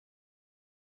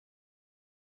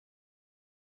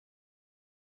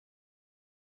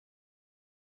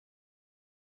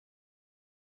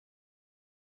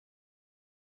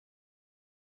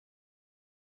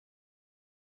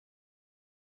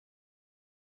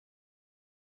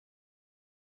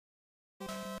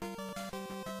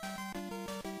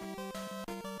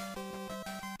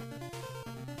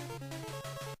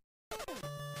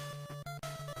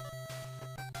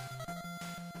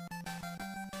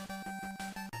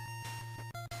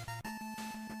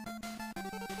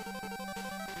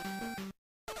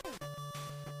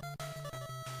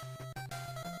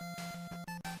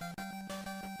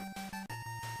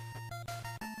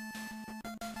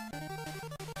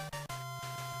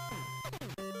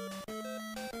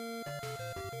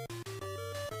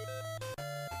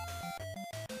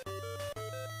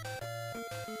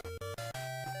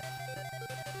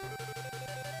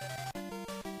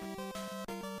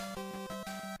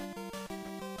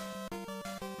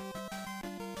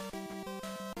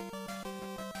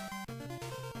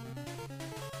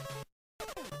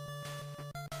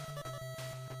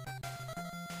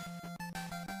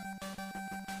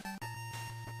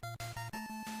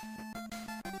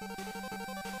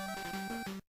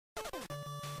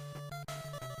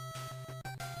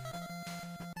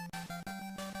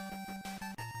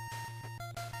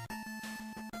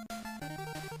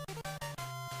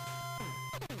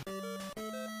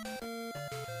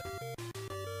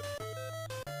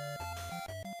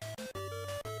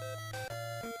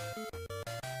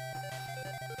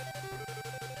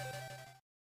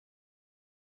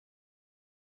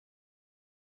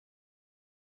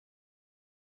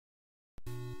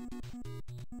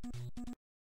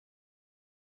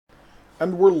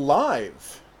And we're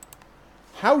live.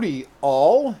 Howdy,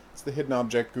 all. It's the Hidden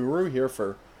Object Guru here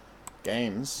for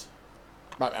games.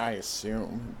 I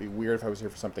assume. It'd be weird if I was here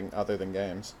for something other than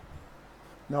games.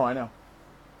 No, I know.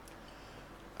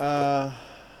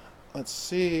 Let's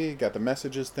see. Got the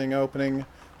messages thing opening.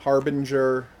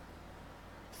 Harbinger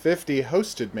 50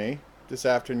 hosted me this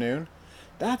afternoon.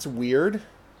 That's weird.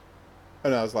 Oh,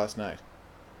 no, it was last night.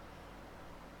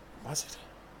 Was it?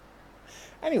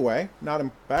 Anyway, not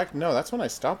in back. No, that's when I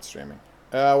stopped streaming.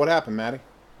 What happened, Maddie?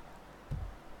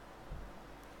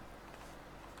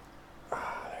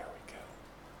 Ah, there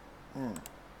we go.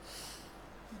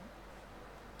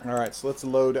 Alright, so let's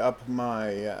load up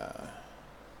my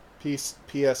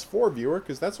PS4 viewer,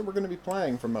 because that's what we're going to be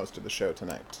playing for most of the show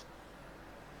tonight.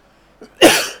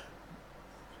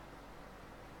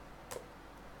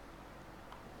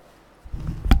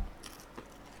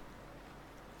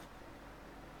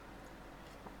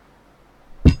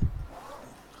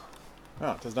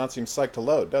 Oh, it does not seem psyched to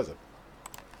load, does it?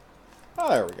 Oh,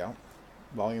 there we go.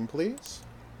 Volume, please.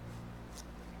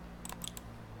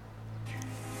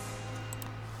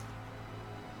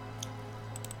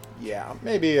 Yeah,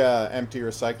 maybe empty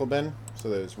recycle bin so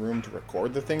there's room to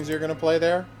record the things you're going to play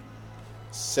there.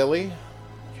 Silly.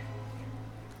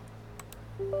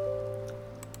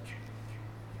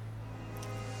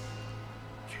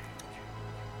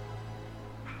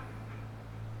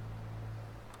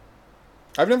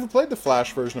 I've never played the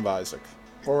Flash version of Isaac.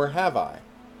 Or have I?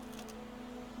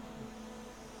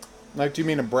 Like, do you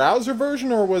mean a browser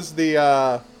version, or was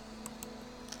the,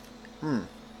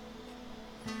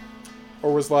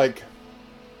 Or was, like,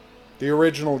 the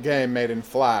original game made in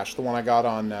Flash, the one I got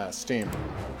on, Steam?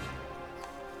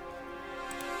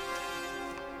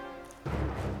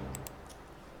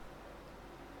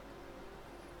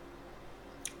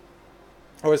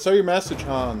 Oh, I saw your message,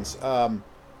 Hans.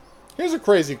 Here's a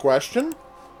crazy question.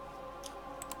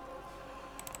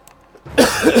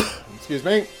 Excuse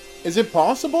me. Is it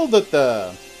possible that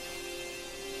the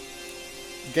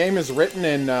game is written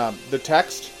in, the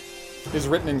text is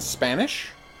written in Spanish?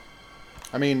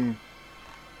 I mean,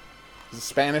 it's a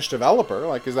Spanish developer.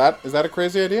 Like, is that a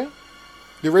crazy idea?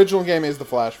 The original game is the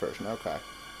Flash version. Okay.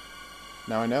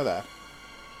 Now I know that.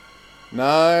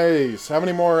 Nice. How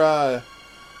many more,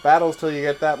 battles till you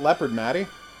get that leopard, Maddie?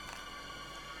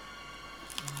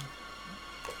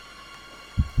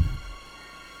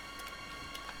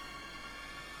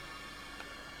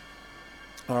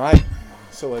 Alright,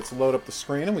 so let's load up the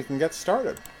screen and we can get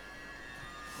started.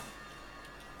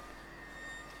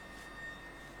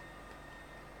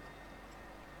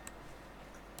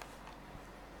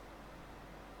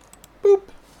 Boop!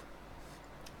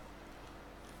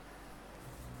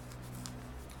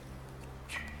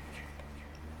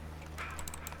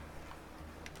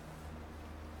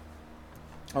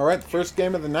 Alright, the first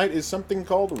game of the night is something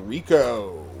called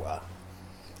Rico,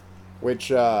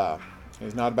 which,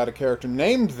 is not about a character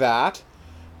named that,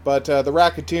 but the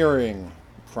racketeering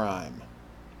crime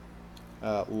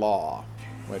law,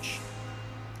 which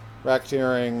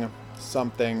racketeering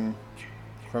something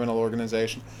criminal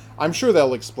organization. I'm sure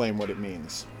they'll explain what it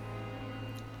means.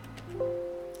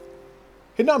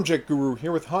 Hidden Object Guru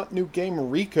here with hot new game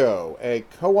Rico, a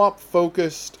co-op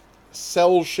focused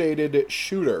cell shaded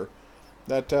shooter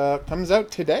that comes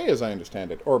out today, as I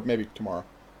understand it, or maybe tomorrow.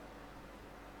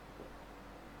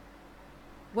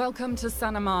 Welcome to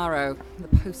San Amaro, the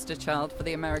poster child for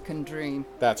the American dream.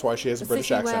 That's why she has a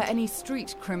British accent. A city where any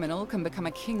street criminal can become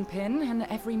a kingpin and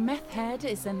every meth head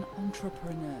is an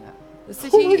entrepreneur. The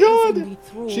city is in the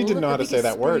thrall she didn't know how to say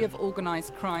that word. Of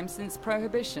organized crime since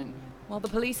Prohibition. While the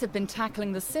police have been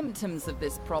tackling the symptoms of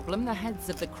this problem, the heads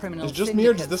of the criminal It's just me,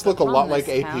 or does this look a lot like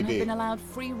APB? Have been allowed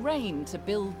free rein to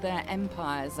build their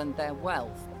empires and their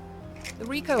wealth. The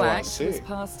RICO Act was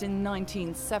passed in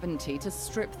 1970 to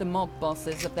strip the mob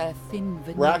bosses of their thin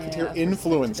veneer Racketeer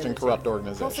influenced and corrupt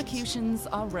organizations. Prosecutions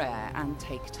are rare and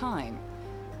take time.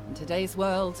 In today's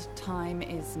world, time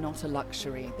is not a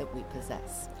luxury that we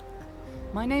possess.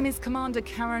 My name is Commander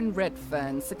Karen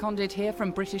Redfern, seconded here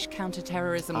from British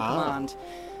Counter-Terrorism Command.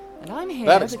 And I'm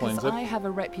here because I have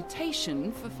a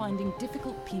reputation for finding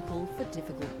difficult people for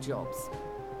difficult jobs.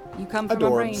 You come from a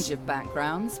range of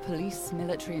backgrounds: police,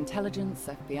 military intelligence,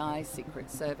 FBI, Secret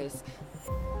Service.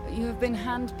 But you have been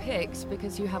hand-picked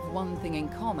because you have one thing in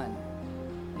common.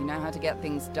 You know how to get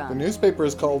things done. The newspaper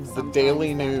is called The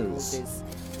Daily News.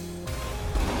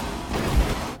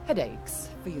 Headaches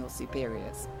for your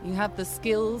superiors. You have the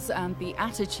skills and the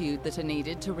attitude that are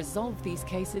needed to resolve these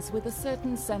cases with a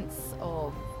certain sense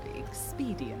of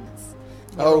expedience.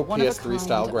 You're Oh, a one-of-a-kind PS3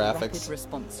 style graphics. rapid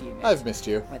response unit. I've missed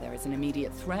you. Where there is an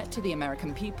immediate threat to the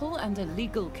American people and a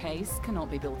legal case cannot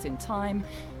be built in time,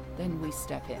 then we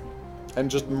step in. And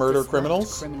just We will murder disrupt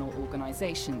criminals? criminal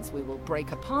organizations. We will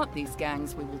break apart these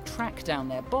gangs. We will track down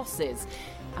their bosses,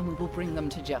 and we will bring them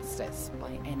to justice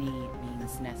by any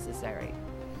means necessary.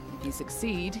 If you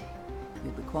succeed,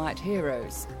 you'll be quiet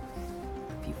heroes.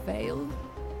 If you fail,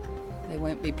 they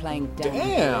won't be playing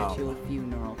Damn. at your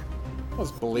funeral. That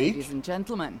was bleak. Ladies and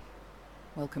gentlemen,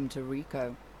 welcome to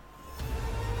Rico.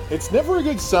 It's never a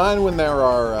good sign when there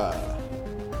are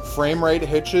frame rate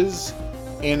hitches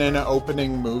in an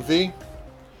opening movie,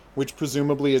 which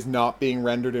presumably is not being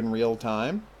rendered in real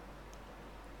time.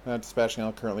 Dispatching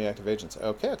all currently active agents.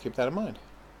 Okay, I'll keep that in mind.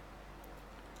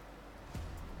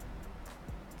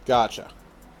 Gotcha.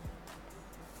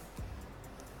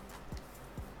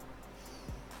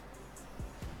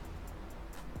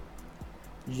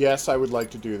 Yes, I would like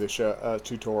to do the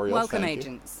tutorial. Welcome, thank you.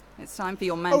 agents. It's time for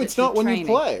your mandatory it's not when you training.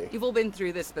 play. You've all been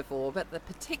through this before, but the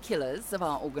particulars of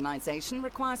our organization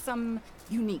require some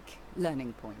unique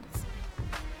learning points.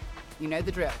 You know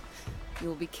the drill.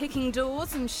 You'll be kicking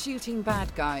doors and shooting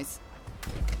bad guys.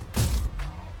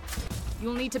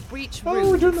 You'll need to breach rooms,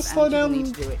 we're doing the slow and down. you'll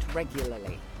need to do it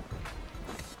regularly.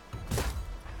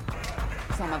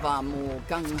 Some of our more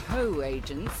gung-ho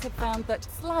agents have found that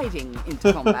sliding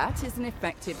into combat is an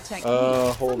effective technique.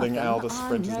 Holding Some L of to them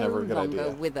sprint are is never a no good longer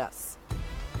idea. with us.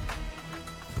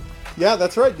 Yeah,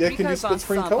 that's right. You can Rico do split busts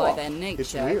screen are by co-op. their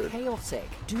It's nature weird. chaotic.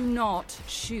 Do not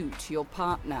shoot your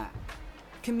partner.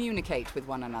 Communicate with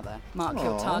one another. Mark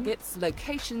your Aw. targets,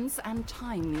 locations, and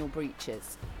time your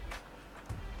breaches.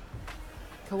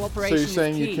 So Cooperation you're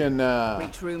saying is you key. can...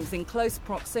 Reach rooms in close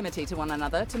proximity to one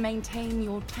another to maintain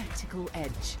your tactical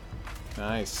edge.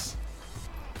 Nice.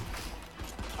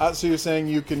 So you're saying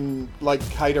you can, like,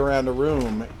 kite around a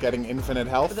room, getting infinite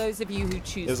health? For those of you who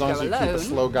choose As to long go as you alone, keep a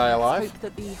slow guy let's alive? hope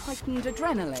that the heightened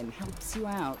adrenaline helps you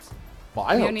out. Well,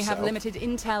 I We hope only have so. limited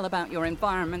intel about your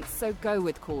environment, so go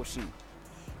with caution.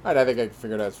 Alright, I think I can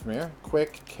figure it out from here.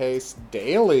 Quick case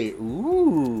daily.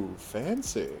 Ooh,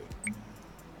 fancy.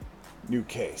 New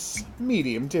case.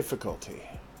 Medium difficulty.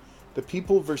 The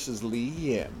People versus Lee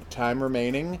Yim. Time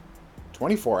remaining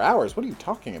 24 hours. What are you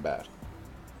talking about?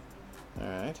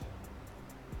 Alright.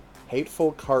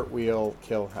 Hateful Cartwheel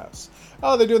Kill House.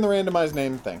 Oh, they're doing the randomized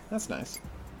name thing. That's nice.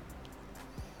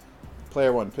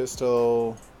 Player 1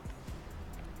 pistol.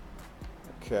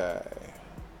 Okay.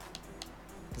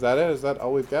 Is that it? Is that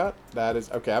all we've got? That is...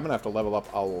 Okay, I'm going to have to level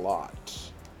up a lot.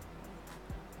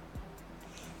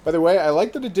 By the way, I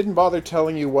like that it didn't bother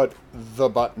telling you what the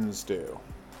buttons do.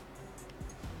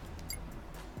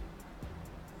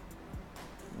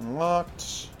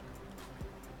 Unlocked.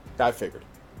 I figured.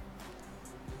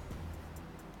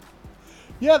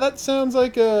 Yeah, that sounds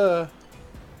like a...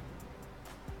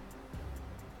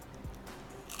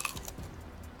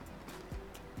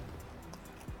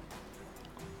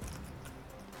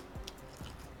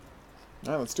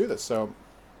 Alright, let's do this. So,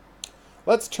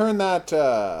 let's turn that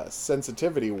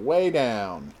sensitivity way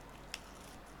down.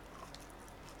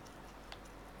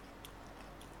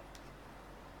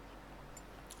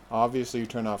 Obviously, you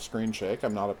turn off screen shake.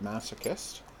 I'm not a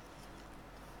masochist.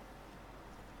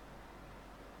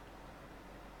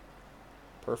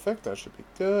 Perfect. That should be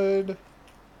good.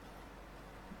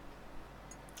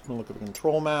 I'm going to look at the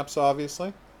control maps,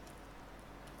 obviously.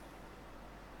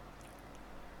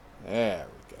 There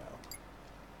we go.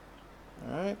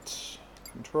 Alright.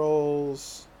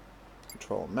 Controls.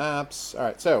 Control maps.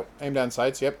 Alright, so, aim down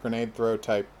sights. Yep, grenade throw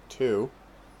type 2.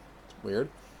 It's weird.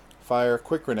 Fire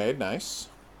quick grenade. Nice.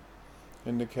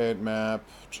 Indicate map.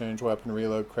 Change weapon,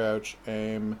 reload, crouch,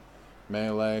 aim,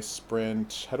 melee,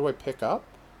 sprint. How do I pick up?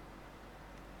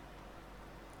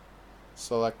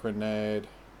 Select grenade.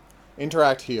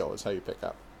 Interact heal is how you pick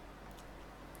up.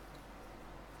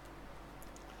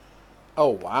 Oh,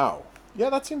 wow.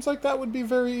 Yeah, that seems like that would be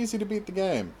very easy to beat the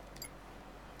game.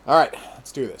 Alright,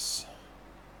 let's do this.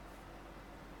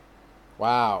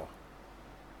 Wow.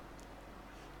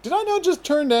 Did I not just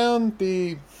turn down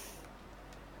the...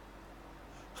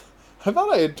 I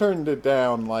thought I had turned it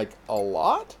down, like, a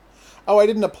lot? Oh, I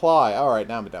didn't apply. Alright,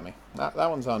 now I'm a dummy. That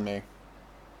one's on me.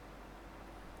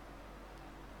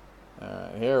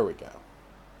 Alright, here we go.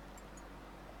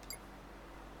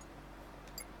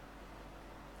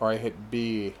 Or I hit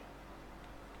B.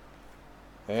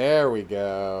 There we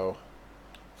go.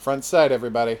 Front sight,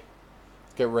 everybody.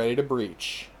 Let's get ready to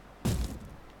breach. Oh.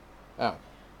 Well,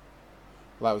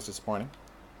 that was disappointing.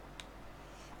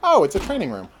 Oh, it's a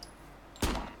training room.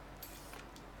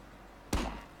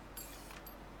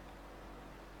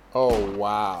 Oh,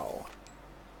 wow.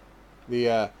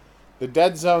 The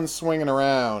dead zone's swinging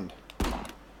around.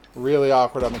 Really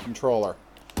awkward on the controller.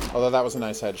 Although that was a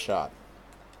nice headshot.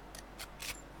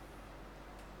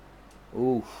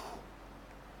 Oof.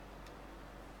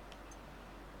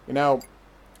 You know,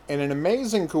 in an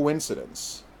amazing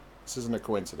coincidence, this isn't a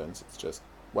coincidence, it's just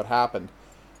what happened.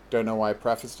 Don't know why I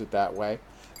prefaced it that way.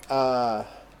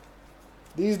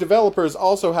 These developers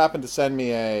also happened to send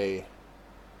me a...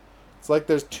 It's like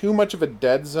there's too much of a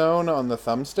dead zone on the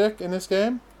thumbstick in this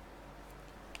game.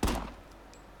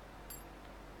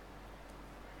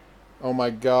 Oh my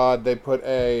god, they put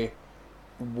a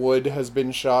wood has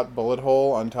been shot bullet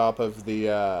hole on top of the,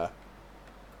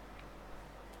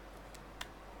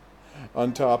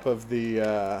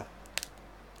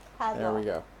 Padlock. there we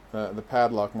go. The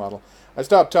padlock model. I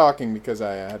stopped talking because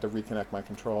I had to reconnect my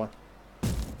controller.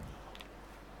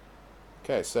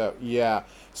 Okay, so, yeah.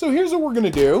 So here's what we're going to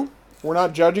do. We're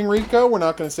not judging Rico. We're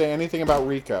not going to say anything about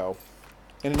Rico.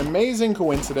 In an amazing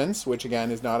coincidence, which again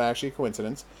is not actually a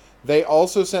coincidence, they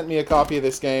also sent me a copy of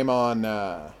this game on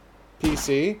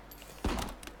PC.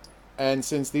 And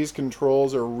since these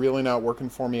controls are really not working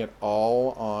for me at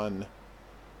all on...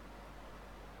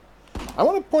 I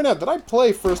want to point out that I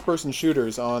play first-person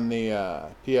shooters on the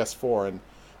PS4, and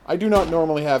I do not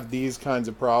normally have these kinds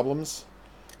of problems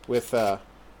with... there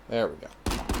we go.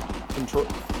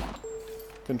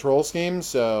 Control schemes,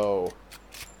 so...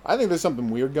 I think there's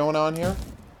something weird going on here.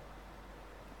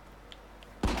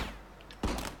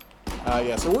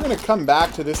 Yeah, so we're going to come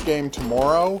back to this game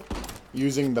tomorrow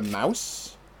using the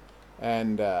mouse.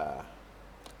 And,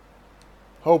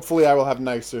 hopefully I will have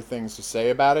nicer things to say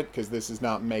about it, because this is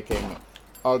not making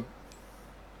a...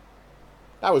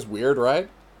 That was weird, right?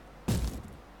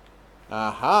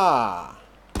 Aha!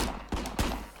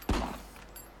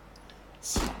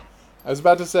 I was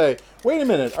about to say, wait a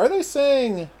minute, are they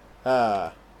saying,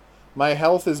 my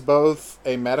health is both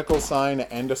a medical sign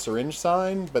and a syringe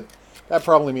sign? But that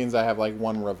probably means I have, like,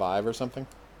 one revive or something.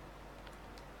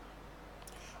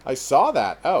 I saw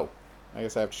that. Oh. I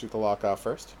guess I have to shoot the lock off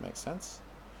first. Makes sense.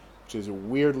 Which is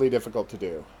weirdly difficult to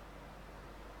do.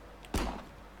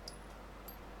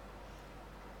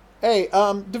 Hey,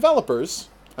 developers.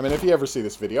 I mean, if you ever see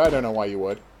this video, I don't know why you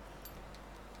would.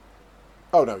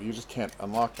 Oh, no, you just can't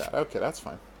unlock that. Okay, that's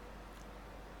fine.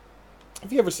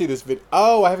 If you ever see this video...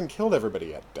 Oh, I haven't killed everybody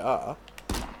yet. Duh.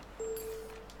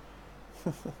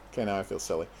 Okay, now I feel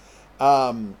silly.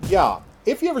 Yeah,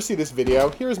 if you ever see this video,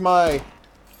 here's my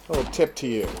little tip to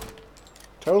you.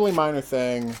 Totally minor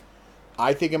thing.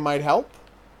 I think it might help.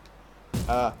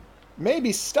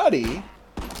 Maybe study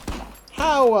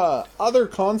how other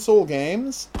console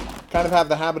games kind of have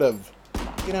the habit of,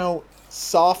 you know,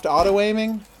 soft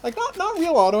auto-aiming. Like, not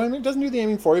real auto-aiming. It doesn't do the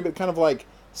aiming for you, but kind of like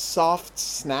soft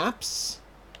snaps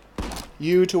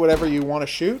you to whatever you want to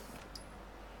shoot.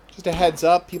 Just a heads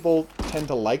up, people tend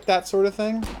to like that sort of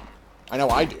thing. I know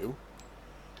I do.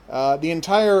 The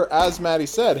entire, as Maddie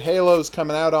said, Halo's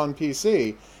coming out on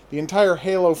PC. The entire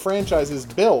Halo franchise is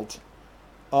built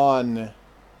on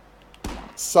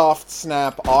soft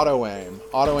snap auto-aim.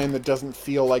 Auto-aim that doesn't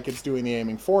feel like it's doing the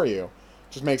aiming for you.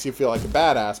 Just makes you feel like a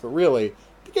badass, but really,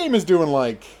 the game is doing,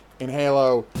 like, in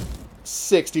Halo,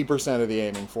 60% of the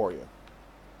aiming for you.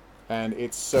 And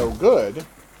it's so good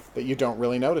that you don't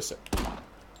really notice it.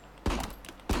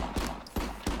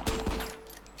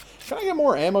 Can I get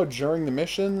more ammo during the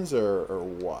missions, or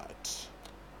what?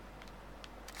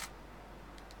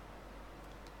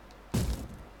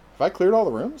 Have I cleared all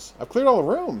the rooms? I've cleared all the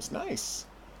rooms. Nice.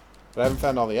 But I haven't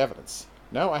found all the evidence.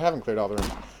 No, I haven't cleared all the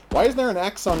rooms. Why is there an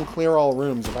X on clear all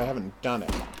rooms if I haven't done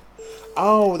it?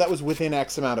 Oh, that was within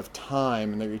X amount of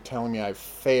time, and you're telling me I've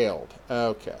failed.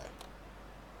 Okay.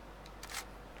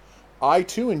 I,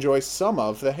 too, enjoy some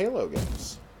of the Halo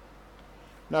games.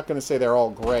 Not going to say they're all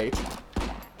great.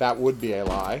 That would be a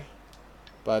lie.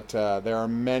 But there are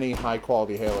many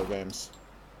high-quality Halo games.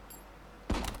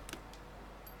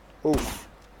 Oof.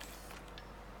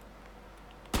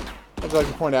 I'd like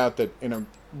to point out that in a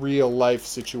real-life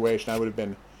situation, I would have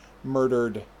been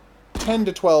murdered 10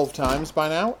 to 12 times by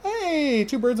now. Hey!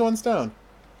 2 birds, 1 stone.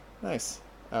 Nice.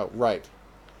 Oh, right.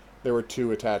 There were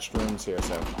 2 attached rooms here,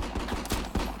 so...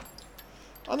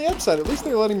 On the upside, at least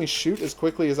they're letting me shoot as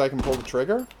quickly as I can pull the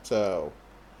trigger, so...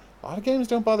 A lot of games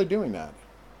don't bother doing that.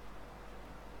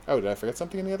 Oh, did I forget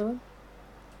something in the other room?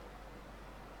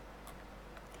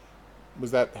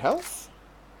 Was that health?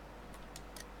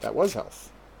 That was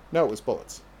health. No, it was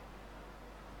bullets.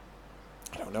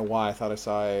 I don't know why I thought I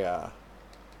saw a,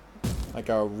 like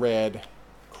a red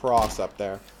cross up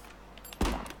there.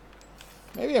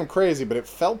 Maybe I'm crazy, but it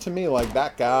felt to me like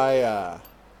that guy,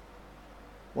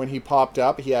 when he popped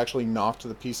up, he actually knocked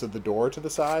the piece of the door to the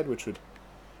side, which would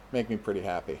make me pretty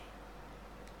happy.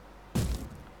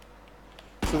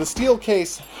 So the steel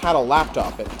case had a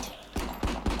laptop in it.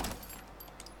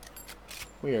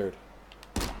 Weird.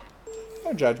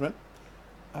 No judgment.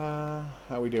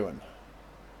 How we doing?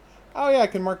 Oh yeah, I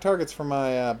can mark targets for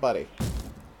my buddy,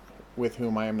 with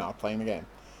whom I am not playing the game.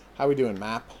 How we doing,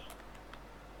 map?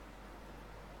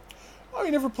 Oh,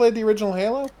 you never played the original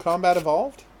Halo? Combat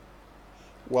Evolved?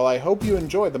 Well, I hope you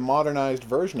enjoy the modernized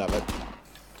version of it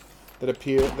that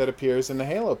appears in the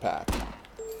Halo pack.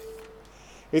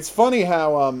 It's funny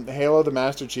how Halo the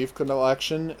Master Chief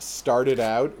Collection started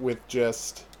out with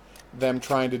just them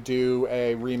trying to do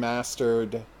a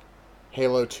remastered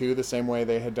Halo 2 the same way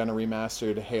they had done a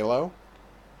remastered Halo.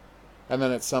 And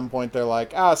then at some point they're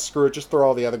like, ah, screw it, just throw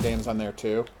all the other games on there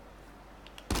too.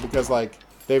 Because, like,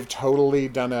 they've totally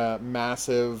done a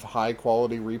massive,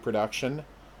 high-quality reproduction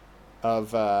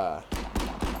of,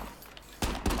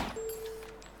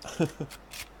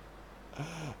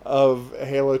 of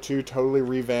Halo 2, totally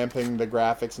revamping the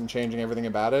graphics and changing everything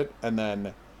about it. And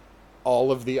then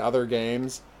all of the other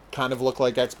games kind of look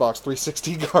like Xbox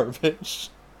 360 garbage.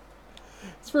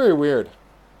 It's very weird.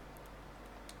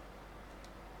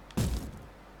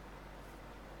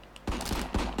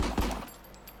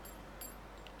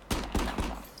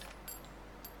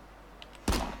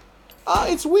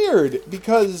 It's weird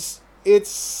because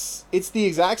it's the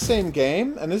exact same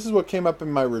game, and this is what came up in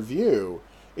my review.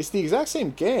 It's the exact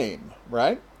same game,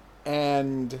 right?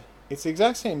 And it's the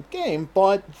exact same game,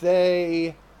 but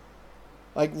they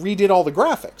like redid all the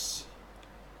graphics.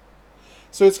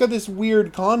 So it's got this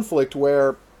weird conflict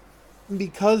where,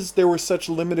 because there were such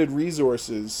limited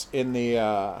resources in the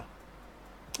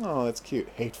oh, that's cute.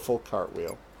 Hateful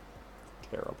cartwheel.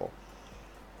 Terrible.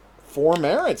 4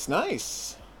 merits,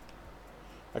 nice.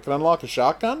 I can unlock a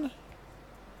shotgun?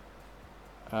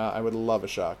 I would love a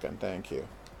shotgun, thank you.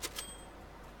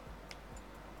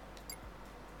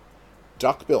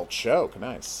 Duck-bill choke,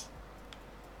 nice.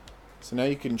 So now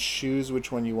you can choose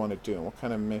which one you want to do. What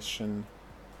kind of mission?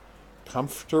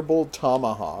 Comfortable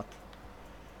tomahawk.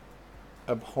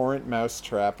 Abhorrent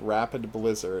mousetrap. Rapid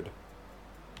blizzard.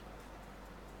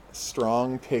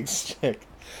 Strong pig stick.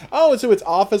 Oh, so it's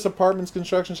office, apartments,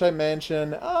 construction site,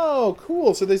 mansion. Oh,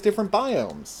 cool. So there's different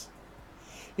biomes.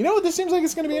 You know what? This seems like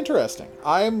it's going to be interesting.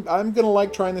 I'm going to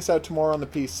like trying this out tomorrow on the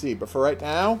PC. But for right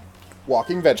now,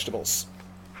 walking vegetables.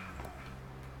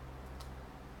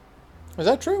 Is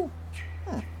that true?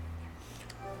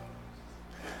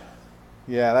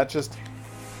 Yeah, that just...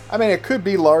 I mean, it could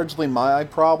be largely my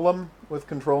problem with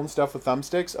controlling stuff with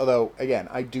thumbsticks. Although, again,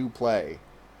 I do play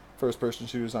first-person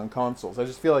shooters on consoles. I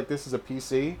just feel like this is a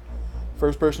PC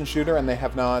first-person shooter, and they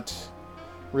have not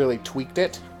really tweaked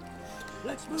it.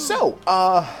 So,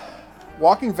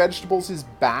 Walking Vegetables is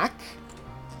back.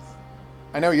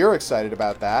 I know you're excited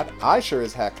about that. I sure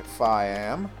as heck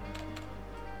am.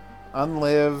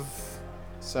 Unlive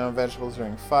some vegetables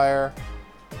during fire.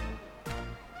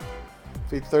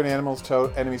 Feed 30 enemies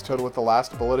total with the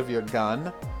last bullet of your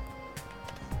gun.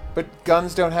 But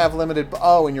guns don't have limited...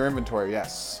 Oh, in your inventory,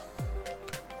 yes.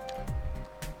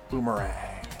 Boomerang.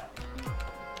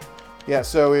 Yeah,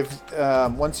 so if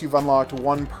once you've unlocked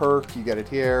one perk, you get it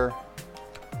here.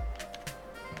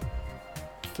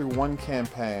 Through one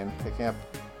campaign, picking up...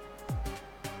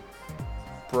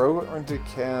 Bro into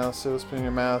cow, so spin in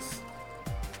your mouth.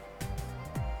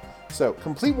 So,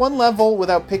 complete one level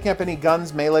without picking up any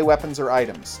guns, melee weapons, or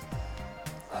items.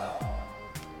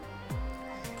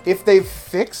 If they've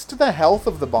fixed the health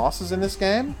of the bosses in this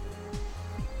game...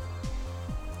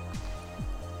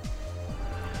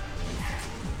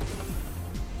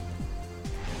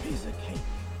 Piece of cake.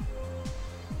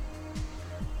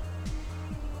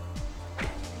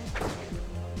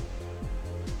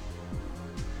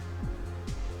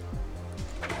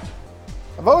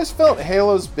 I've always felt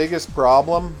Halo's biggest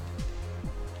problem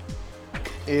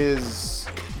is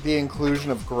the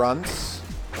inclusion of grunts.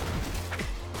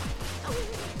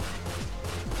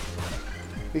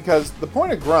 Because the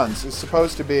point of grunts is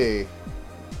supposed to be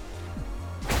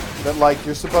that, like,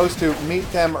 you're supposed to meet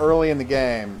them early in the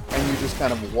game and you just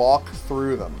kind of walk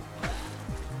through them.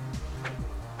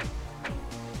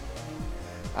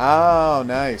 Oh,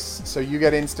 nice. So you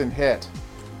get instant hit.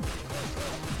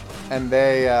 And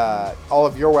they, all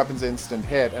of your weapons instant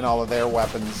hit, and all of their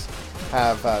weapons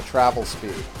have travel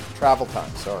speed. Travel time,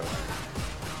 sorry.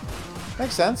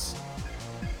 Makes sense.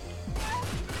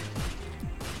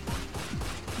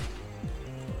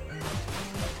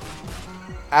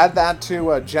 Add that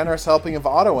to a generous helping of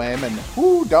auto-aim, and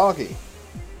whoo, doggy.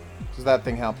 Does that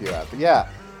thing help you out? But yeah,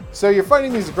 So you're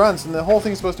fighting these grunts, and the whole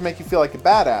thing's supposed to make you feel like a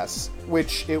badass,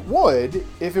 which it would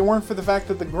if it weren't for the fact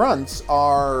that the grunts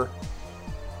are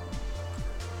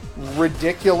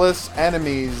ridiculous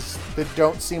enemies that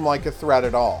don't seem like a threat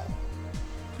at all.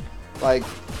 Like,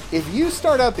 if you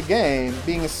start out the game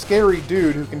being a scary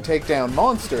dude who can take down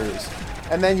monsters,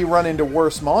 and then you run into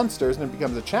worse monsters and it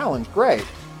becomes a challenge, great.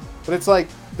 But it's like,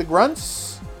 the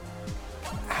grunts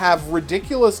have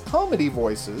ridiculous comedy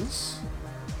voices,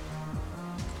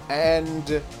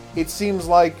 and it seems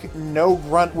like no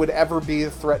grunt would ever be a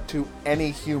threat to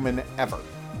any human ever.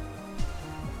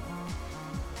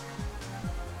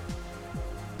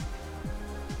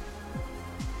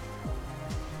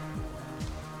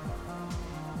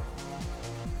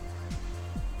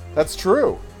 That's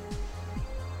true.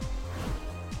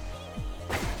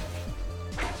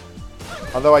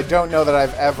 Although I don't know that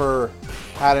I've ever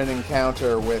had an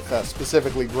encounter with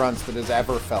specifically grunts that has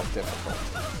ever felt difficult.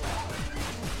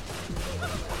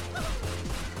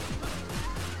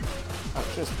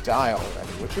 Oh, just die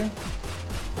already, would you?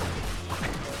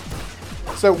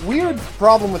 So, weird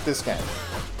problem with this game.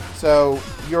 So,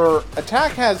 your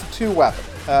attack has two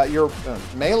weapons. Your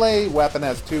melee weapon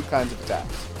has two kinds of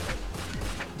attacks.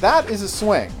 That is a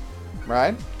swing,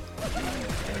 right?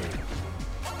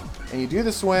 And you do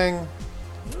the swing.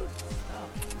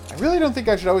 I really don't think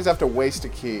I should always have to waste a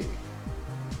key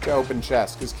to open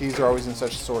chests, because keys are always in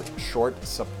such short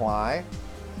supply.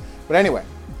 But anyway,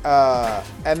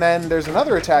 and then there's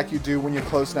another attack you do when you're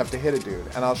close enough to hit a dude,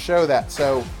 and I'll show that.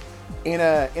 So, in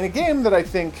a game that I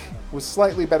think was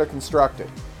slightly better constructed,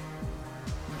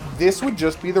 this would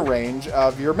just be the range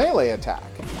of your melee attack,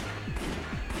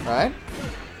 right?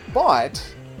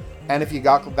 But, and if you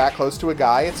got that close to a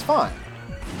guy, it's fine.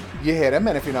 You hit him,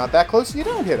 and if you're not that close, you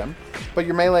don't hit him. But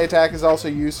your melee attack is also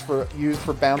used for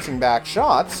bouncing back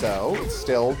shots, so it's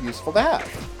still useful to have.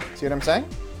 See what I'm saying?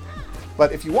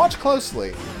 But if you watch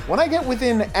closely, when I get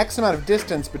within X amount of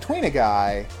distance between a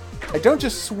guy, I don't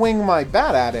just swing my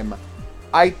bat at him,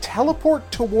 I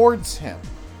teleport towards him.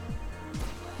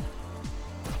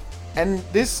 And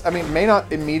this, I mean, may not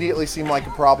immediately seem like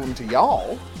a problem to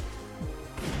y'all,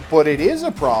 but it is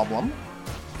a problem.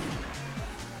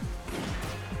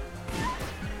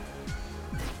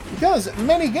 Because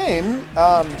many games,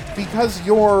 because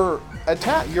your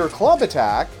club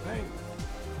attack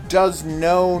does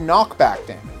no knockback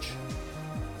damage.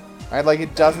 Right? Like,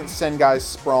 it doesn't send guys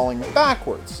sprawling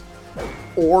backwards.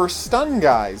 Or stun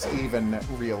guys, even,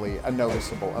 really, a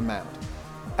noticeable amount.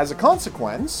 As a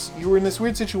consequence, you were in this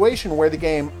weird situation where the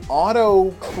game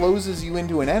auto-closes you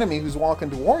into an enemy who's walking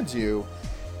towards you,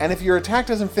 and if your attack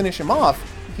doesn't finish him off,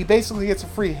 he basically gets a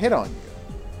free hit on you.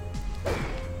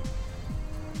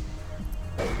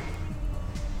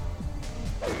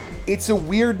 It's a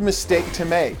weird mistake to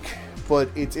make, but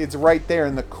it's right there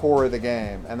in the core of the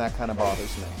game, and that kind of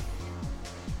bothers me.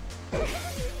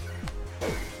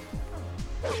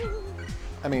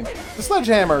 I mean, the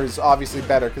sledgehammer is obviously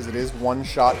better because it is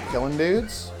one-shot killing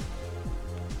dudes.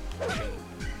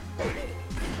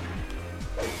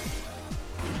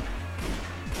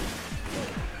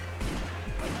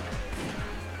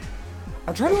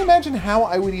 I'm trying to imagine how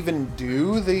I would even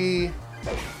do the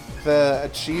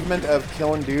achievement of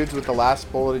killing dudes with the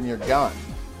last bullet in your gun.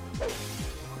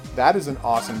 That is an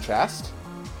awesome chest.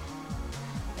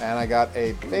 And I got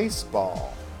a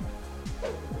baseball.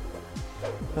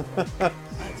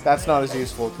 That's not as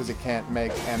useful because it can't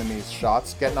make enemies'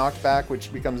 shots get knocked back,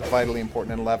 which becomes vitally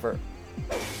important in lever.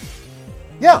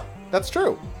 Yeah, that's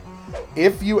true.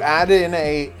 If you add in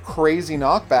a crazy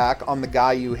knockback on the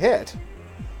guy you hit,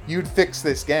 you'd fix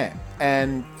this game.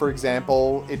 And, for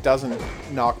example, it doesn't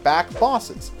knock back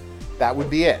bosses. That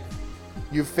would be it.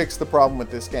 You've fixed the problem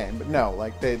with this game. But no,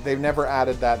 like, they've never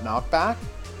added that knockback.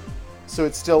 So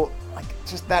it's still, like,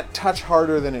 just that touch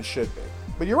harder than it should be.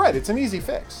 But you're right, it's an easy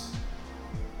fix.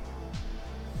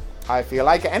 I feel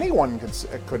like anyone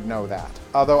could know that.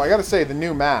 Although, I gotta say, the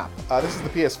new map. This is the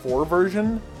PS4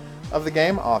 version of the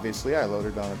game. Obviously, I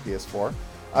loaded it on a PS4.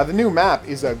 The new map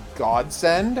is a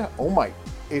godsend. Oh my...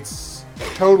 It's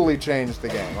totally changed the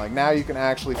game. Like, now you can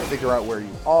actually figure out where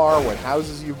you are, what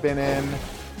houses you've been in,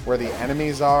 where the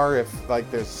enemies are, if, like,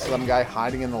 there's some guy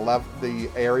hiding in the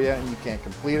area and you can't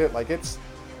complete it. Like, it's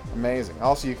amazing.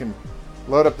 Also, you can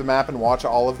load up the map and watch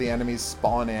all of the enemies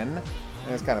spawn in, and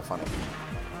it's kind of funny.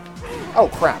 Oh,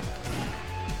 crap.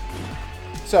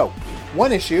 So,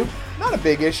 one issue, not a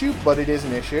big issue, but it is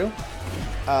an issue.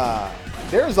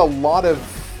 There's a lot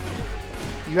of...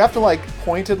 You have to, like,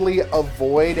 pointedly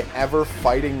avoid ever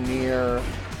fighting near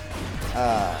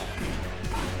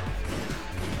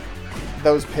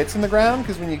those pits in the ground,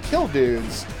 because when you kill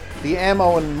dudes, the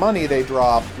ammo and money they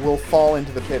drop will fall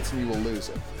into the pits and you will lose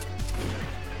it.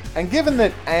 And given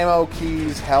that ammo,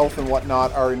 keys, health, and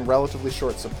whatnot are in relatively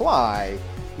short supply,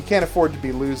 you can't afford to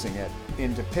be losing it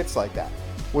into pits like that.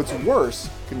 What's worse,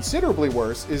 considerably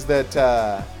worse, is that...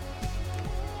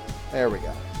 there we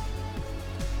go.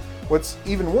 What's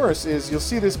even worse is you'll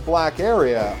see this black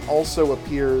area also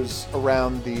appears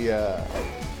around the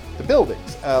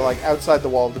buildings, like outside the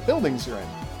wall of the buildings you're in.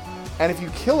 And if you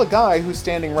kill a guy who's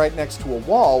standing right next to a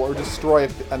wall or destroy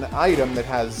an item that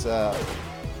has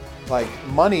like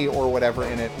money or whatever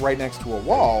in it right next to a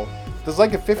wall, there's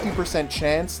like a 50%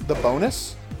 chance the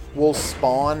bonus will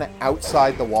spawn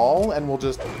outside the wall and will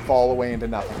just fall away into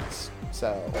nothingness.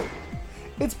 So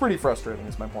it's pretty frustrating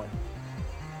is my point.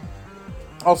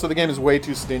 Also, the game is way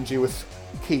too stingy with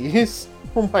keys.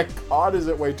 Oh my god, is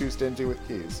it way too stingy with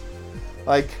keys.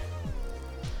 Like,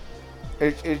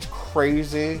 it's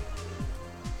crazy.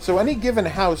 So any given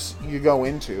house you go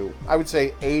into, I would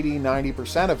say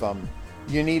 80-90% of them,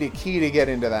 you need a key to get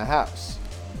into the house.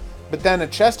 But then a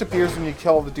chest appears when you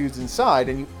kill the dudes inside,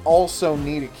 and you also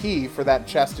need a key for that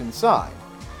chest inside.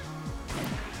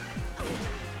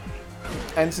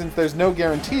 And since there's no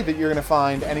guarantee that you're going to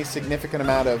find any significant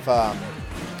amount of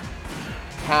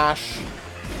cash,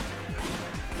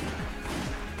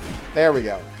 there we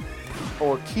go,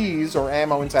 or keys or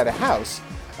ammo inside a house,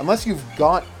 unless you've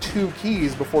got 2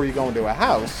 keys before you go into a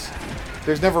house,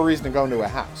 there's never a reason to go into a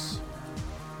house.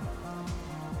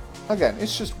 Again,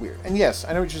 it's just weird. And yes,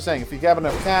 I know what you're saying. If you have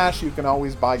enough cash, you can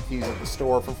always buy keys at the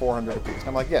store for 400 apiece. And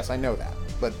I'm like, yes, I know that.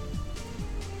 But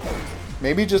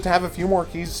maybe just have a few more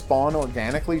keys spawn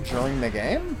organically during the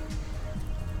game?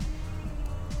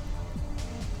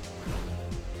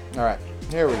 Alright,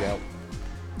 here we go.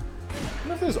 I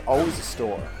wonder if there's always a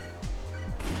store.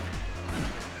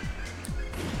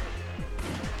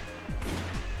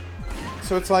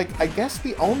 So it's like, I guess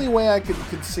the only way I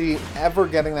could see ever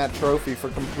getting that trophy for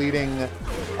completing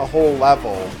a whole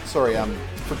level, sorry,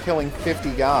 for killing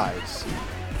 50 guys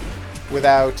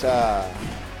without,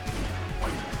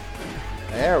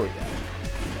 there we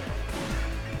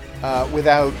go.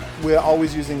 Without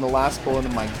always using the last bullet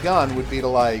in my gun would be to,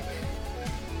 like,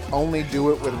 only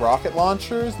do it with rocket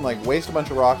launchers and, like, waste a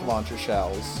bunch of rocket launcher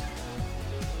shells,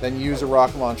 then use a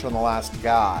rocket launcher on the last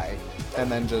guy,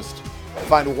 and then just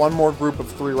find one more group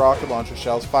of 3 rocket launcher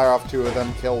shells, fire off 2 of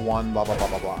them, kill 1, blah, blah, blah,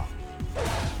 blah, blah.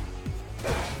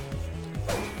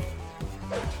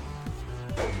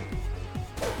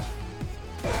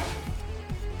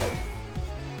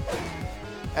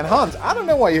 And Hans, I don't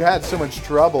know why you had so much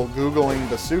trouble Googling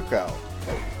Basuko.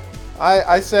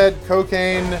 I said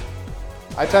cocaine,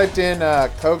 I typed in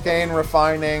cocaine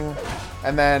refining,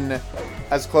 and then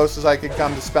as close as I could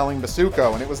come to spelling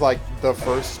Basuko, and it was like the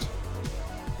first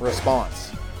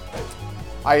response.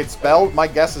 I had spelled, my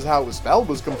guess is how it was spelled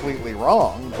was completely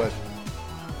wrong, but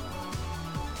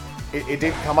it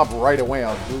did come up right away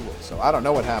on Google, so I don't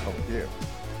know what happened with you.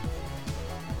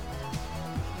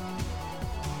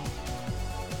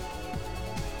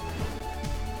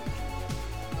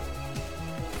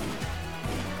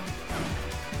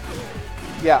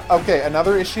 Yeah, okay,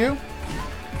 another issue.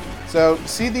 So,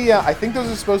 see the, I think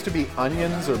those are supposed to be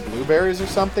onions or blueberries or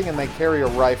something, and they carry a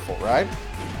rifle, right?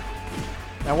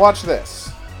 Now watch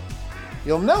this.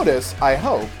 You'll notice, I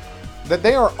hope, that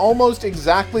they are almost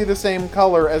exactly the same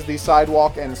color as the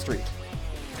sidewalk and street.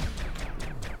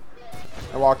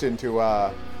 I walked into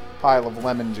a pile of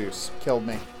lemon juice. Killed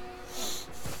me.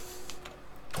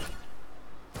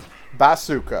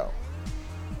 Basuko.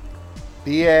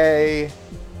 B-A...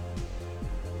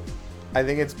 I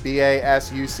think it's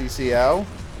B-A-S-U-C-C-O.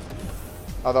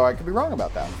 Although I could be wrong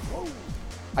about that.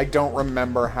 I don't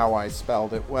remember how I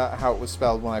spelled it, how it was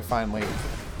spelled when I finally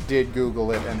did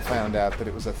Google it and found out that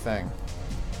it was a thing.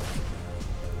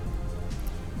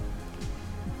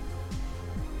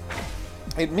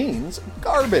 It means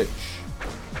garbage.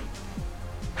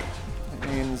 It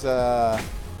means,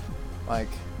 like,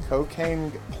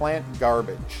 cocaine plant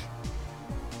garbage.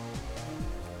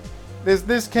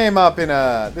 This came up in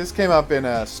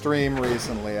a stream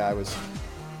recently. I was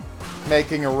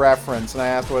making a reference, and I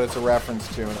asked what it's a reference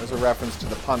to, and it was a reference to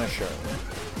The Punisher.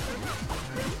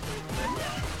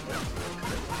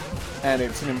 And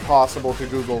it's an impossible to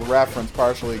Google reference,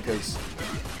 partially because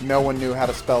no one knew how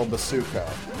to spell Basuko.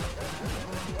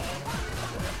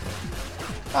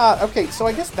 Okay, so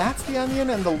I guess that's the onion,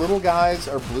 and the little guys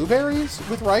are blueberries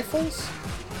with rifles?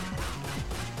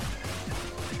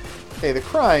 Hey, the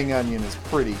crying onion is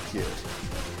pretty cute.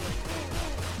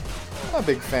 I'm a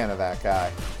big fan of that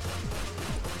guy.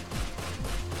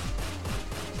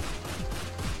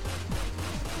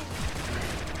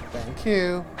 Thank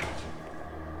you.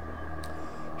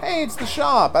 Hey, it's the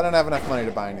shop. I don't have enough money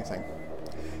to buy anything.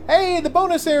 Hey, the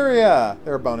bonus area!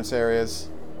 There are bonus areas.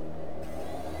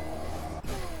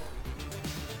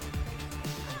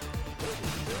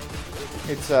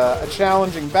 It's a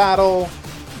challenging battle,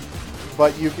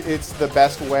 but it's the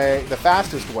best way, the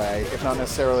fastest way, if not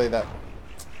necessarily the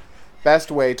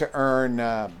best way to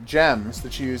earn gems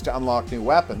that you use to unlock new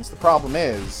weapons. The problem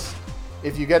is,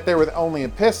 if you get there with only a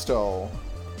pistol,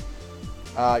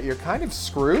 you're kind of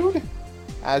screwed,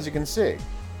 as you can see.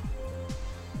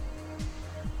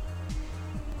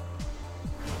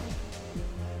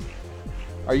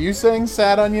 Are you saying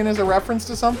Sad Onion is a reference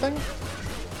to something?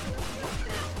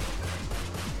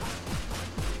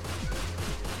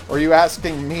 Or are you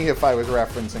asking me if I was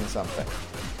referencing something?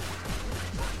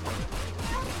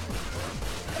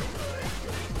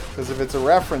 Because if it's a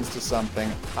reference to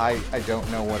something, I don't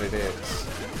know what it is.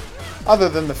 Other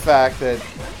than the fact that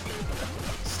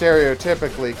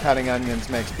stereotypically cutting onions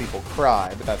makes people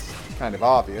cry, but that's kind of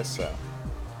obvious, so.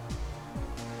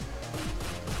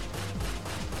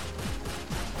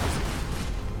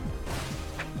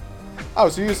 Oh,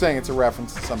 so you're saying it's a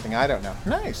reference to something I don't know.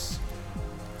 Nice.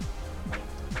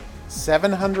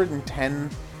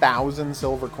 710,000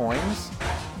 silver coins?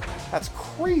 That's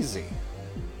crazy.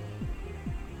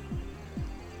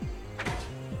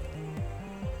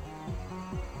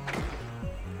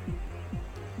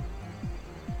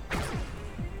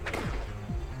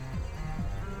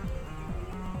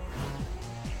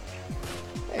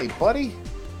 Hey, buddy.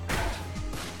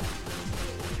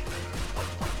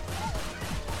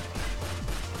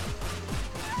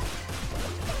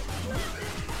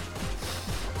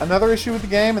 Another issue with the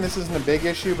game, and this isn't a big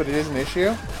issue, but it is an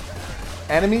issue.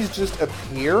 Enemies just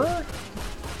appear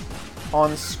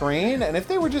on screen, and if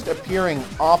they were just appearing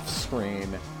off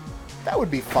screen, that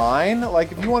would be fine.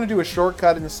 Like, if you want to do a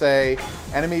shortcut and say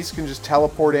enemies can just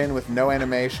teleport in with no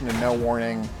animation and no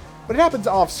warning, but it happens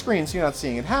off screen, so you're not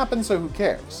seeing it happen, so who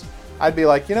cares? I'd be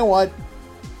like, you know what?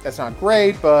 That's not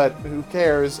great, but who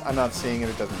cares? I'm not seeing it,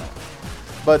 it doesn't matter.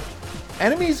 But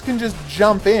enemies can just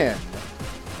jump in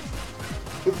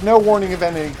with no warning of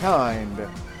any kind,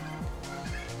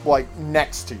 like,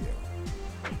 next to you.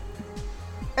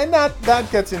 And that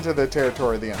gets into the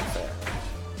territory of the unfair.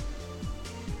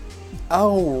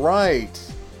 Oh, right.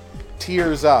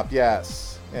 Tears up,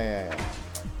 yes. Yeah.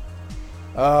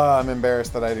 I'm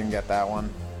embarrassed that I didn't get that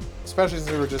one. Especially since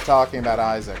we were just talking about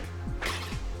Isaac.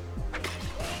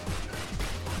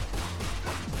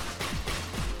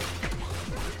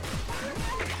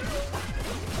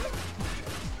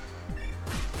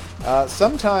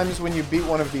 Sometimes when you beat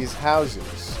one of these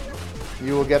houses,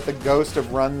 you will get the Ghost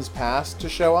of Runs Past to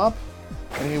show up,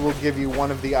 and he will give you one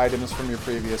of the items from your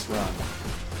previous run.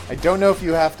 I don't know if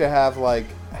you have to have, like,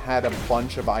 had a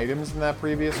bunch of items in that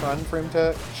previous run for him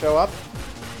to show up.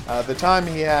 The time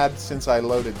he had since I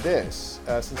loaded this,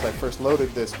 since I first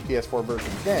loaded this PS4 version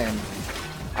of the game,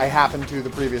 I happened to the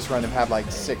previous run have had, like,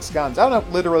 6 guns. I don't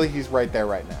know, literally he's right there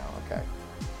right now. Okay.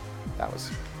 That was...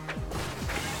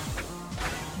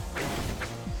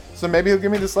 So maybe he'll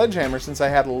give me the sledgehammer since I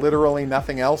had literally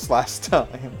nothing else last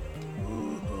time.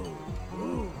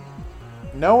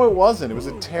 No, it wasn't. It was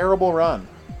a terrible run.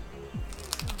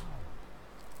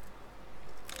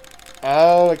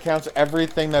 Oh, it counts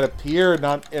everything that appeared,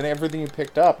 not and everything you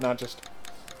picked up, not just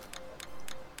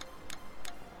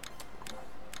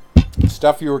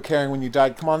stuff you were carrying when you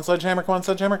died. Come on, sledgehammer, come on,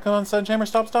 sledgehammer, come on, sledgehammer,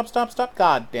 stop, stop, stop, stop.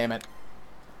 God damn it.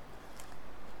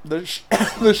 The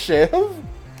shiv?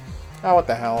 Oh, what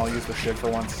the hell, I'll use the shiv for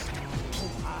once.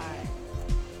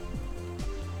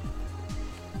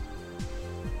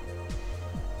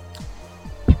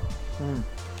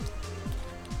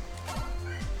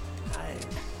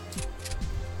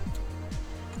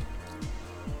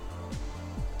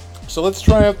 So let's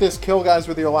try out this kill guys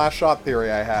with your last shot theory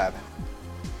I had.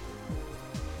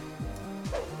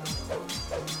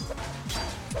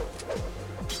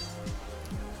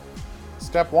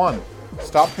 Step 1.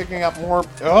 Stop picking up more...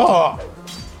 Ugh!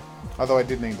 Although I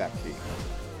did need that key.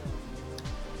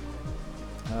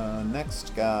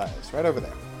 Next, guys. Right over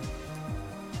there.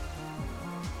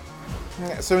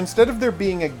 So instead of there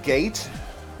being a gate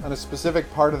on a specific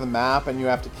part of the map and you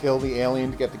have to kill the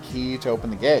alien to get the key to open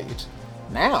the gate,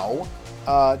 now,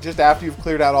 just after you've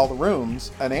cleared out all the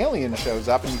rooms, an alien shows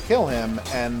up and you kill him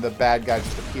and the bad guy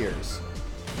just appears.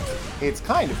 It's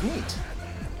kind of neat.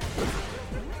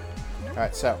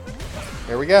 Alright, so,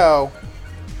 here we go.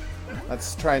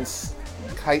 Let's try and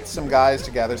kite some guys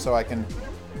together so I can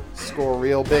score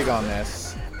real big on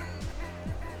this.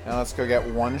 Now let's go get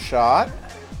one shot.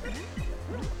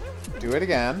 Do it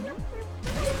again.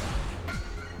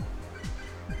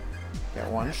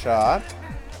 Get one shot.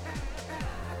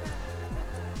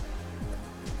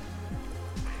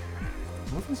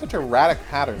 Such erratic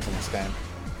patterns in this game.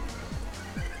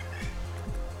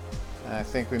 I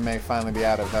think we may finally be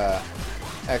out of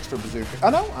extra bazooka. Oh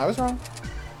no, I was wrong.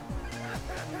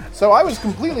 So I was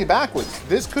completely backwards.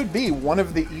 This could be one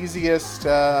of the easiest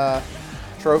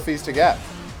trophies to get.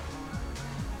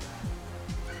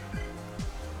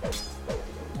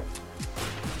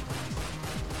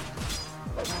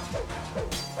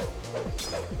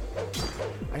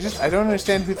 I don't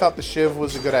understand who thought the shiv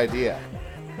was a good idea.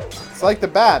 It's like the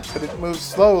bat, but it moves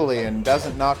slowly and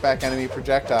doesn't knock back enemy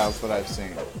projectiles that I've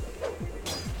seen.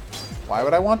 Why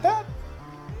would I want that?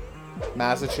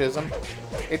 Masochism.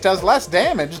 It does less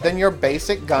damage than your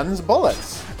basic gun's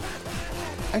bullets.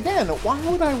 Again, why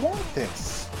would I want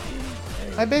this?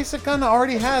 My basic gun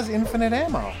already has infinite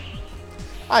ammo.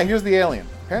 Ah, here's the alien.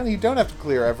 Apparently you don't have to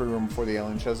clear every room before the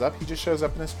alien shows up. He just shows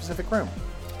up in a specific room.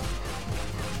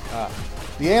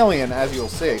 The alien, as you'll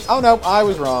see... Oh, no, I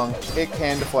was wrong. It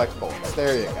can deflect bullets.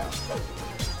 There you go.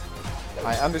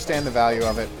 I understand the value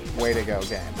of it. Way to go,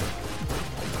 game.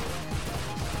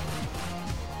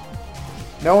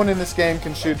 No one in this game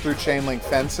can shoot through chain link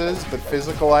fences, but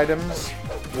physical items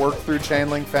work through chain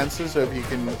link fences, so if you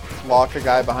can lock a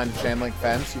guy behind a chain link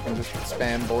fence, you can just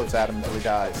spam bullets at him until he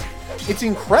dies. It's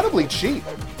incredibly cheap,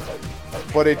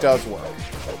 but it does work.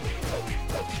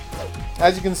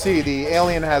 As you can see, the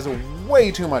alien has way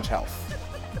too much health.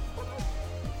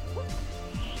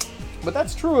 But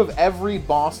that's true of every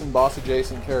boss and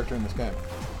boss-adjacent character in this game.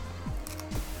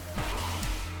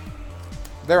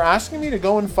 They're asking me to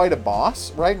go and fight a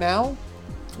boss right now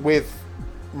with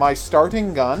my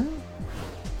starting gun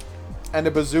and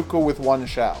a bazooka with one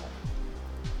shell.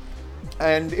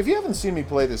 And if you haven't seen me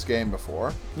play this game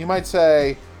before, you might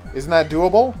say, isn't that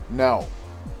doable? No.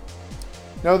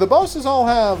 No, the bosses all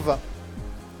have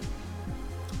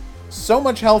so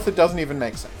much health it doesn't even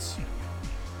make sense.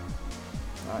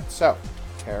 Alright, so,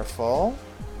 careful.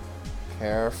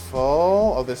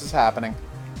 Careful. Oh, this is happening.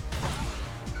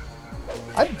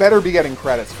 I'd better be getting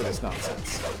credits for this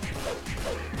nonsense.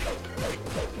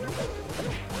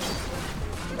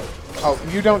 Oh,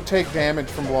 you don't take damage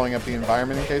from blowing up the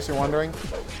environment, in case you're wondering.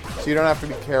 So you don't have to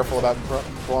be careful about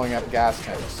blowing up gas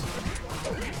tanks.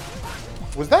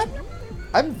 Was that...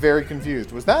 I'm very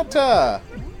confused. Was that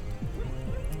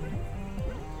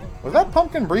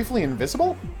pumpkin briefly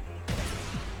invisible?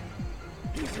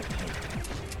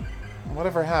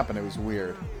 Whatever happened, it was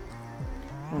weird.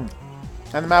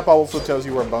 And the map also tells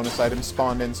you where bonus items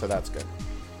spawned in, so that's good.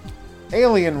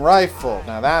 Alien rifle.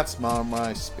 Now that's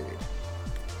my speed.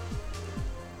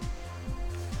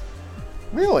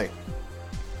 Really?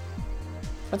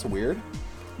 That's weird.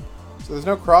 So there's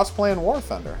no crossplay in War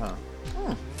Thunder, huh?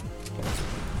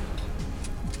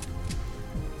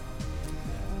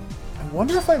 I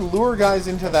wonder if I lure guys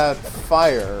into that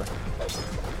fire,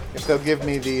 if they'll give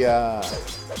me the,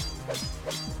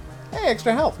 Hey,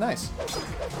 extra health, nice.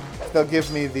 If they'll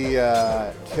give me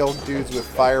the, kill dudes with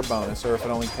fire bonus, or if it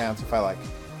only counts if I, like,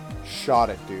 shot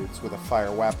at dudes with a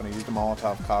fire weapon and used a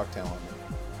Molotov cocktail on them.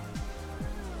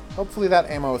 Hopefully that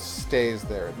ammo stays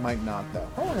there. It might not, though.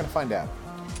 Oh, we're gonna find out.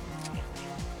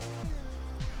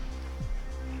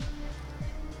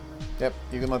 Yep,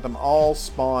 you can let them all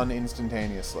spawn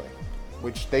instantaneously.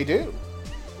 Which they do.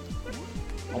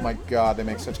 Oh my god, they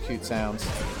make such cute sounds.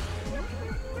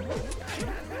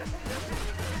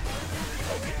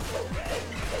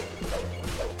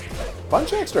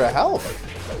 Bunch of extra health.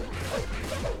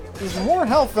 There's more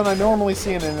health than I normally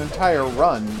see in an entire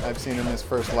run I've seen in this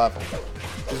first level.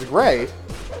 Which is great,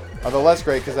 although less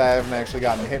great because I haven't actually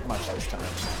gotten hit much this time.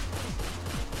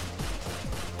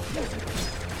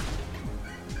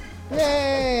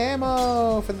 Yay!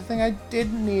 Ammo! For the thing I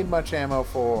didn't need much ammo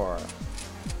for.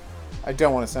 I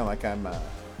don't want to sound like I'm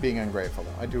being ungrateful,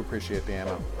 though. I do appreciate the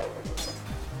ammo.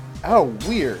 Oh,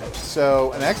 weird.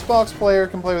 So, an Xbox player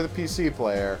can play with a PC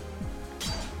player,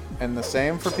 and the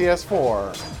same for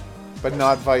PS4, but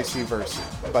not vice versa.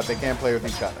 But they can't play with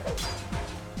each other.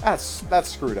 That's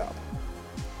screwed up.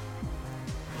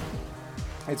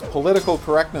 It's political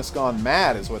correctness gone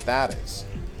mad is what that is.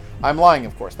 I'm lying,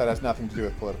 of course. That has nothing to do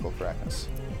with political correctness.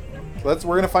 We're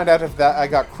going to find out if I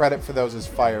got credit for those as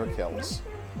fire kills.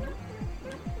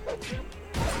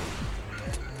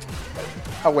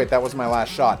 Oh, wait, that was my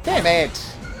last shot. Damn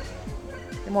it!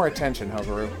 Get more attention,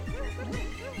 HOGuru.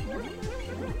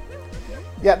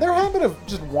 Yeah, their habit of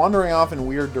just wandering off in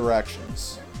weird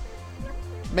directions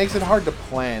makes it hard to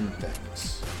plan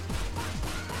things.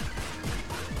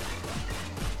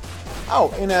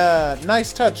 Oh, in a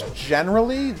nice touch,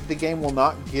 generally, the game will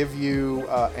not give you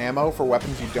ammo for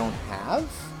weapons you don't have.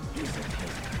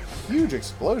 Huge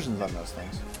explosions on those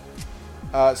things.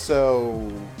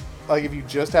 So, like if you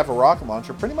just have a rocket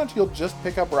launcher, pretty much you'll just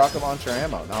pick up rocket launcher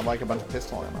ammo, not like a bunch of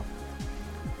pistol ammo.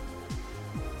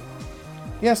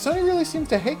 Yeah, Sony really seems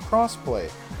to hate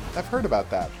crossplay. I've heard about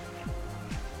that.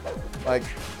 Like,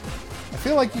 I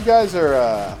feel like you guys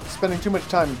are spending too much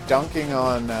time dunking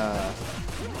on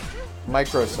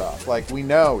Microsoft. Like, we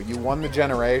know you won the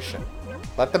generation.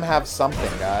 Let them have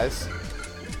something, guys.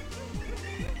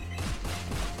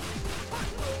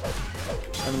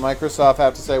 And Microsoft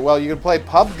have to say, well, you can play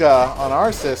PUBG on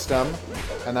our system,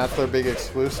 and that's their big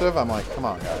exclusive. I'm like, come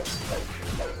on, guys.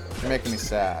 You're making me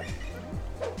sad.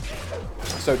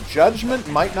 So Judgment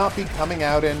might not be coming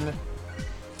out in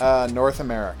North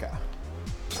America.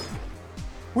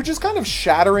 Which is kind of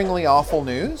shatteringly awful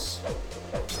news.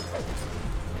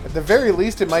 At the very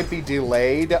least, it might be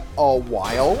delayed a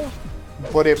while,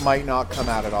 but it might not come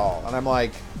out at all. And I'm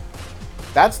like,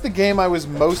 that's the game I was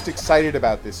most excited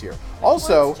about this year.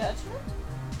 Also,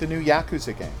 the new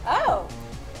Yakuza game. Oh.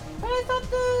 But I thought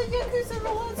the Yakuza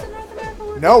rollouts in North America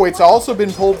were... No, it's also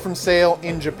been pulled from sale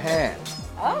in Japan.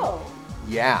 Oh.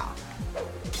 Yeah.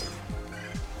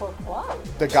 Pourquoi?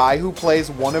 The guy who plays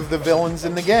one of the villains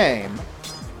in the game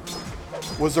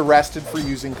was arrested for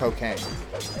using cocaine.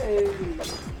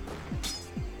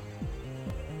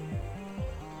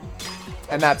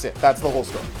 And that's it. That's the whole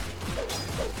story.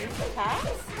 Pass?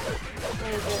 Or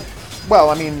is it... Well,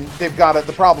 I mean, they've got it.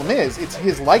 The problem is, it's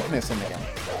his likeness in the game.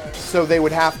 So they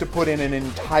would have to put in an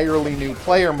entirely new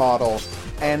player model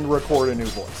and record a new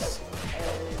voice.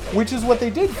 Which is what they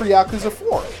did for Yakuza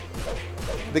 4.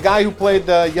 The guy who played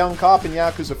the young cop in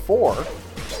Yakuza 4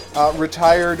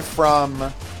 retired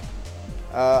from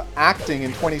acting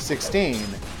in 2016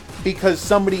 because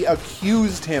somebody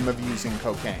accused him of using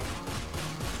cocaine.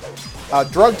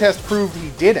 Drug test proved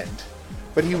he didn't,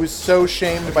 but he was so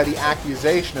shamed by the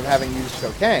accusation of having used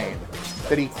cocaine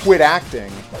that he quit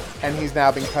acting, and he's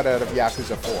now been cut out of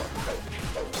Yakuza 4.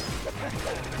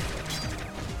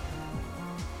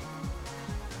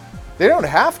 They don't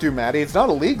have to, Maddie. It's not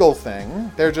a legal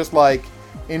thing. They're just like,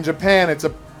 in Japan,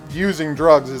 using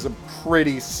drugs is a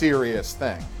pretty serious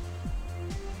thing.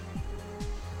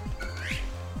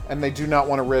 And they do not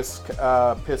want to risk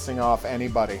pissing off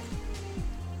anybody.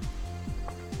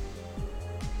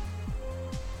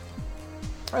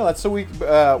 All right,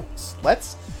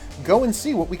 let's go and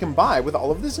see what we can buy with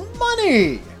all of this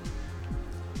money.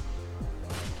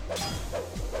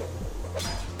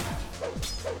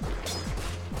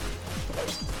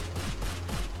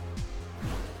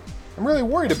 I'm really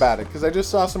worried about it because I just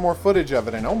saw some more footage of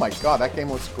it, and oh my god, that game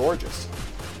looks gorgeous.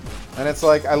 And it's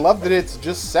like, I love that it's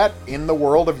just set in the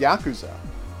world of Yakuza.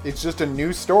 It's just a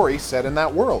new story set in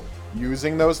that world,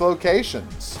 using those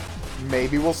locations.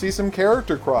 Maybe we'll see some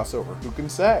character crossover, who can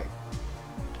say?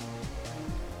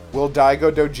 Will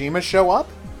Daigo Dojima show up?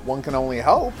 One can only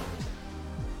hope.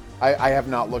 I have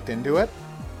not looked into it.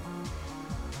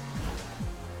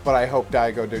 But I hope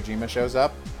Daigo Dojima shows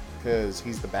up, because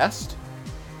he's the best.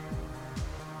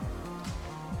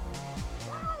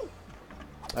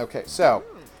 Okay, so,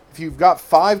 if you've got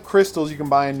 5 crystals, you can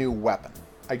buy a new weapon.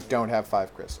 I don't have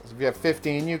 5 crystals. If you have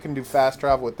 15, you can do fast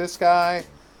travel with this guy.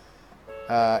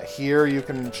 Here you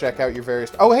can check out your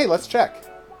various... Oh, hey, let's check.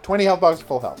 20 health box,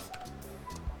 full health.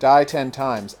 Die 10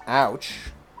 times. Ouch.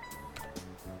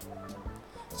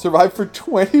 Survive for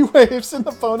 20 waves in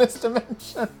the bonus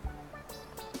dimension.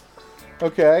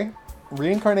 Okay.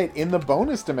 Reincarnate in the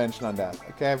bonus dimension on death.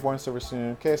 Okay, I have bonus over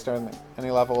soon. Okay, start on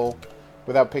any level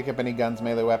without picking up any guns,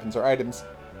 melee weapons, or items.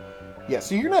 Yeah,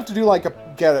 so you're gonna have to do like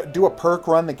do a perk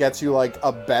run that gets you like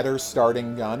a better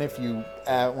starting gun if you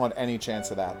want any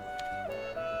chance of that.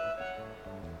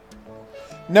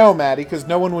 No, Maddie, because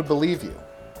no one would believe you.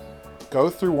 Go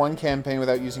through one campaign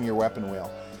without using your weapon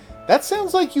wheel. That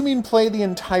sounds like you mean play the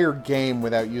entire game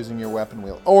without using your weapon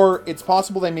wheel. Or it's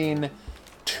possible they mean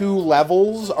 2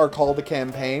 levels are called a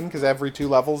campaign, because every 2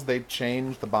 levels they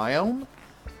change the biome.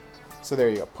 So there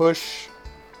you go. Push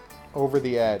over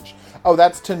the edge. Oh,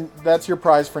 that's your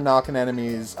prize for knocking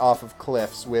enemies off of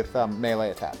cliffs with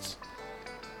melee attacks.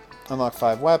 Unlock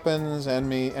 5 weapons.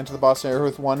 Enemy enter the boss area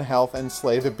with 1 health and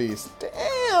slay the beast.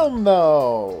 Damn,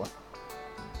 though.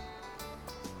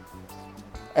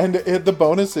 And the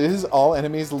bonus is all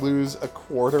enemies lose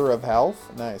 1/4 of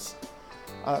health. Nice.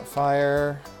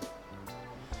 Fire.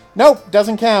 Nope,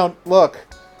 doesn't count. Look.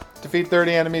 Defeat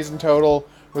 30 enemies in total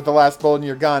with the last bullet in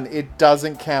your gun. It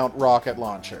doesn't count rocket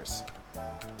launchers.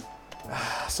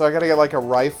 So I gotta get like a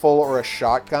rifle or a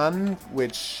shotgun,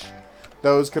 which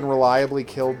those can reliably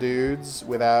kill dudes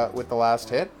with the last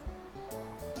hit.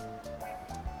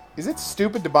 Is it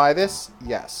stupid to buy this?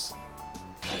 Yes.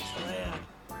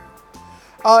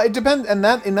 It depends, and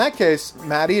in that case,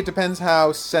 Maddie, it depends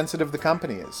how sensitive the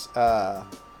company is.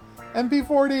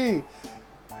 MP40.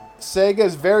 Sega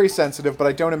is very sensitive, but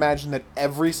I don't imagine that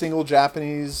every single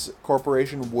Japanese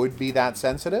corporation would be that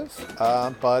sensitive.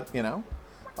 But, you know,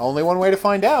 only one way to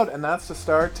find out, and that's to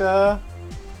start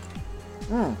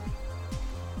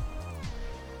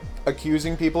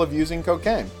accusing people of using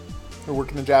cocaine who work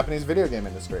in the Japanese video game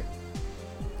industry.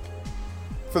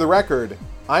 For the record,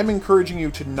 I'm encouraging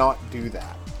you to not do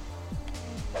that.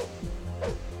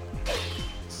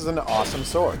 This is an awesome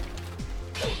sword.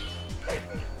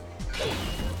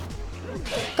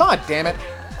 God damn it!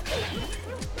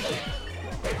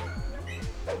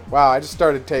 Wow, I just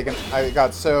started taking... I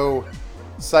got so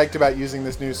psyched about using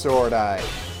this new sword, I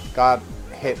got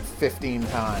hit 15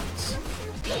 times.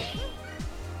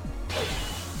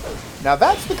 Now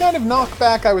that's the kind of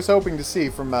knockback I was hoping to see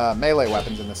from melee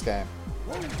weapons in this game.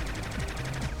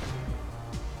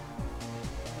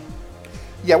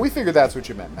 Yeah, we figured that's what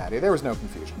you meant, Maddie. There was no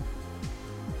confusion.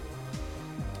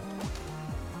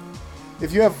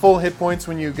 If you have full hit points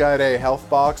when you got a health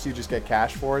box, you just get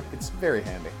cash for it. It's very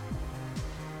handy.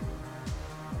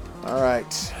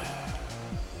 Alright.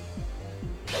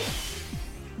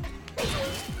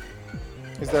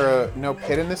 Is there no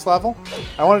pit in this level?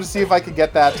 I wanted to see if I could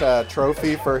get that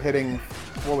trophy for hitting,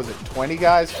 what was it, 20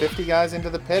 guys, 50 guys into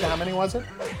the pit? How many was it?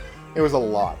 It was a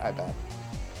lot, I bet.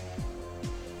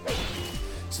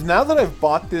 So now that I've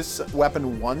bought this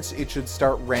weapon once, it should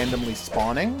start randomly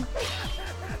spawning.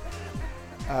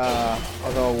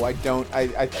 Although I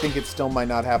think it still might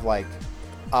not have, like,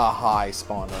 a high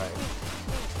spawn rate.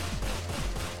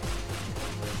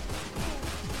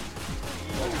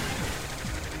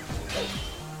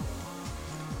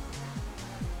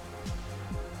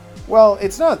 Well,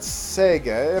 it's not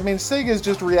Sega. I mean, Sega is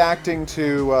just reacting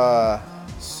to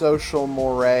social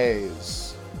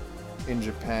mores in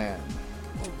Japan.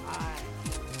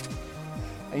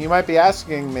 And you might be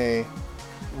asking me,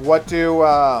 what does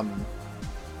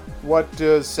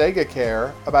Sega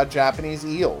care about Japanese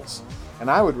eels? And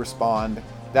I would respond,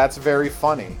 that's very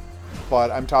funny,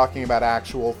 but I'm talking about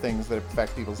actual things that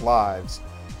affect people's lives,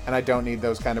 and I don't need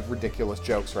those kind of ridiculous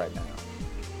jokes right now.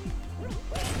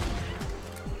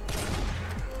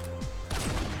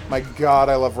 My god,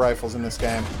 I love rifles in this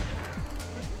game.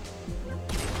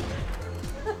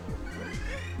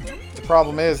 The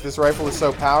problem is, this rifle is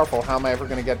so powerful, how am I ever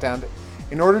going to get down to...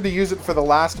 In order to use it for the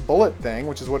last bullet thing,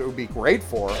 which is what it would be great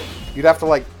for, you'd have to,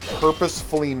 like,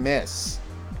 purposefully miss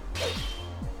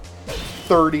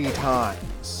 30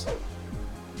 times.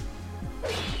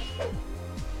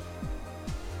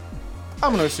 I'm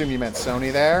going to assume you meant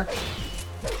Sony there.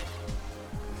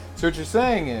 So what you're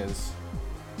saying is...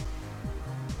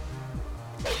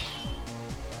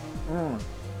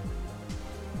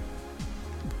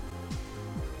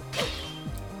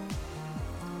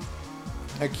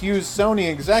 accuse Sony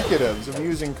executives of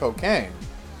using cocaine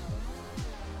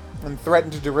and threaten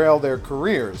to derail their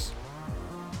careers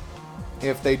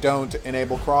if they don't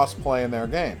enable crossplay in their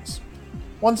games.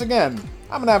 Once again,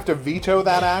 I'm going to have to veto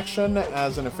that action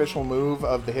as an official move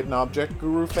of the Hidden Object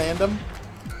Guru fandom.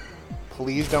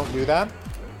 Please don't do that.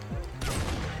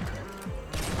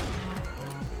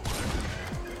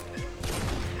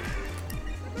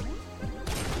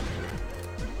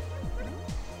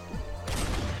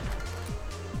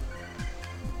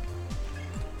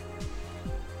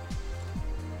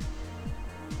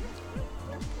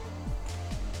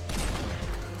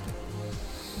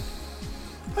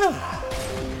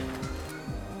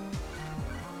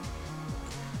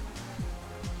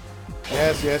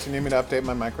 Yes, you need me to update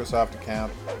my Microsoft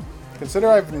account. Consider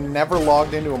I've never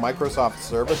logged into a Microsoft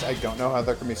service. I don't know how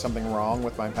there can be something wrong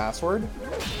with my password,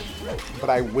 but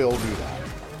I will do that.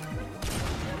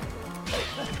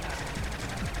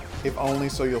 If only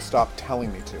so you'll stop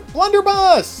telling me to.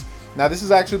 Blunderbuss! Now this is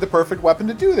actually the perfect weapon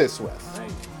to do this with.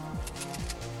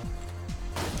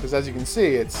 Because as you can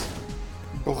see, it's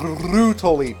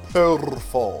brutally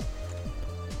powerful.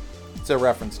 It's a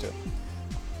reference to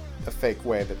a fake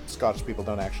way that Scottish people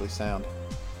don't actually sound.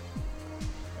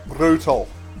 Brutal.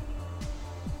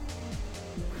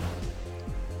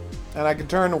 And I can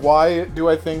turn, why do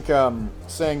I think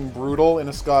saying brutal in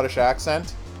a Scottish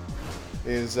accent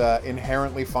is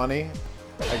inherently funny?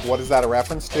 Like, what is that a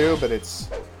reference to? But it's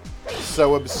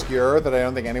so obscure that I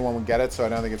don't think anyone would get it, so I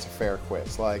don't think it's a fair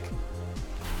quiz. Like,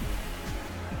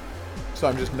 so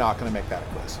I'm just not going to make that a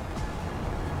quiz.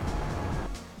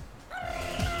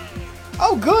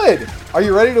 Oh, good! Are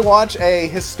you ready to watch a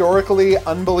historically,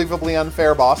 unbelievably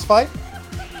unfair boss fight?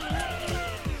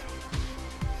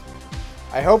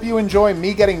 I hope you enjoy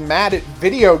me getting mad at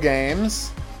video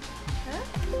games.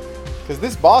 Because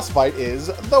this boss fight is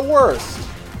the worst.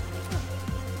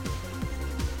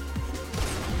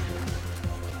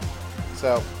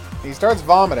 So, he starts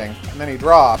vomiting, and then he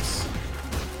drops.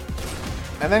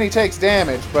 And then he takes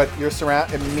damage, but you're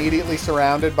immediately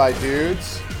surrounded by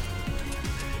dudes.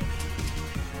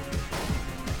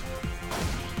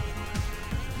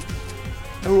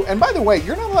 Ooh, and by the way,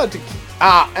 you're not allowed to...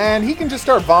 and he can just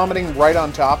start vomiting right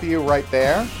on top of you, right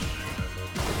there.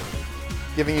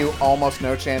 Giving you almost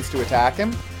no chance to attack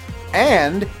him.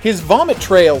 And his vomit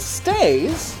trail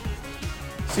stays,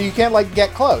 so you can't, like,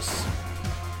 get close.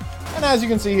 And as you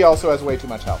can see, he also has way too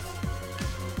much health.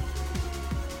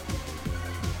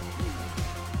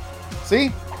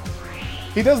 See?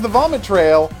 He does the vomit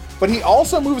trail, but he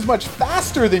also moves much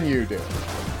faster than you do.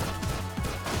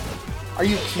 Are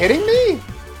you kidding me?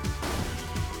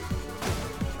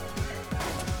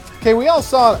 Okay, we all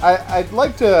saw... I'd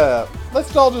like to...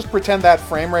 Let's all just pretend that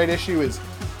frame rate issue is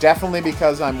definitely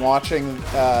because I'm watching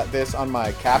this on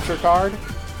my capture card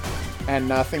and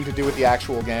nothing to do with the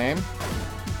actual game.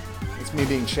 It's me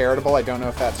being charitable. I don't know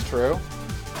if that's true.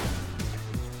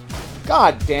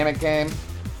 God damn it, game.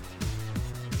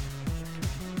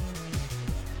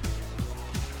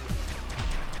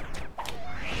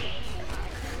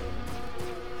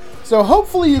 So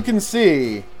hopefully you can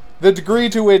see the degree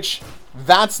to which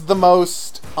that's the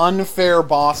most unfair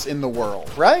boss in the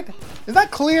world, right? Is that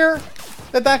clear?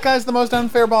 That that guy's the most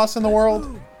unfair boss in the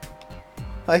world?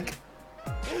 Like,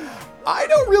 I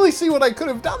don't really see what I could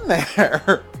have done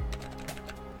there.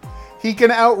 He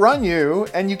can outrun you,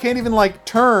 and you can't even, like,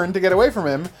 turn to get away from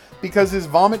him because his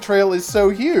vomit trail is so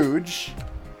huge.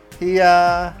 He,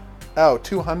 Oh,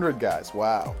 200 guys.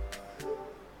 Wow.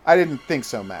 I didn't think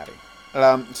so, Maddie.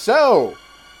 So,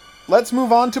 let's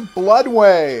move on to Blood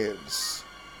Waves.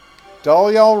 Do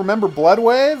all y'all remember Blood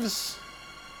Waves?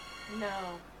 No.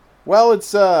 Well,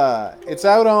 it's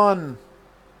out on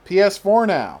PS4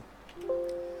 now.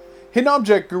 Hidden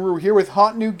Object Guru here with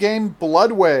hot new game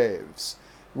Blood Waves.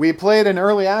 We played an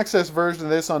early access version of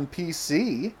this on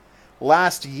PC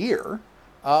last year,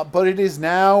 but it has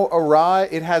now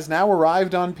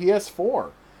arrived on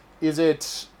PS4. Is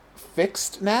it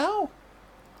fixed now?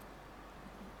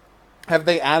 Have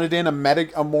they added in a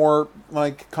more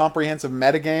like comprehensive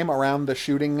metagame around the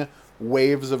shooting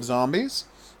waves of zombies?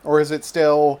 Or is it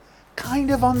still kind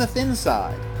of on the thin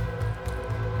side?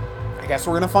 I guess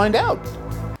we're gonna find out.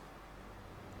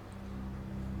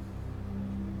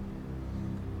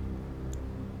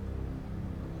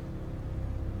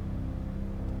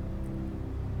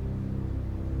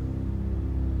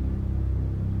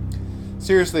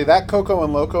 Seriously, that Coco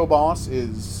and Loco boss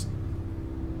is...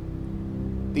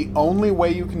 the only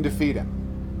way you can defeat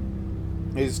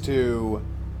him is to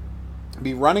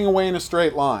be running away in a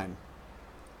straight line.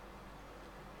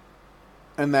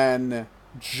 And then,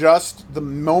 just the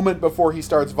moment before he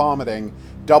starts vomiting,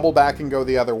 double back and go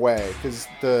the other way. Because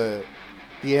the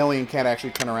alien can't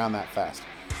actually turn around that fast.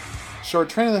 Short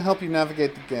training to help you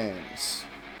navigate the games.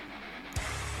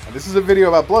 Now, this is a video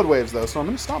about Blood Waves, though, so I'm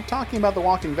going to stop talking about the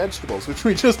walking vegetables, which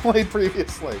we just played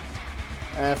previously.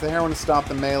 And if the heroine to stop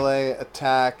the melee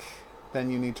attack,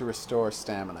 then you need to restore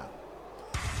stamina.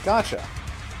 Gotcha.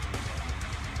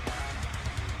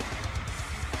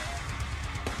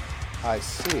 I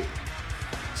see.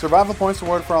 Survival points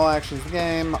reward for all actions in the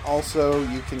game. Also,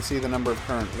 you can see the number of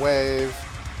current wave,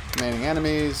 remaining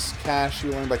enemies, cash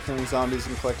you earn by killing zombies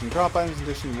and collecting drop items. In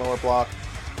addition, lower block,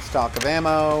 stock of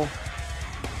ammo.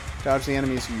 Dodge the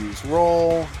enemies who use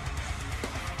roll.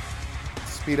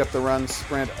 Speed up the run,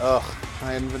 sprint. Ugh.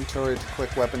 High inventory to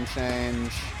quick weapon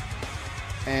change.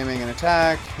 Aiming and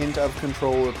attack. Hint of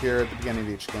control will appear at the beginning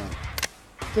of each game.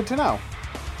 Good to know.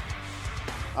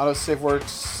 Autosave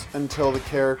works until the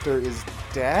character is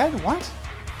dead? What?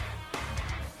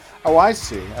 Oh, I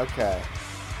see. Okay.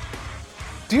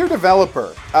 Dear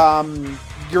developer,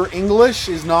 your English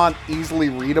is not easily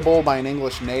readable by an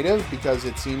English native because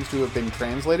it seems to have been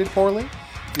translated poorly.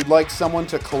 If you'd like someone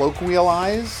to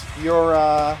colloquialize your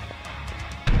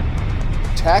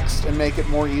text and make it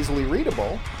more easily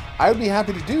readable, I would be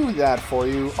happy to do that for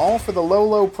you, all for the low,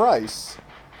 low price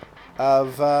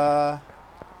of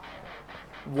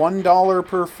 $1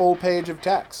 per full page of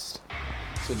text.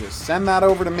 So just send that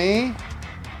over to me,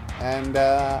 and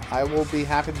I will be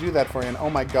happy to do that for you. And oh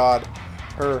my god,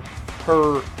 her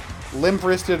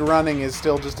limp-wristed running is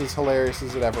still just as hilarious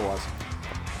as it ever was.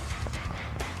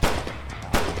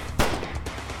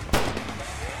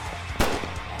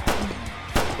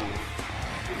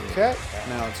 Okay,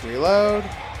 now let's reload.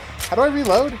 How do I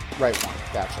reload? Right one.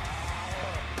 Gotcha.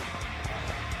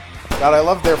 God, I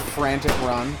love their frantic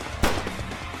run.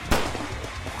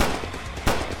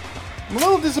 I'm a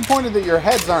little disappointed that your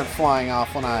heads aren't flying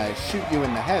off when I shoot you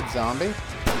in the head, zombie.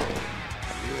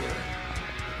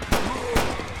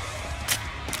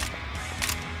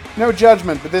 No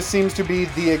judgment, but this seems to be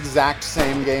the exact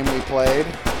same game we played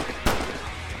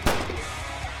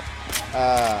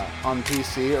on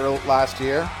PC last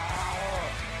year.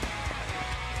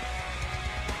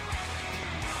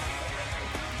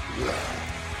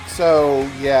 So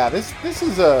yeah, these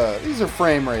are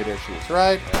frame rate issues,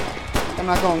 right? I'm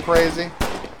not going crazy.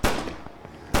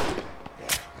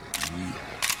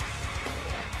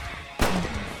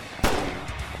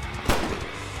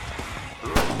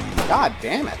 God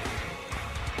damn it!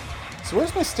 So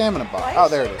where's my stamina bar? Why Oh,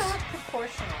 is there she it is. not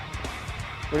proportional?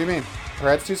 What do you mean? Her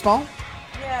head's too small?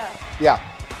 Yeah, Yeah,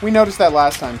 we noticed that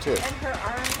last time too. and her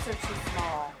arms are too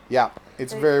small. Yeah,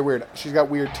 it's very weird. She's got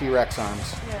weird T-Rex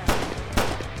arms. Yeah.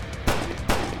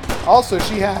 Also,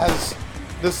 she has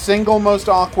the single most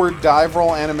awkward dive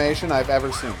roll animation I've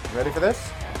ever seen. Ready for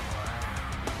this?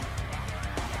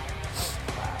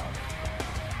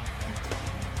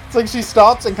 It's like she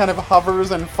stops and kind of hovers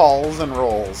and falls and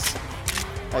rolls.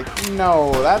 Like,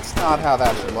 no, that's not how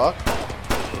that should look.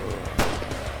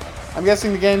 I'm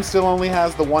guessing the game still only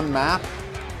has the one map. Oh,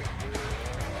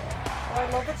 I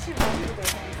love that she runs with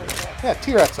her hands like that. Yeah,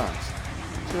 T-Rex arms.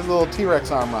 She has a little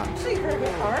T-Rex arm run. Actually, her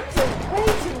arms are way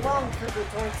too long for the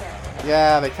torso.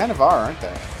 Yeah, they kind of are, aren't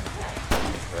they?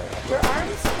 Your arm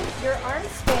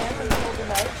span when you hold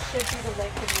them out should be the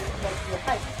length of your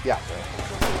height. Yeah.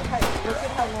 Your height. Look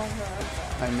at how long her arms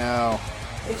are. I know.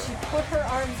 If she put her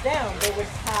arms down, they would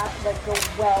go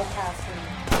well past her.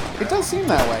 It does seem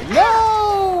that way.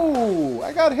 No!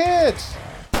 I got hit!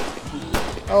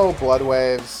 Oh, blood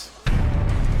waves.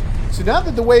 So now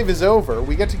that the wave is over,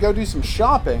 we get to go do some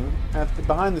shopping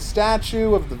behind the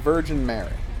statue of the Virgin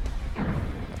Mary.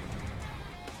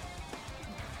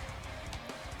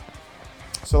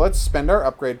 So let's spend our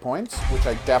upgrade points, which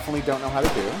I definitely don't know how to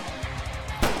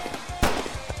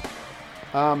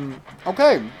do.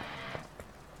 Okay.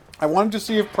 I wanted to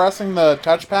see if pressing the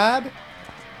touchpad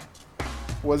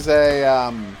was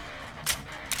a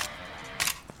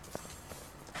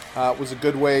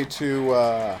good way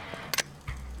to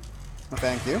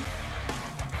thank you.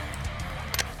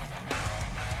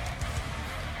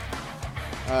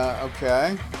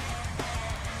 Okay.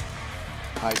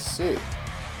 I see.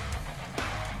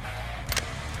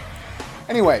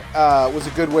 Anyway, was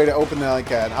a good way to open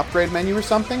like an upgrade menu or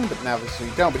something, but now obviously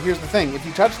you don't. But here's the thing: if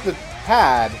you touch the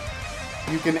pad,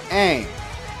 you can aim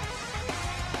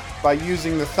by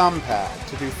using the thumb pad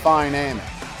to do fine aiming.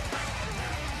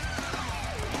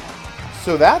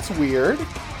 So that's weird.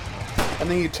 And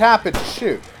then you tap it to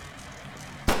shoot.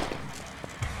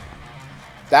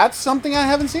 That's something I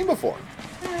haven't seen before.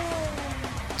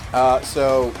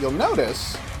 So you'll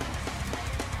notice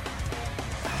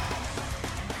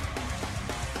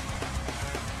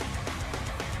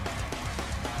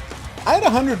I had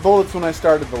 100 bullets when I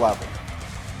started the level.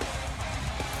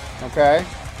 Okay?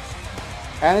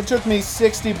 And it took me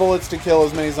 60 bullets to kill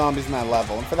as many zombies in that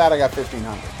level. And for that I got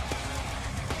 1,500.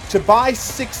 To buy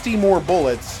 60 more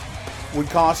bullets would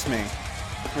cost me,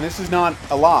 and this is not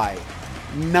a lie,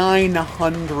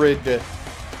 $900.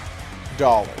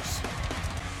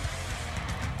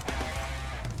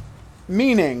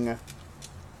 Meaning,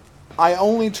 I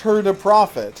only turned a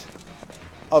profit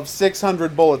of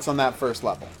 600 bullets on that first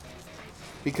level.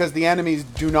 Because the enemies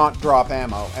do not drop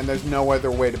ammo, and there's no other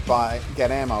way to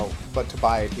get ammo but to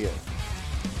buy it here.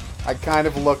 I kind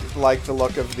of like the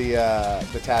look of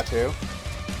the tattoo.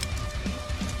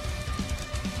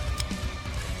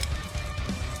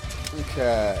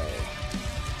 Okay.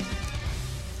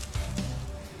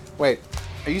 Wait,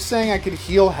 are you saying I could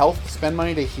heal health, spend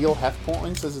money to heal health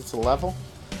points as it's a level?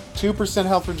 2%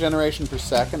 health regeneration per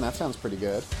second, that sounds pretty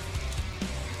good.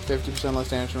 50% less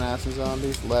damage from acid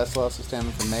zombies, less loss of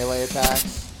stamina from melee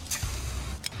attacks.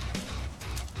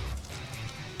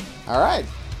 Alright,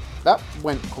 that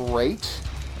went great.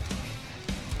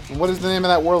 And what is the name of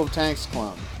that World of Tanks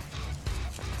clone?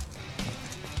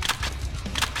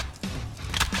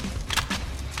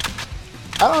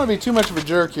 I don't want to be too much of a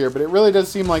jerk here, but it really does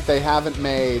seem like they haven't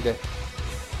made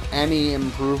any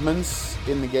improvements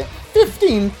in the game.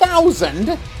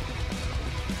 15,000?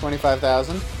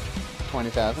 25,000?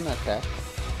 20,000, okay.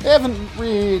 They haven't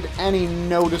made any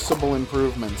noticeable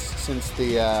improvements since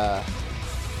the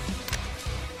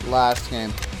last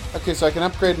game. Okay, so I can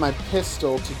upgrade my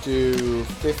pistol to do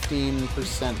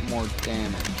 15% more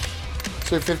damage.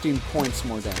 So 15 points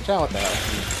more damage. Oh, what the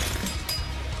hell?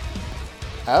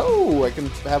 Oh, I can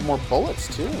have more bullets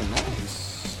too.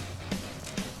 Nice.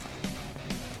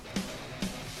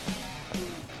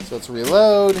 So let's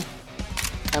reload.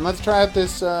 And let's try out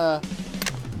this, yeah,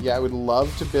 I would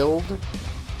love to build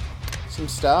some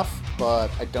stuff, but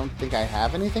I don't think I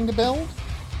have anything to build.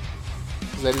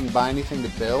 Because I didn't buy anything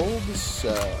to build,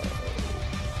 so...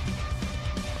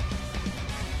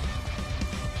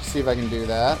 see if I can do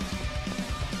that.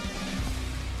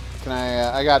 Can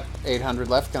I got 800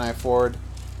 left. Can I afford?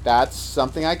 That's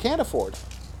something I can't afford.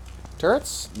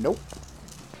 Turrets? Nope.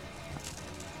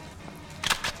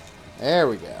 There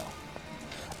we go.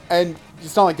 And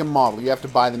it's not like a model. You have to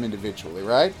buy them individually,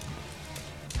 right?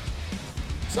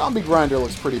 Zombie Grinder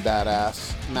looks pretty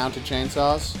badass. Mounted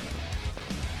chainsaws.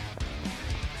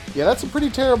 Yeah, that's a pretty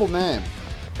terrible name,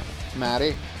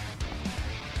 Maddie.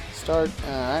 Start.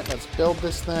 Alright, let's build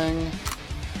this thing.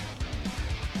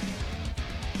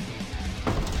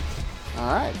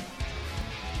 Alright.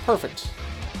 Perfect.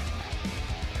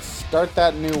 Start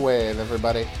that new wave,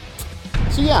 everybody.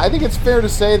 So yeah, I think it's fair to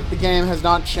say that the game has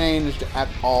not changed at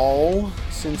all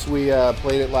since we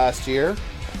played it last year.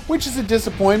 Which is a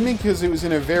disappointment because it was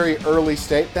in a very early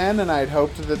state then, and I'd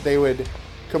hoped that they would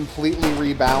completely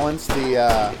rebalance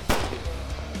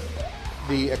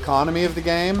the economy of the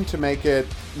game to make it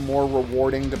more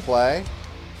rewarding to play.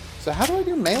 So how do I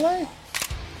do melee?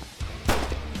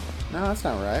 No, that's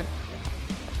not right.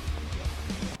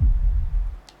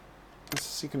 Let's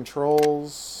see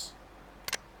controls.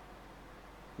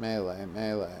 Melee,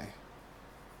 melee.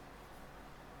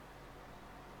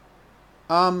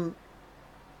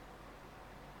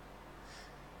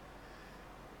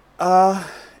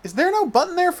 Is there no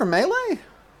button there for melee?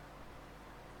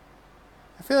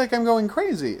 I feel like I'm going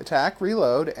crazy. Attack,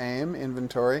 reload, aim,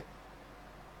 inventory.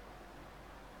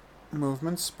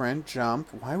 Movement, sprint,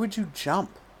 jump. Why would you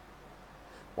jump?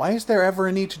 Why is there ever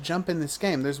a need to jump in this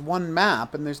game? There's one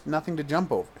map and there's nothing to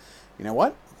jump over. You know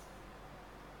what?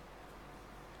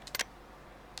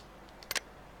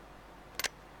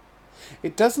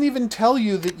 It doesn't even tell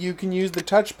you that you can use the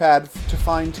touchpad to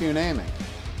fine-tune aiming.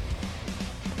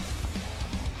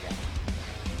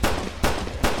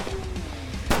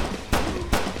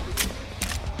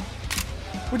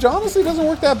 Which honestly doesn't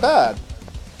work that bad,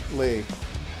 Lee.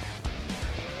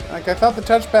 Like, I thought the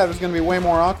touchpad was going to be way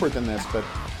more awkward than this, but...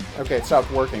 okay, it stopped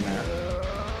working there.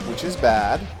 Which is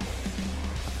bad.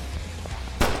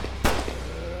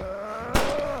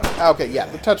 Okay, yeah,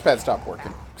 the touchpad stopped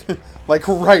working. Like,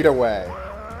 right away.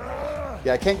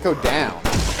 Yeah, I can't go down.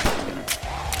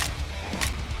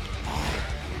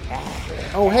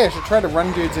 Oh, hey, I should try to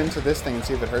run dudes into this thing and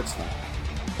see if it hurts them.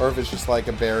 Or if it's just like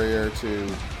a barrier to...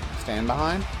 stand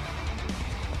behind.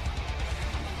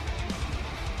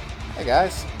 Hey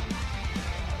guys.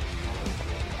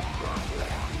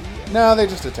 No, they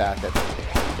just attack it.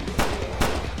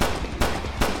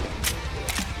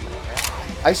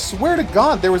 I swear to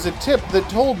God, there was a tip that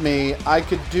told me I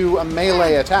could do a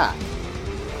melee attack.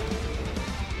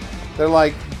 They're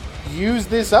like, use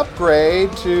this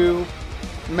upgrade to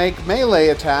make melee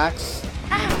attacks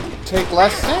take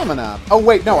less stamina. Oh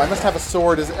wait, no, I must have a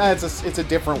sword. It's a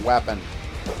different weapon.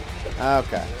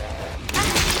 Okay.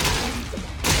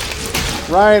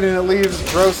 Right, and it leaves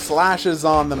gross slashes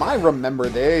on them. I remember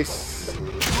this.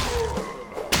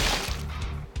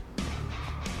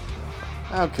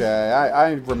 Okay,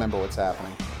 I remember what's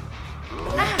happening.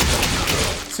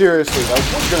 Seriously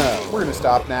though, we're gonna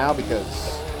stop now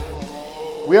because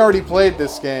we already played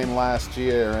this game last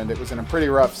year and it was in a pretty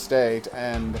rough state,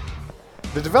 and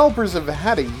the developers have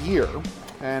had a year,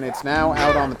 and it's now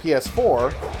out on the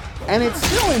PS4, and it's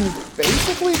still in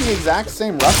basically the exact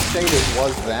same rough state it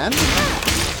was then.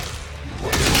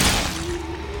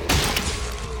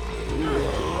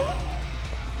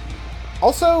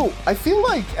 Also, I feel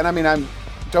like, and I mean, I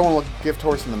don't want to look a gift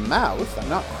horse in the mouth, I'm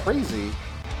not crazy.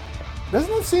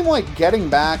 Doesn't it seem like getting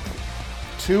back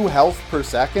 2 health per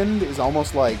second is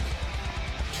almost like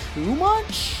too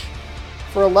much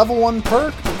for a level 1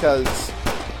 perk? Because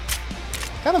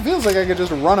kind of feels like I could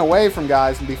just run away from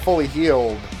guys and be fully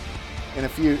healed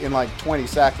in like 20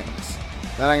 seconds.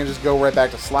 Then I can just go right back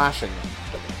to slashing.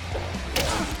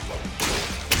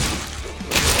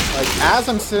 Like, as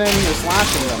I'm sitting here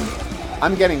slashing them,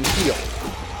 I'm getting healed.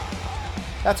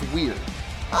 That's weird.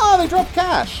 Oh, they dropped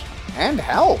cash. And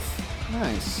health.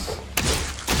 Nice.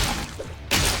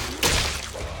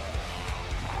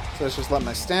 So let's just let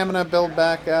my stamina build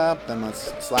back up. Then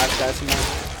let's slash guys some more.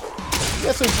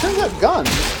 Yeah, so it turns out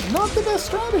guns, not the best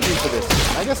strategy for this.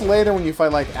 I guess later when you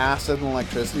fight like acid and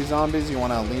electricity zombies, you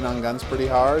want to lean on guns pretty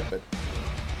hard, but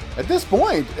at this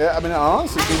point, I mean, it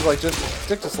honestly seems like just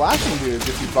stick to slashing dudes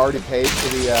if you've already paid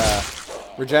for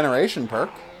the regeneration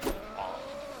perk.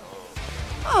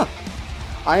 Huh.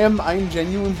 I am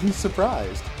genuinely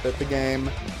surprised that the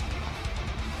game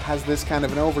has this kind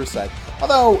of an oversight.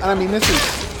 Although, and I mean, this is...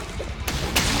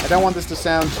 I don't want this to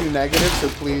sound too negative, so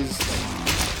please,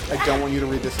 I don't want you to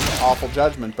read this as awful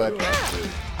judgment, but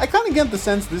I kind of get the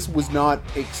sense this was not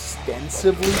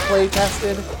extensively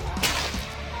play-tested,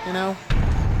 you know?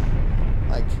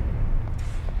 Like,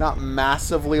 not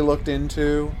massively looked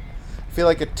into. I feel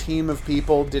like a team of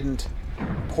people didn't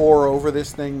pour over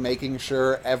this thing, making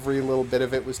sure every little bit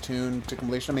of it was tuned to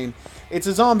completion. I mean, it's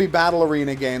a zombie battle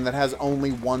arena game that has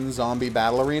only one zombie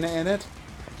battle arena in it.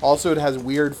 Also, it has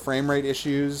weird frame rate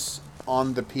issues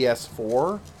on the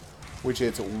PS4, which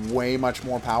it's way much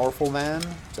more powerful than,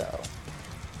 so...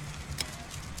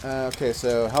 okay,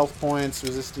 so health points,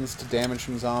 resistance to damage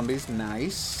from zombies,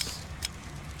 nice.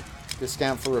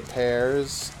 Discount for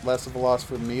repairs, less of a loss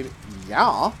for meat,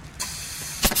 yeah.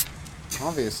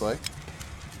 Obviously.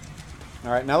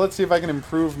 Alright, now let's see if I can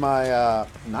improve my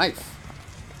knife.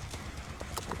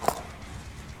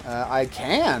 I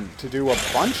can, to do a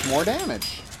bunch more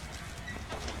damage.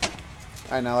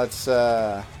 Alright, now let's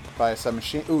buy a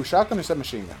submachine. Ooh, shotgun or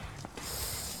submachine gun?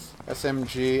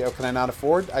 SMG. Oh, can I not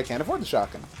afford? I can't afford the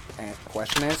shotgun. And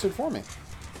question answered for me.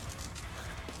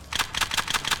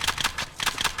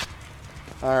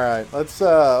 Alright,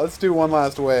 let's do one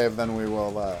last wave, then we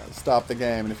will stop the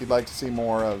game. And if you'd like to see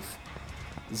more of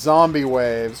zombie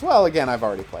waves, well, again, I've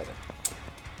already played it.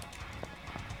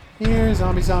 Here,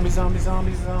 zombie, zombie, zombie,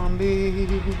 zombie, zombie.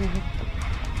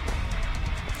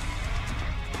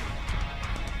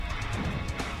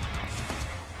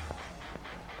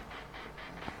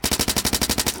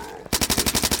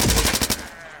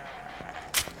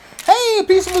 Hey, a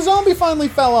piece of a zombie finally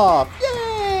fell off!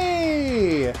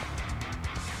 Yay!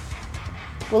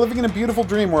 We're living in a beautiful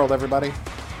dream world, everybody.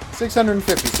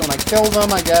 650. So when I kill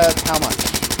them, I get how much?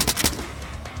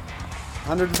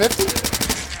 150?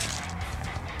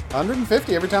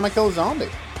 150 every time I kill a zombie.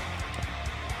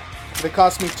 But it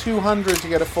costs me 200 to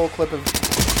get a full clip of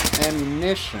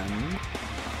ammunition.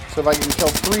 So if I can kill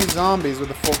 3 zombies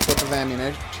with a full clip of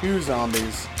ammunition, 2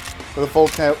 zombies with a full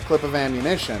clip of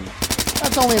ammunition,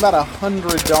 that's only about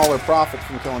 $100 profit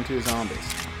from killing 2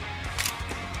 zombies.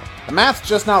 The math's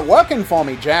just not working for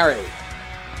me, Jerry.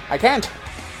 I can't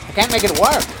make it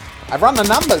work. I've run the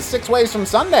numbers 6 ways from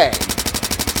Sunday.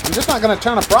 I'm just not going to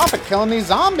turn a profit killing these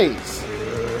zombies.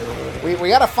 We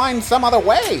gotta find some other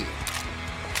way.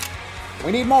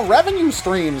 We need more revenue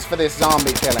streams for this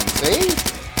zombie killing, see?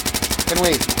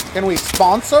 Can we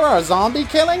sponsor our zombie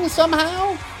killing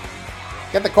somehow?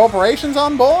 Get the corporations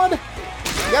on board?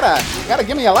 You gotta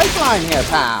give me a lifeline here,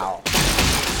 pal.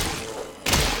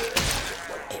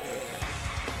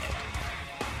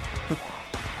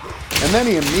 And then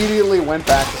he immediately went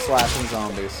back to slashing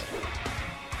zombies.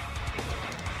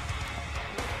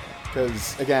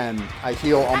 Because, again, I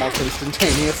heal almost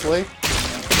instantaneously.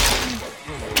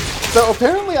 So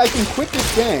apparently I can quit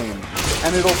this game,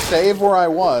 and it'll save where I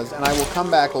was, and I will come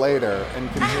back later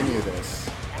and continue this.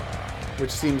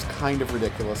 Which seems kind of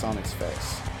ridiculous on its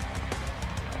face.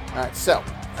 Alright, so,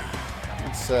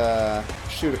 let's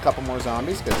shoot a couple more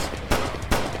zombies, because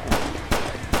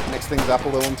mix things up a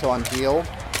little until I'm healed.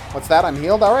 What's that? I'm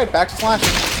healed? Alright, back to slashing.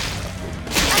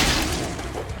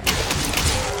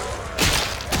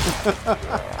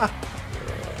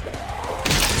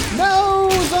 No!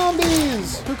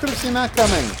 Zombies! Who could have seen that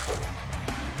coming?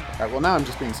 Alright, well now I'm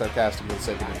just being sarcastic for the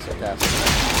sake of being sarcastic.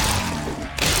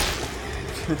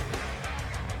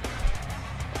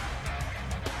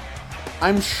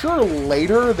 I'm sure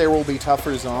later there will be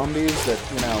tougher zombies that,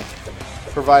 you know,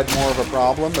 provide more of a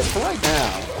problem, but for right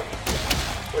now,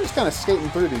 we're just kind of skating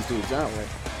through these dudes, aren't we?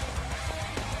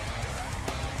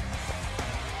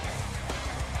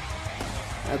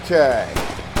 Okay.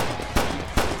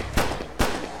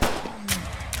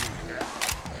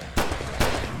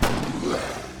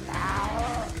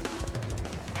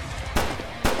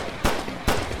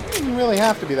 It doesn't really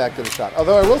have to be that good a shot.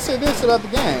 Although I will say this about the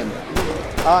game.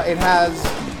 It has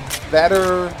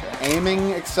better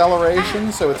aiming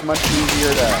acceleration, so it's much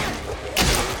easier to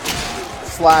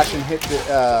slash and hit,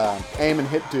 aim and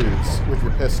hit dudes with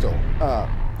your pistol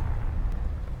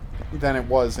than it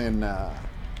was in...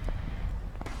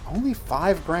 Only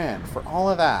 $5 grand for all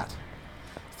of that.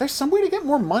 Is there some way to get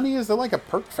more money? Is there like a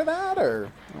perk for that,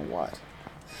 or what?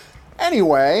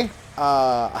 Anyway,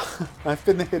 I've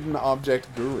been the Hidden Object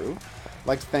Guru. I'd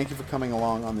like to thank you for coming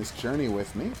along on this journey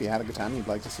with me. If you had a good time and you'd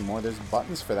like to see more, there's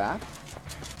buttons for that.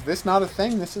 Is this not a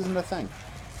thing? This isn't a thing.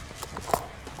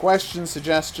 Questions,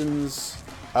 suggestions...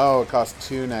 Oh, it costs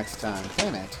 2 next time.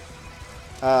 Damn it.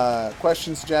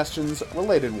 Questions, suggestions,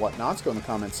 related whatnots, go in the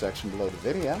comments section below the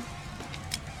video.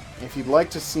 If you'd like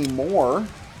to see more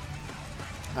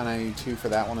And I need 2 for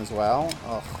that one as well.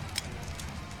 Ugh.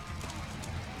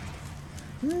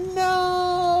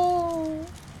 No!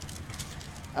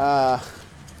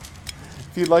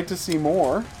 If you'd like to see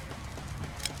more,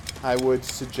 I would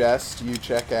suggest you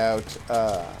check out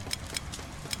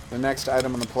the next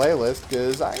item on the playlist,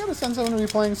 because I got a sense I'm going to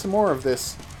be playing some more of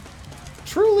this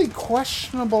truly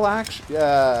questionable action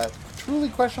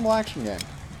game.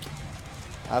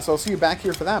 So I'll see you back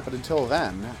here for that, but until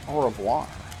then, au revoir.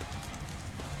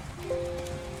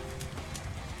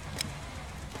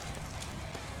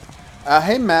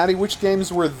 Hey Maddie, which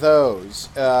games were those?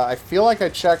 I feel like I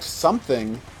checked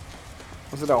something.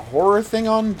 Was it a horror thing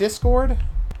on Discord?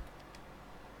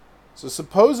 So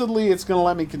supposedly it's going to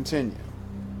let me continue.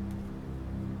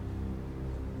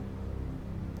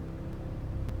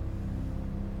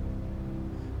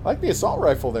 I like the assault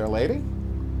rifle there, lady.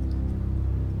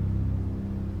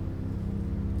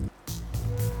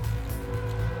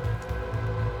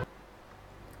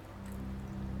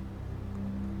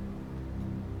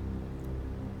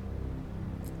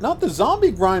 Not the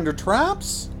zombie grinder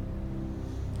traps.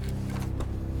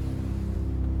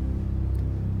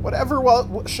 Whatever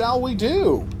what shall we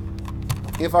do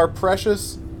if our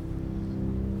precious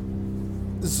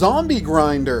zombie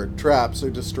grinder traps are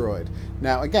destroyed?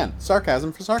 Now, again,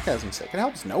 sarcasm for sarcasm's sake. It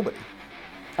helps nobody.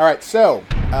 Alright, so,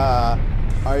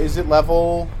 is it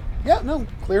level... Yeah, no,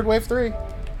 cleared wave 3.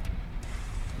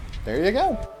 There you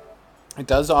go. It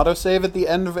does autosave at the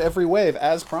end of every wave,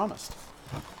 as promised.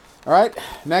 Alright,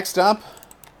 next up,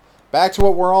 back to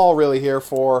what we're all really here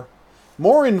for.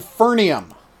 More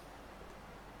Infernium.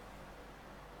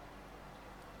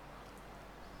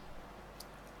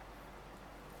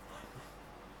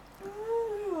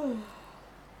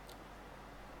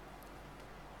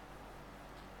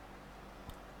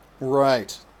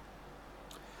 Right.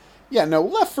 Yeah, no,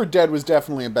 Left 4 Dead was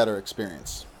definitely a better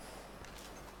experience.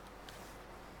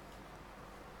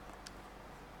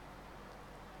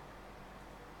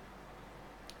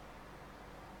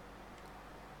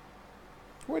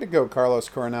 Way to go, Carlos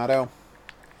Coronado.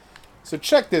 So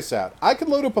check this out. I could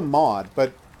load up a mod,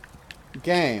 but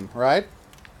game, right?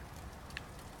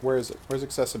 Where is it? Where's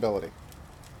accessibility?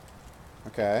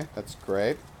 Okay, that's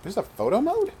great. There's a photo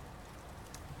mode?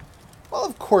 Well,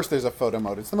 of course there's a photo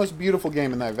mode. It's the most beautiful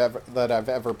game that I've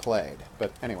ever played.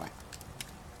 But anyway.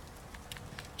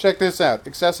 Check this out.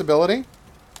 Accessibility.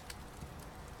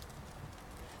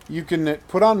 You can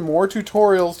put on more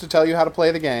tutorials to tell you how to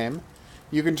play the game.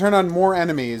 You can turn on more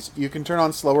enemies. You can turn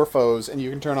on slower foes. And you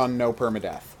can turn on no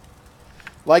permadeath.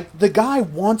 Like, the guy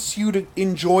wants you to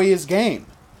enjoy his game.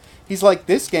 He's like,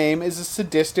 this game is a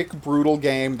sadistic, brutal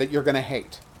game that you're going to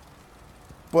hate.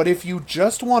 But if you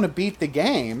just want to beat the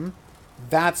game...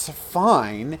 that's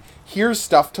fine. Here's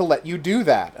stuff to let you do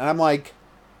that. And I'm like,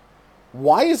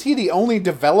 why is he the only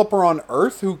developer on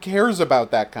Earth who cares about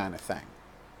that kind of thing?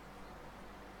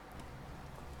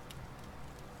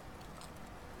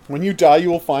 When you die, you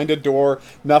will find a door.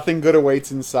 Nothing good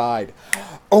awaits inside.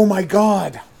 Oh my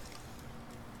god!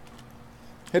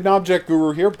 Hidden Object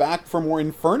Guru here, back for more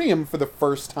Infernium for the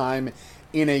first time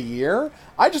in a year.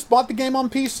 I just bought the game on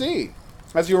PC.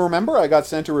 As you remember, I got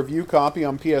sent a review copy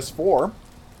on PS4.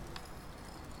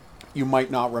 You might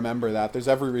not remember that. There's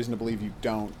every reason to believe you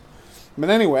don't. But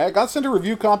anyway, I got sent a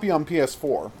review copy on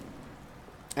PS4.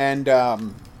 And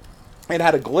it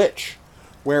had a glitch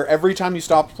where every time you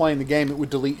stopped playing the game, it would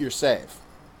delete your save.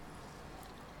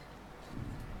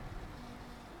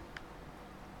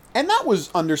 And that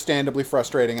was understandably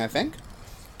frustrating, I think.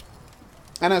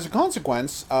 And as a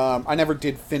consequence, I never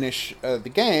did finish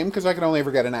the game, because I could only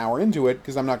ever get an hour into it,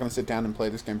 because I'm not going to sit down and play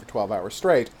this game for 12 hours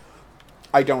straight.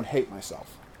 I don't hate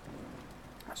myself.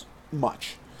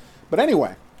 Much. But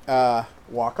anyway,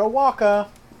 Waka Waka.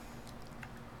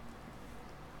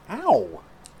 Ow.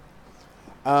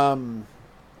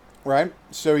 Right?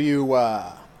 So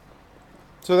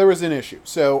so there was an issue.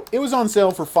 So it was on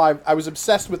sale for $5. I was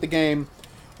obsessed with the game.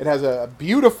 It has a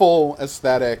beautiful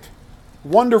aesthetic.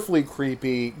 Wonderfully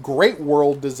creepy, great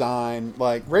world design,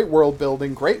 like great world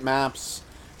building, great maps,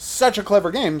 such a clever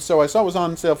game. So I saw it was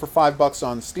on sale for $5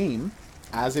 on Steam,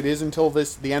 as it is until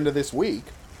the end of this week.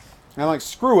 And I'm like,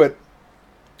 screw it,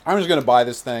 I'm just gonna buy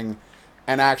this thing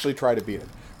and actually try to beat it.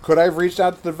 Could I have reached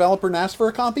out to the developer and asked for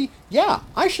a copy? Yeah,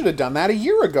 I should have done that a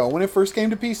year ago when it first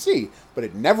came to PC, but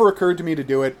it never occurred to me to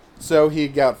do it. So he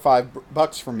got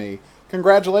 $5 from me.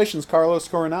 Congratulations, Carlos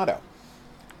Coronado.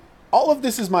 All of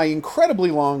this is my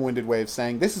incredibly long-winded way of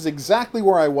saying this is exactly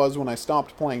where I was when I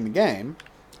stopped playing the game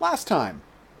last time.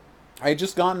 I had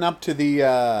just gotten up to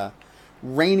the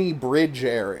Rainy Bridge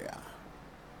area.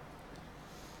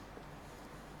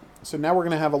 So now we're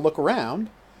going to have a look around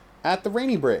at the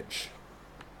Rainy Bridge.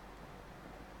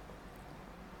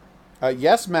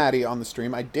 Yes, Maddie, on the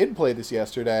stream, I did play this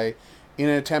yesterday in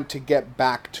an attempt to get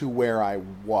back to where I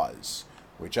was,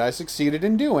 which I succeeded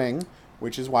in doing,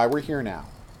 which is why we're here now.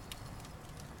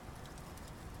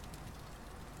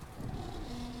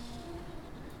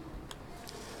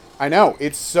 I know,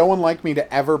 it's so unlike me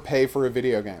to ever pay for a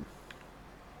video game.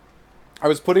 I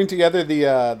was putting together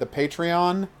the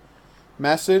Patreon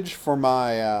message for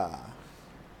my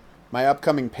my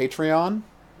upcoming Patreon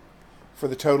for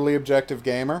the Totally Objective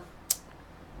Gamer,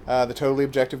 the Totally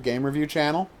Objective Game Review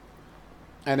channel,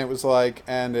 and it was like,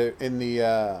 and in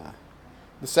the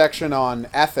section on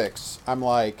ethics, I'm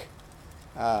like,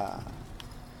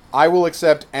 I will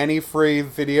accept any free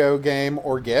video game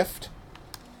or gift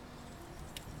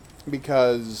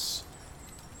because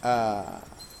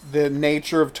the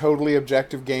nature of Totally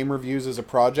Objective Game Reviews as a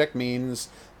project means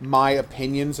my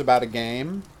opinions about a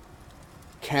game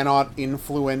cannot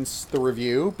influence the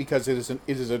review because it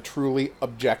is a truly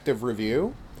objective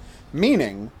review.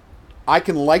 Meaning, I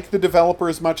can like the developer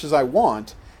as much as I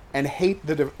want and hate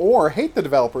the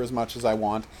developer as much as I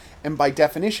want, and by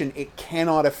definition, it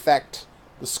cannot affect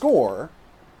the score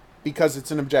because it's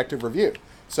an objective review.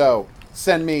 So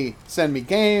send me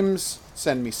games,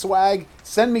 send me swag,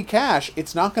 send me cash.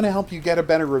 It's not going to help you get a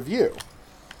better review.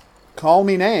 Call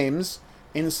me names,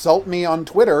 insult me on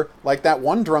Twitter like that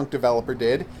one drunk developer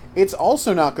did. It's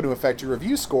also not going to affect your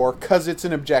review score because it's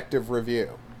an objective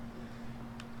review.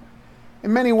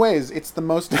 In many ways, it's the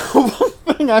most noble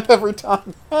thing I've ever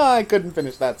done. I couldn't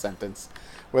finish that sentence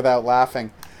without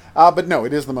laughing. But no,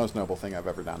 it is the most noble thing I've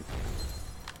ever done.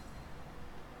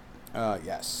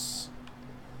 Yes.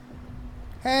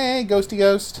 Hey, Ghosty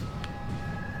Ghost.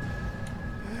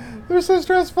 They're so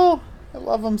stressful. I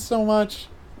love them so much.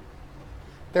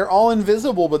 They're all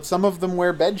invisible, but some of them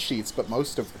wear bed sheets, but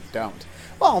most of them don't.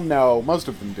 Well, no, most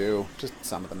of them do. Just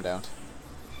some of them don't.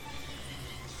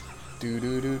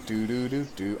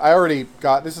 Do. I already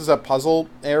got... This is a puzzle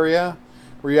area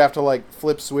where you have to, like,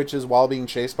 flip switches while being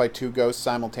chased by two ghosts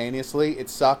simultaneously. It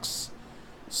sucks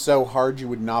so hard you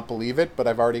would not believe it, but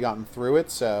I've already gotten through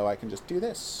it, so I can just do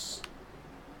this.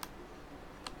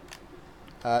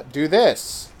 Do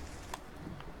this.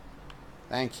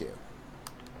 Thank you.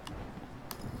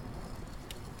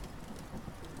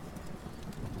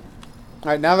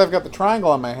 Alright, now that I've got the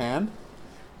triangle on my hand,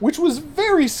 which was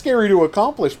very scary to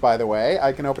accomplish, by the way,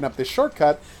 I can open up this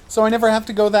shortcut, so I never have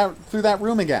to go through that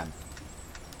room again.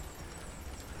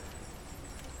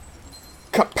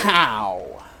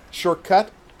 Kapow! Shortcut,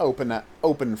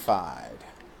 open-fied.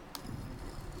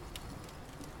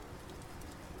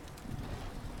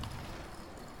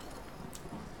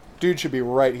 Dude should be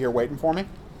right here waiting for me.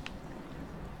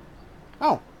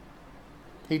 Oh.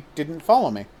 He didn't follow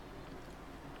me.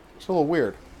 It's a little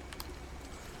weird.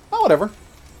 Oh, whatever.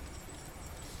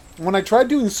 When I tried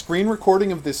doing screen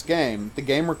recording of this game, the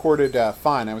game recorded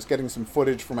fine. I was getting some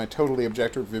footage for my totally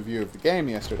objective review of the game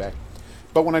yesterday.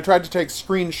 But when I tried to take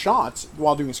screenshots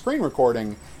while doing screen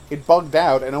recording, it bugged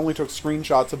out and only took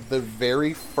screenshots of the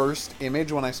very first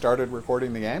image when I started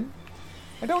recording the game.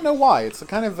 I don't know why. It's the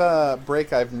kind of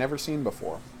break I've never seen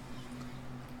before.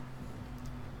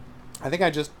 I think I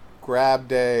just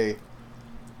grabbed a...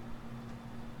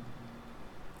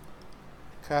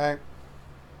 Okay.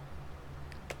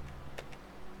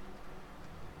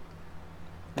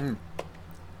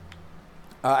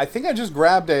 I think I just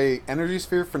grabbed a energy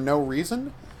sphere for no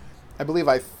reason. I believe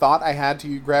I thought I had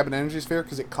to grab an energy sphere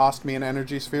because it cost me an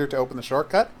energy sphere to open the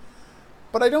shortcut.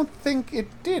 But I don't think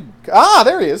it did. Ah,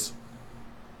 there he is.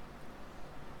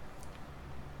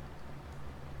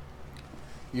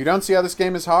 You don't see how this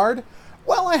game is hard?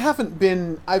 Well, I've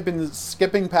been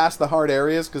skipping past the hard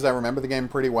areas because I remember the game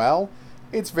pretty well.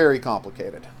 It's very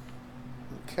complicated.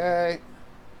 Okay.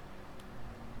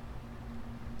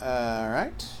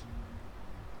 Alright.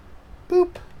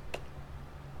 Boop.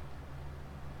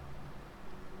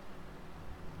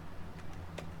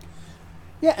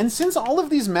 Yeah, and since all of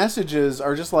these messages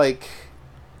are just like...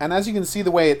 And as you can see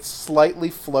the way it slightly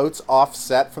floats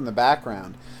offset from the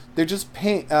background, they're just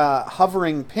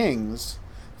hovering pings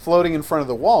floating in front of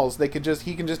the walls. He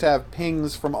can just have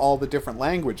pings from all the different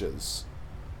languages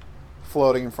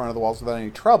floating in front of the walls without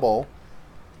any trouble.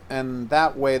 And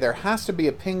that way there has to be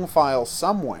a ping file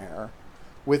somewhere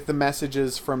with the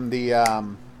messages from the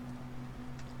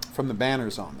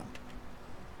banners on them.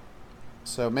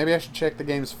 So maybe I should check the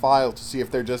game's file to see if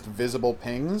they're just visible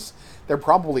pings. They're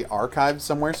probably archived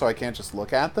somewhere, so I can't just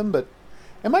look at them, but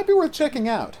it might be worth checking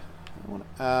out.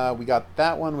 We got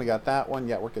that one, we got that one.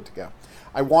 Yeah, we're good to go.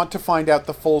 I want to find out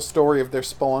the full story of their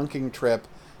spelunking trip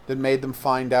that made them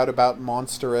find out about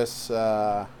monstrous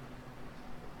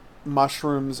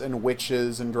mushrooms and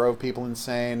witches and drove people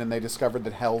insane, and they discovered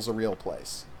that hell's a real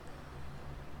place.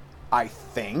 I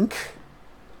think.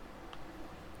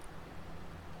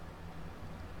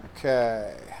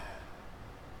 Okay.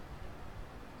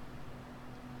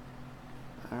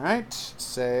 Alright,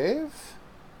 save.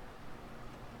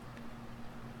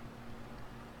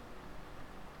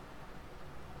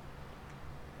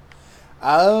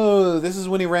 Oh, this is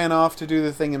when he ran off to do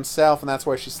the thing himself, and that's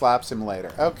why she slaps him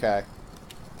later. Okay.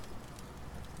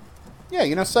 Yeah,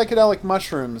 you know, psychedelic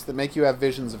mushrooms that make you have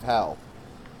visions of hell.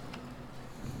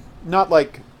 Not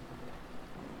like,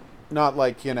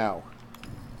 you know,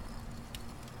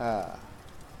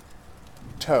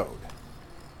 Toad.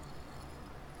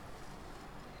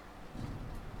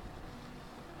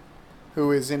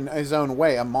 Who is in his own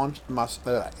way a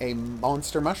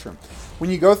monster mushroom. When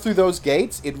you go through those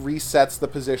gates, it resets the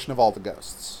position of all the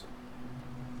ghosts.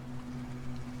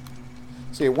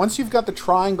 So yeah, once you've got the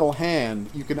triangle hand,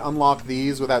 you can unlock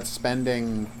these without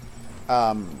spending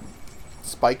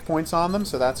spike points on them,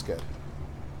 so that's good.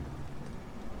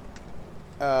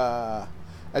 I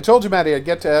told you, Maddie, I'd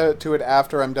get to it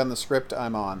after I'm done the script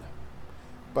I'm on.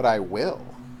 But I will.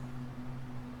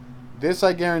 This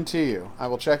I guarantee you. I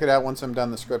will check it out once I'm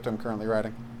done the script I'm currently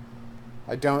writing.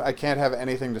 I can't have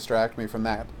anything distract me from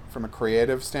that, from a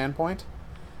creative standpoint.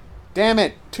 Damn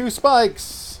it! 2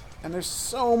 spikes! And there's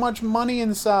so much money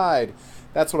inside!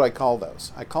 That's what I call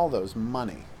those. I call those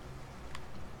money.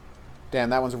 Damn,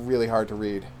 that one's really hard to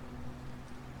read.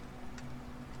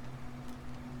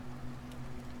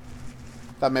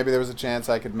 Thought maybe there was a chance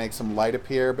I could make some light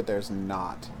appear, but there's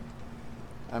not.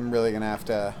 I'm really gonna have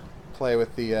to play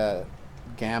with the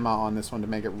gamma on this one to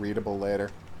make it readable later.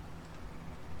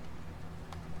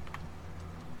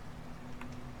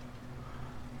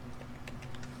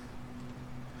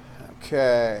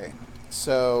 Okay,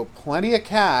 so plenty of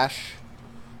cash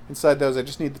inside those. I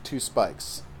just need the 2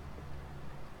 spikes.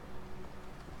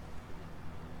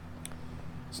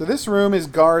 So this room is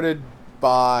guarded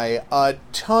by a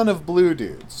ton of blue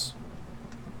dudes.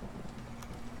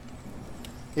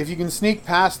 If you can sneak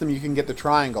past them, you can get the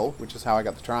triangle, which is how I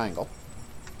got the triangle.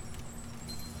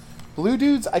 Blue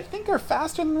dudes, I think, are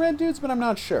faster than red dudes, but I'm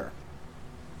not sure.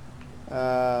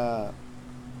 There's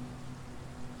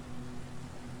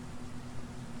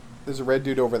a red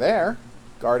dude over there,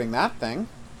 guarding that thing.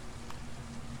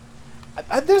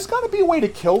 There's got to be a way to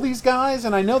kill these guys,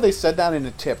 and I know they said that in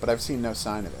a tip, but I've seen no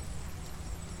sign of it.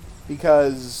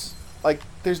 Because, like,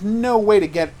 there's no way to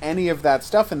get any of that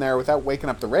stuff in there without waking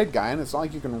up the red guy, and it's not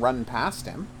like you can run past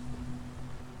him.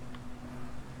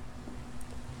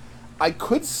 I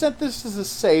could set this as a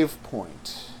save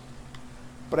point,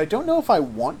 but I don't know if I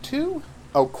want to.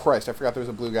 Oh, Christ, I forgot there was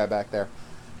a blue guy back there.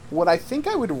 What I think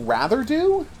I would rather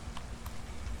do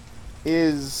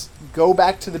is go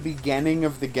back to the beginning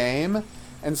of the game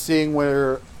and seeing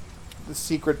where the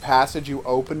secret passage you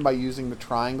open by using the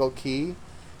triangle key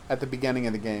at the beginning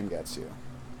of the game gets you.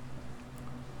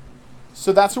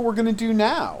 So that's what we're going to do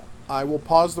now. I will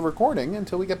pause the recording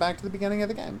until we get back to the beginning of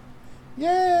the game.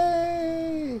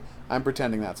 Yay! I'm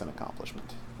pretending that's an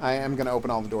accomplishment. I am going to open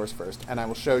all the doors first, and I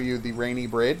will show you the Rainy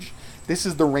Bridge. This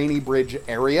is the Rainy Bridge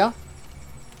area.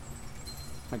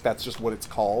 Like, that's just what it's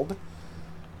called.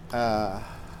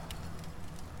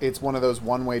 It's one of those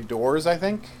one-way doors, I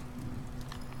think.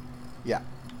 Yeah,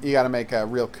 you got to make a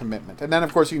real commitment. And then,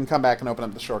 of course, you can come back and open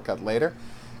up the shortcut later.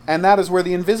 And that is where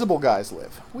the invisible guys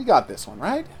live. We got this one,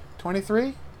 right?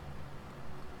 23?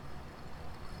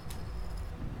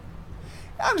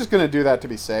 I'm just going to do that to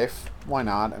be safe. Why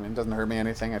not? I mean, it doesn't hurt me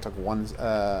anything. I took one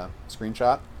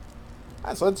screenshot.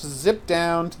 Alright, so let's zip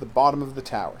down to the bottom of the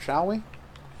tower, shall we?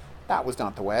 That was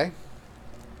not the way.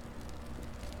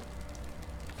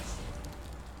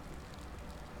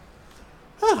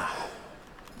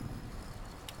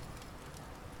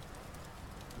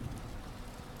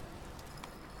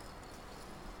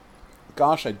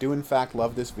 Gosh, I do in fact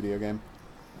love this video game.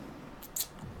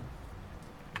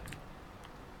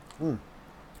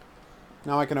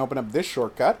 Now I can open up this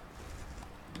shortcut.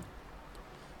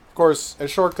 Of course,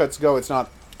 as shortcuts go, it's not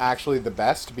actually the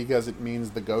best because it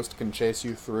means the ghost can chase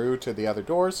you through to the other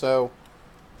door, so...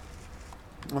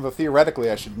 Although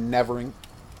theoretically I should never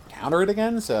encounter it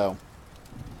again, so...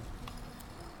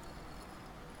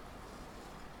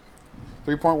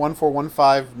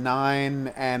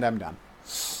 3.14159, and I'm done.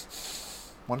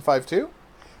 152?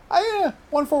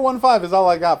 1415 is all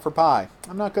I got for pie.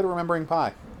 I'm not good at remembering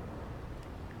pie.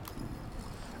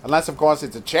 Unless, of course,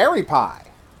 it's a cherry pie.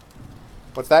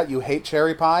 What's that? You hate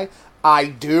cherry pie? I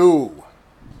do.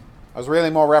 I was really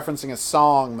more referencing a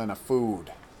song than a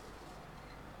food.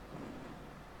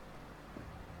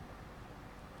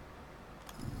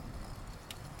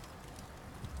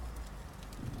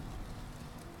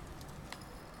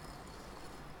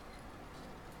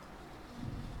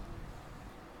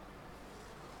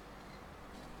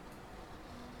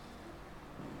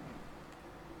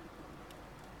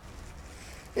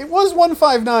 It was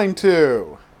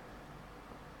 1592.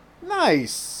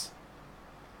 Nice.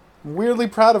 I'm weirdly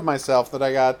proud of myself that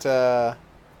I got, that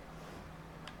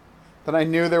I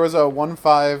knew there was a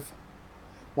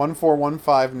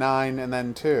 14159 and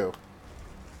then 2.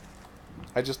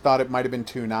 I just thought it might have been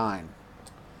 29.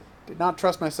 Did not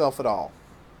trust myself at all.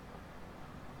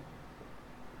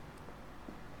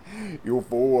 You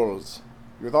fools.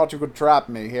 You thought you could trap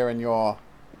me here in your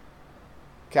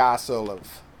castle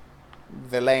of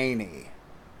Villainy.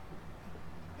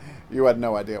 You had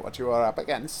no idea what you were up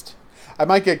against. I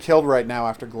might get killed right now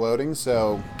after gloating,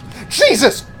 so...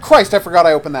 Jesus Christ, I forgot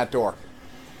I opened that door.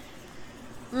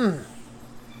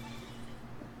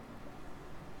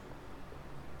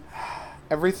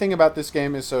 Everything about this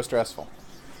game is so stressful.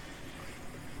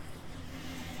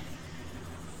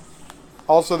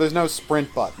 Also, there's no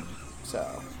sprint button,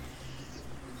 so...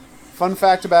 Fun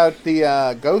fact about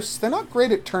the ghosts, they're not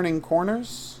great at turning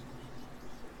corners.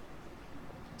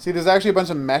 See, there's actually a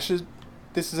bunch of meshes.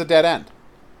 This is a dead end.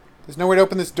 There's no way to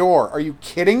open this door. Are you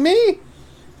kidding me?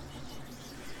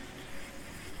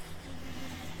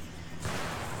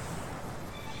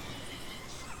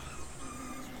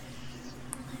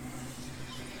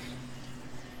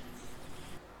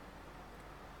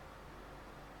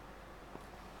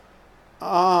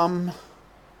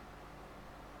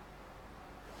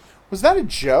 Was that a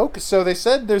joke? So they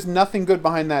said there's nothing good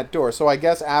behind that door. So I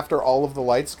guess after all of the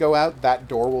lights go out, that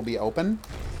door will be open.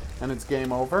 And it's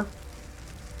game over.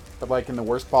 But like in the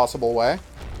worst possible way.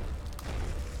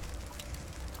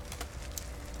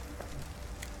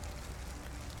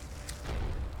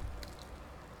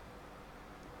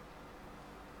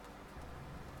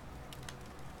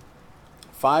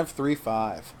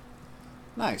 $535.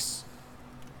 Nice.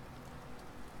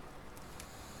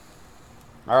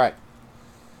 Alright.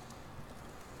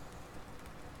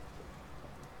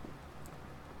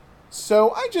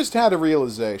 So I just had a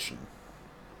realization.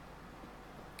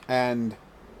 And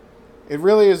it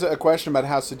really is a question about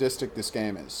how sadistic this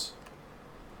game is.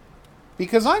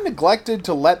 Because I neglected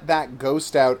to let that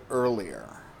ghost out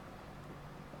earlier.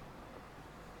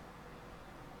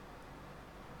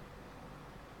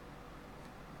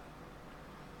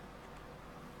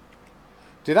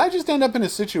 Did I just end up in a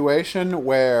situation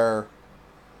where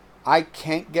I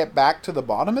can't get back to the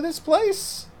bottom of this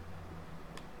place?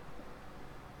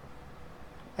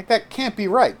 Like, that can't be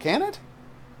right, can it?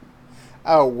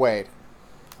 Oh, wait.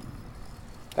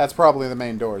 That's probably the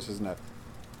main doors, isn't it?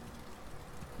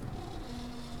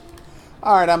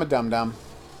 Alright, I'm a dum-dum.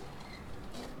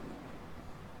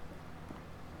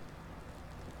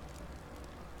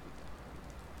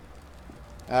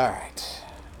 Alright.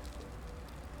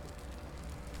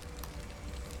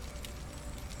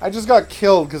 I just got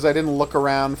killed because I didn't look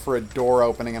around for a door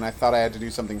opening and I thought I had to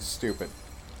do something stupid.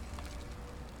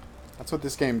 That's what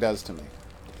this game does to me.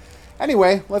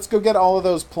 Anyway, let's go get all of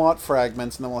those plot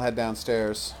fragments and then we'll head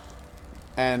downstairs.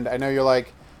 And I know you're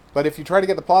like, but if you try to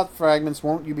get the plot fragments,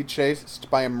 won't you be chased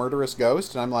by a murderous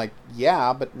ghost? And I'm like,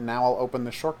 yeah, but now I'll open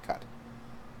the shortcut.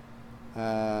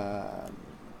 I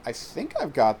think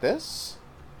I've got this.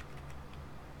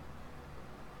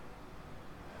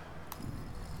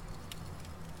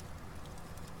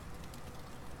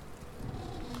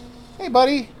 Hey,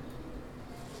 buddy.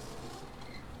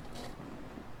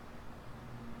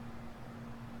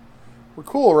 We're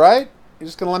cool, right? You're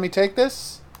just gonna let me take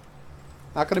this?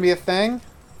 Not gonna be a thing?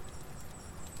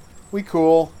 We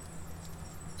cool.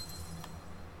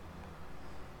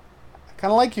 I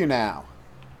kinda like you now.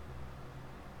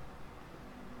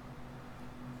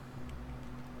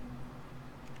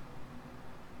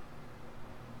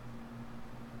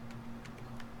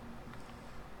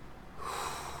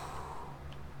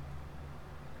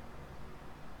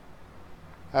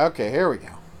 Okay, here we go.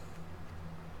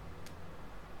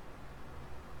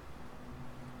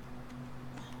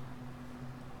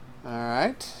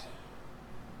 Alright.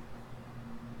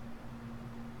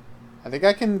 I think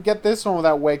I can get this one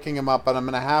without waking him up, but I'm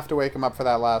going to have to wake him up for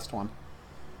that last one.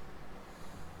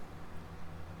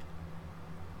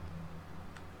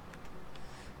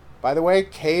 By the way,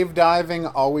 cave diving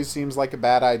always seems like a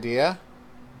bad idea.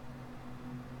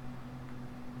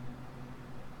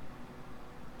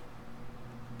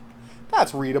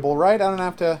 That's readable, right? I don't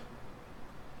have to...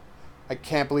 I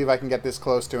can't believe I can get this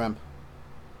close to him.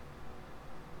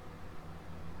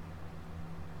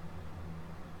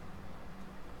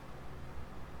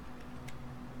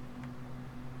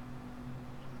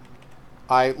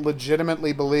 I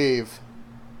legitimately believe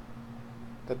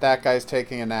that that guy's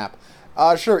taking a nap.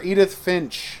 Sure, Edith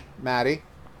Finch, Maddie.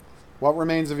 What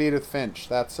Remains of Edith Finch?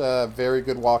 That's a very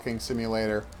good walking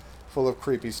simulator full of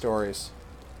creepy stories.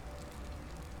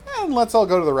 And Let's All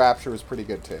Go to the Rapture is pretty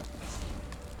good, too.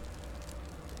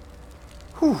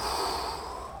 Whew.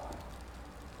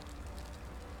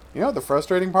 You know what the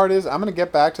frustrating part is? I'm going to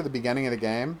get back to the beginning of the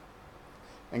game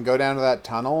and go down to that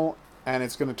tunnel, and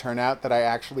it's going to turn out that I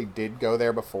actually did go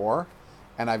there before,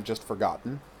 and I've just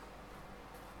forgotten.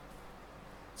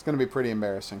 It's going to be pretty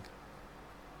embarrassing.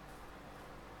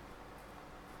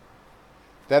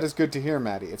 That is good to hear,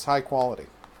 Maddie. It's high quality.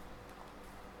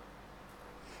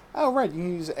 Oh, right. You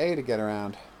can use A to get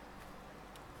around.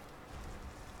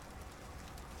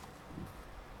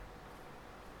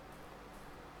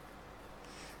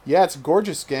 Yeah, it's a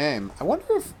gorgeous game. I wonder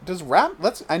if...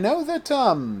 I know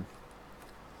that,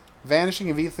 Vanishing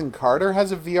of Ethan Carter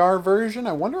has a VR version.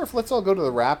 I wonder if Let's All Go to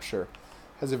the Rapture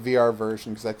has a VR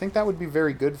version, because I think that would be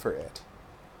very good for it.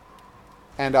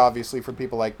 And obviously for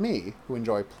people like me, who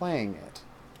enjoy playing it.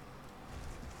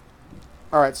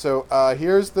 Alright, so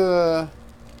here's the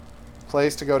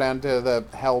place to go down to the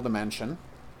Hell Dimension.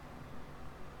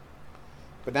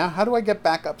 But now, how do I get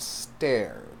back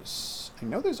upstairs? I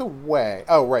know there's a way.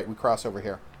 Oh, right, we cross over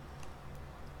here.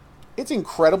 It's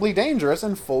incredibly dangerous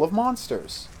and full of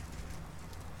monsters.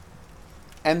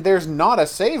 And there's not a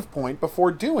save point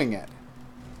before doing it.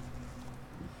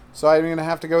 So I'm going to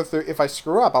have to go through... If I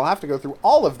screw up, I'll have to go through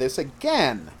all of this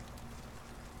again.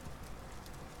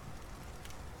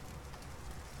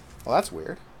 Well, that's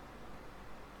weird.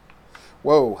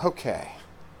 Whoa, okay.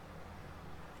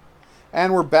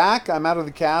 And we're back. I'm out of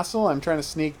the castle. I'm trying to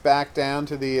sneak back down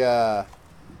to the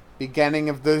beginning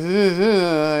of the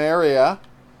area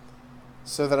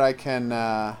so that I can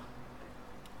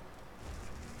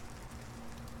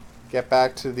get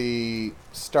back to the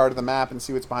start of the map and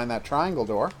see what's behind that triangle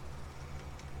door.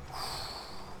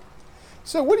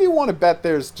 So what do you want to bet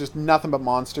there's just nothing but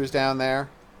monsters down there?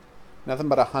 Nothing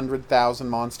but 100,000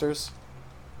 monsters?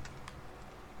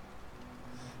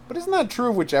 But isn't that true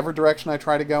of whichever direction I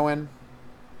try to go in?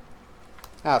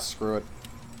 Ah, screw it.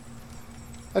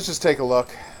 Let's just take a look.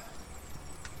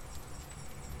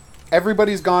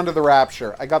 Everybody's Gone to the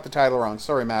Rapture. I got the title wrong.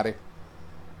 Sorry, Maddie.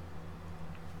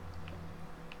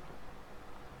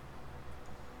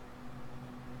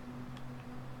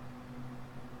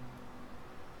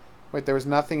 Wait, there was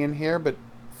nothing in here but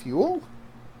fuel?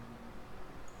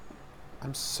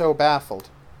 I'm so baffled.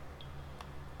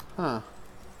 Huh.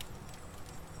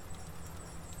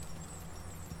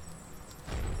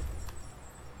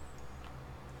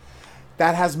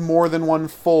 That has more than one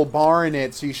full bar in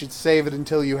it, so you should save it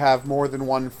until you have more than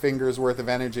one finger's worth of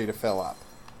energy to fill up.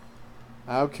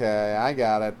 Okay, I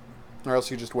got it. Or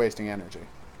else you're just wasting energy.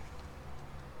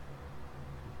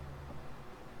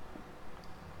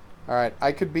 Alright,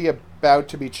 I could be about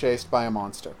to be chased by a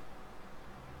monster.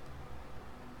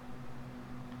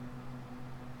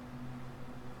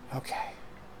 Okay.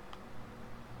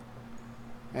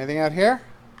 Anything out here?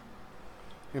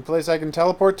 Any place I can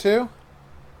teleport to?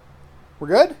 We're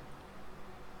good?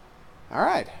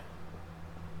 Alright.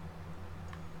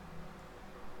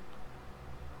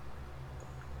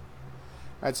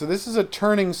 Alright, so this is a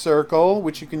turning circle,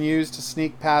 which you can use to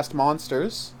sneak past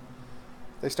monsters.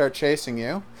 They start chasing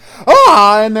you.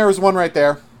 Ah! And there was one right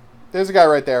there. There's a guy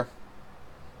right there.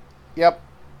 Yep.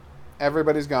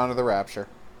 Everybody's Gone to the Rapture.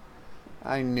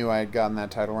 I knew I had gotten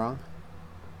that title wrong.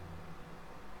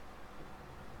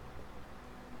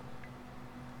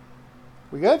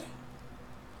 We good?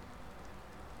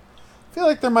 I feel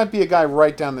like there might be a guy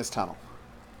right down this tunnel.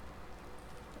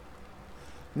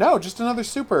 No, just another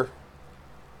super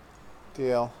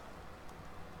deal.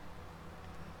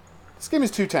 This game is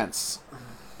too tense.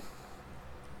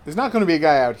 There's not going to be a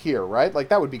guy out here, right? Like,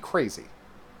 that would be crazy.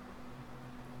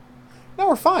 No,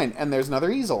 we're fine. And there's another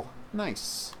easel.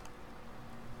 Nice.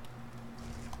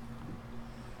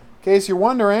 In case you're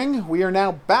wondering, we are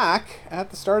now back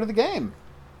at the start of the game.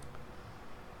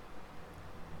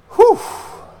 Whew!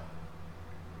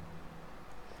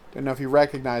 Don't know if you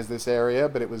recognize this area,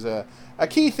 but it was a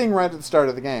key thing right at the start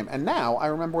of the game. And now I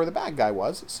remember where the bad guy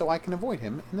was, so I can avoid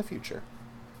him in the future.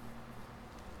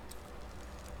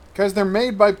 Because they're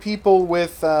made by people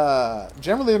with...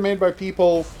 generally they're made by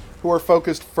people who are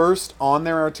focused first on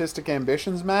their artistic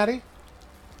ambitions, Maddie.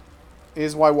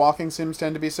 Is why walking sims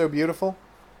tend to be so beautiful.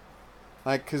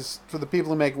 Like, because for the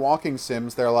people who make walking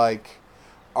sims, they're like...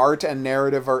 Art and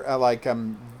narrative are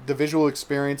the visual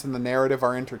experience and the narrative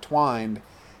are intertwined.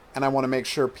 And I want to make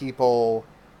sure people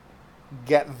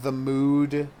get the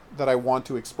mood that I want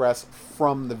to express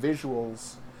from the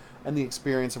visuals and the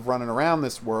experience of running around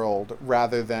this world,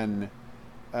 rather than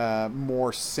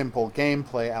more simple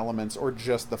gameplay elements or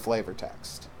just the flavor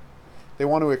text. They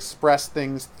want to express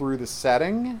things through the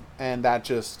setting, and that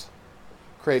just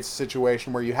creates a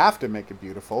situation where you have to make it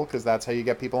beautiful, because that's how you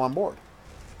get people on board.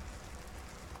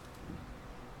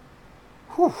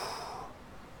 Whew.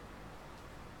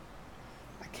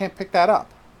 I can't pick that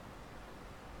up.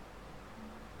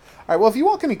 Alright, well, if you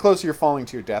walk any closer, you're falling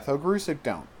to your death. HOGuru, so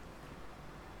don't.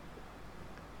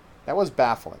 That was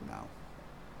baffling, now.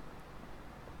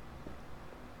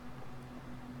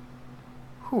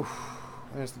 Whew.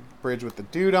 There's the bridge with the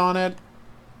dude on it.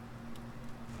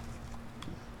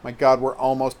 My god, we're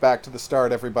almost back to the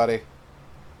start, everybody.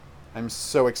 I'm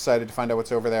so excited to find out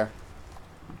what's over there.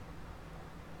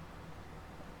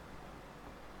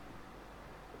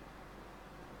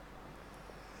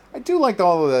 I do like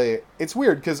all of the... It's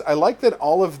weird, because I like that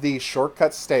all of the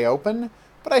shortcuts stay open,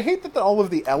 but I hate that all of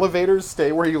the elevators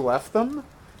stay where you left them.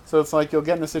 So it's like you'll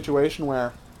get in a situation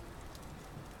where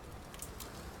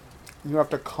you have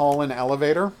to call an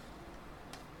elevator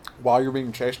while you're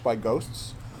being chased by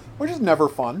ghosts, which is never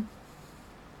fun.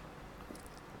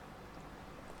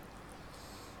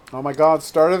 Oh my god,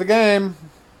 start of the game.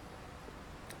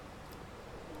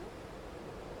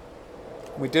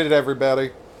 We did it,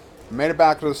 everybody. We made it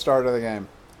back to the start of the game.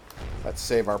 Let's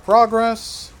save our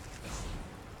progress.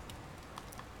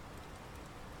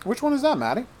 Which one is that,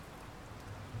 Maddie?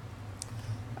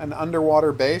 An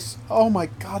underwater base? Oh my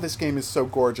god, this game is so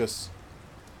gorgeous.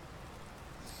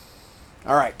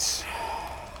 Alright.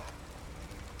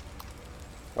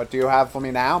 What do you have for me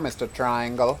now, Mr.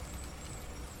 Triangle?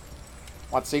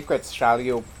 What secrets shall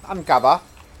you uncover?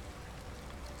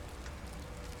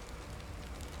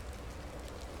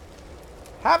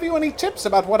 Have you any tips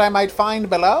about what I might find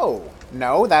below?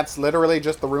 No, that's literally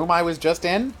just the room I was just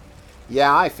in?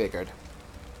 Yeah, I figured.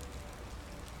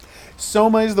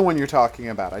 Soma is the one you're talking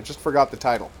about. I just forgot the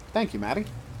title. Thank you, Maddie.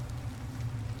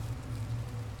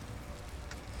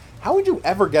 How would you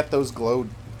ever get those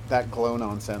that glow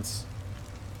nonsense?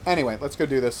 Anyway, let's go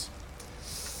do this.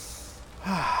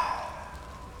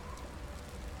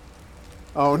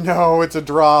 Oh no, it's a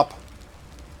drop.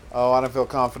 Oh, I don't feel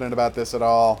confident about this at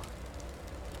all.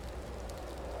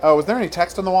 Oh, was there any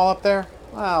text on the wall up there?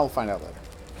 Well, I'll find out later.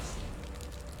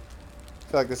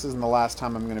 I feel like this isn't the last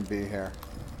time I'm going to be here.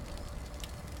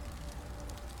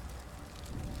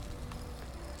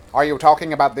 Are you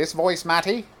talking about this voice,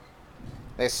 Matty?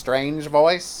 This strange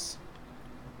voice?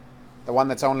 The one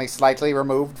that's only slightly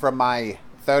removed from my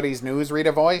 30s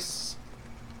newsreader voice?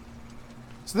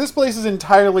 So this place is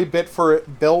entirely built for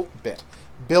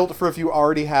if you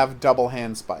already have double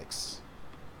hand spikes.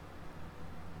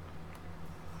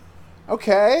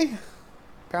 Okay.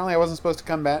 Apparently I wasn't supposed to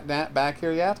come back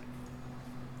here yet.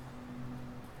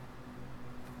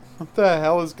 What the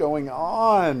hell is going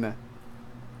on?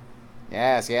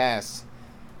 Yes, yes.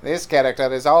 This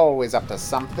character is always up to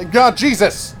something. God,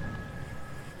 Jesus!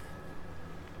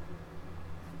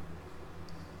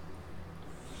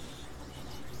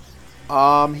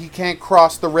 He can't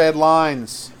cross the red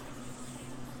lines.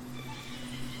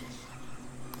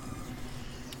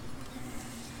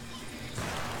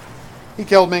 He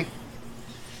killed me.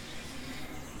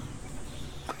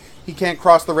 He can't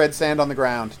cross the red sand on the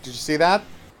ground. Did you see that?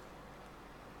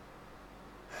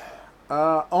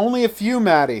 Only a few,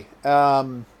 Maddie.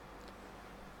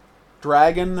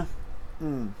 Dragon.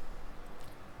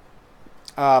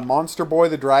 Monster Boy,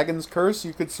 the Dragon's Curse,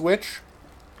 you could switch.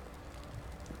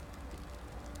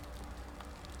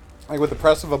 Like with the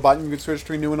press of a button, you could switch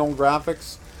between new and old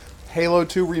graphics. Halo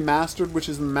 2 Remastered, which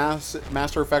is the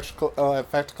Master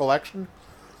Effect Collection.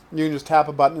 You can just tap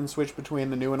a button and switch between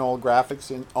the new and old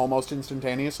graphics almost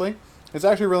instantaneously. It's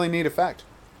actually a really neat effect.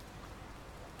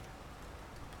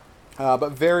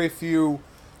 But very few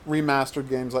remastered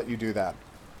games let you do that.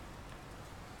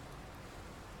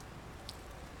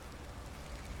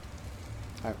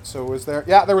 Alright, so was there...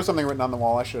 Yeah, there was something written on the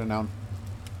wall. I should have known.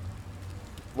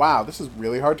 Wow, this is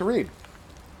really hard to read.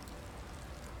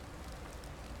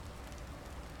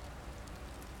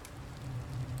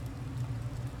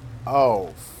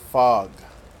 Oh, fug.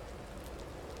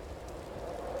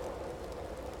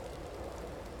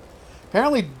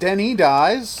 Apparently Denny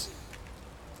dies.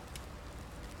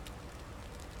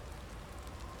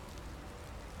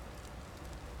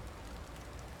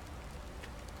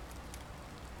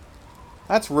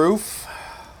 That's Roof.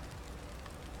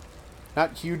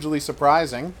 Not hugely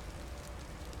surprising.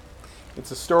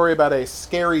 It's a story about a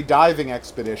scary diving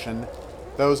expedition.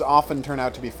 Those often turn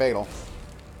out to be fatal.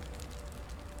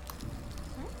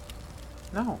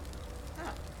 No.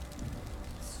 Oh.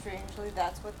 Strangely,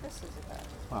 that's what this is about.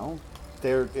 Well,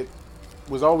 it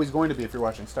was always going to be if you're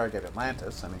watching Stargate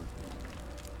Atlantis. I mean,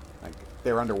 like,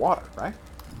 they're underwater, right?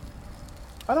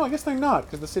 Oh no, I guess they're not,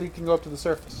 because the city can go up to the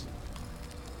surface.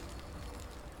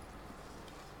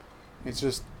 It's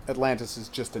just... Atlantis is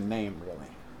just a name, really.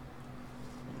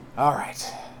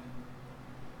 Alright.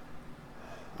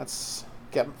 Let's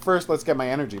get my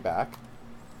energy back.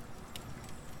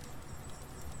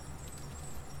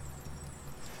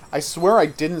 I swear I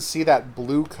didn't see that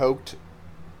blue-cloaked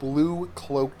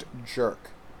jerk.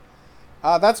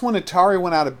 That's when Atari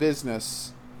went out of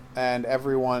business and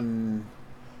everyone...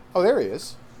 Oh, there he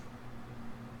is.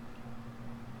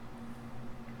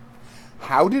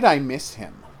 How did I miss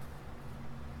him?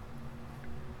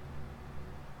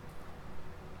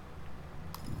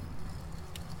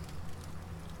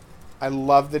 I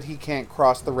love that he can't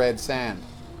cross the red sand.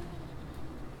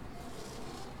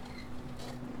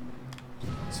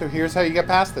 So here's how you get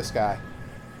past this guy.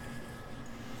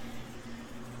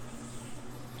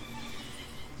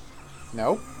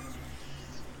 Nope.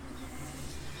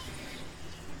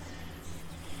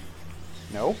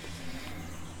 Nope.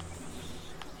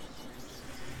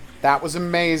 That was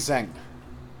amazing.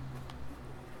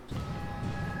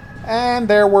 And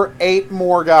there were 8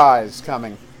 more guys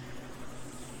coming.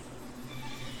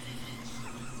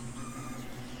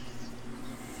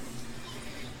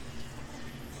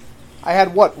 I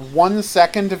had, what, 1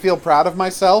 second to feel proud of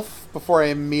myself before I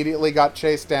immediately got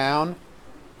chased down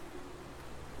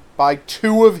by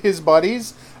 2 of his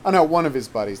buddies. Oh, no, 1 of his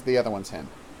buddies. The other one's him.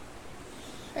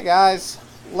 Hey, guys.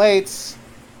 Lates.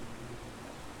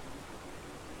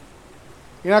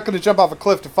 You're not going to jump off a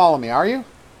cliff to follow me, are you?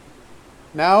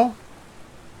 No?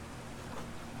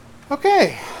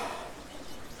 Okay.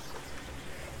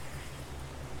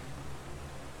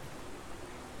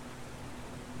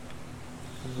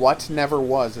 What never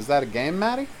was? Is that a game,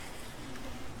 Maddie?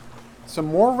 So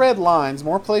more red lines,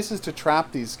 more places to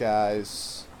trap these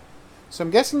guys. So I'm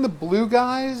guessing the blue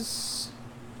guys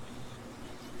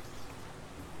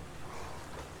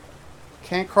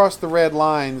can't cross the red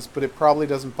lines, but it probably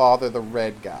doesn't bother the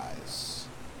red guys.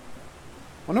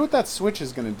 Wonder what that switch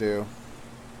is going to do.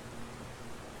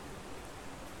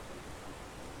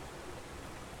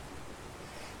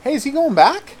 Hey, is he going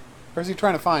back? Or is he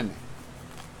trying to find me?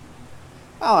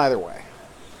 Well, either way.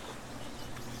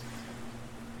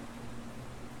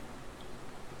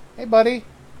 Hey, buddy.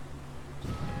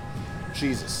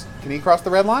 Jesus. Can he cross the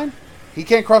red line? He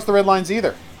can't cross the red lines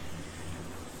either.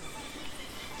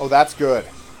 Oh, that's good.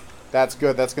 That's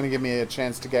good. That's going to give me a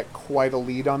chance to get quite a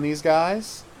lead on these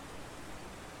guys.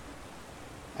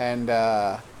 And,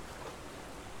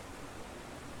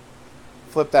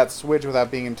 flip that switch without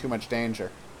being in too much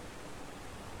danger.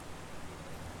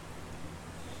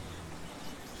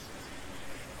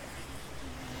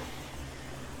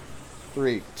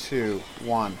 Three, two,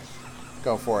 one.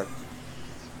 Go for it.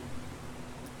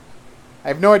 I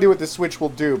have no idea what this switch will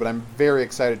do, but I'm very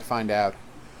excited to find out.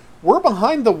 We're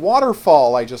behind the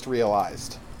waterfall, I just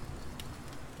realized.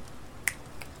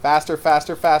 Faster,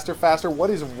 faster, faster, faster. What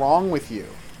is wrong with you?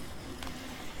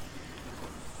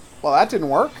 Well, that didn't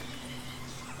work.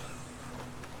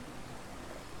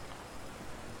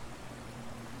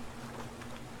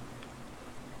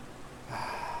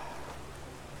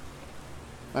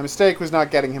 My mistake was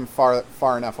not getting him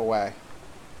far enough away.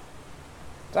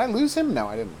 Did I lose him? No,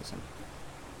 I didn't lose him.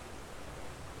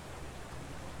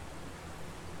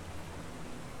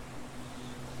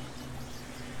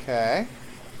 Okay.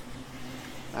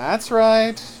 That's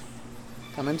right.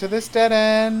 Come into this dead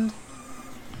end.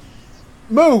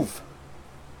 Move!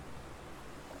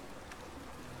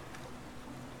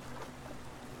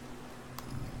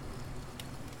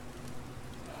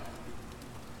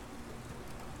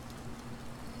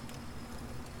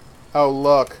 Oh,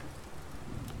 look.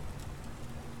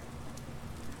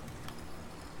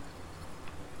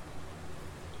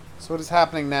 So what is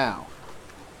happening now?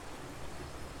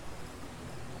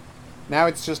 Now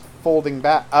it's just folding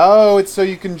back. Oh, it's so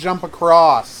you can jump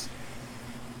across.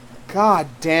 God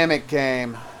damn it,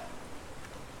 game.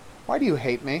 Why do you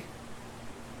hate me?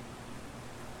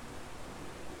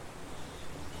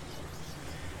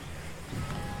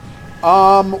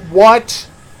 What?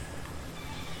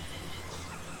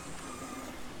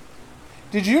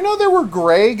 Did you know there were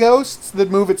gray ghosts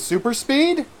that move at super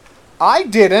speed? I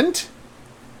didn't.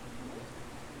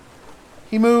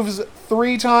 He moves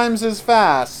 3 times as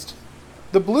fast.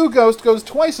 The blue ghost goes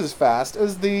twice as fast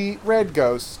as the red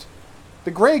ghost.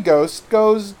 The gray ghost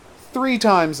goes 3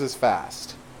 times as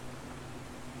fast.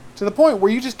 To the point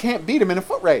where you just can't beat him in a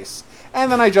foot race. And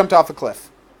then I jumped off a cliff.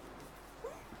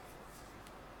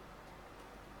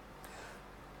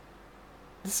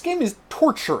 This game is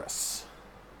torturous.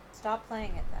 Stop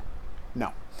playing it then.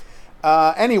 No.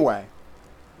 Anyway.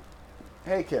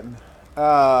 Hey, kitten.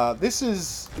 This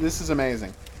is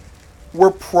amazing.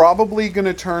 We're probably going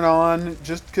to turn on,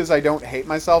 just because I don't hate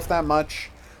myself that much,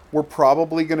 we're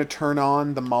probably going to turn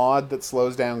on the mod that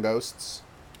slows down ghosts.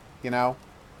 You know?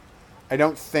 I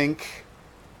don't think...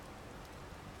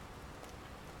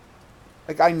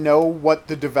 Like, I know what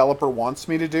the developer wants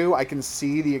me to do. I can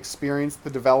see the experience the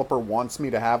developer wants me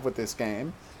to have with this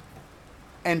game.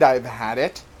 And I've had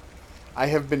it. I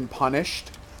have been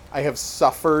punished. I have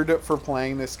suffered for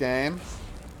playing this game.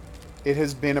 It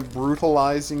has been a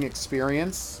brutalizing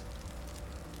experience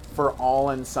for all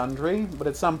and sundry. But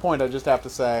at some point, I just have to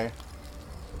say,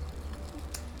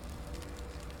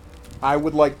 I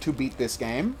would like to beat this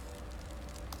game.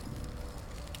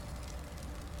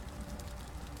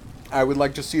 I would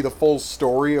like to see the full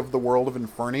story of the world of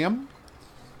Infernium.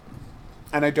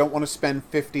 And I don't want to spend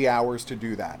 50 hours to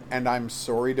do that. And I'm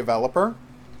sorry, developer,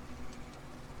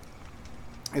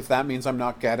 if that means I'm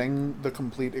not getting the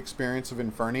complete experience of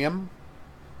Infernium.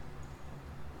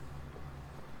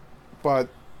 But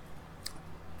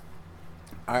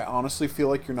I honestly feel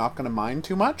like you're not going to mind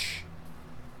too much,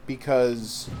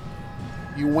 because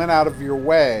you went out of your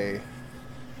way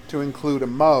to include a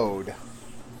mode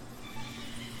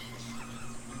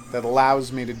that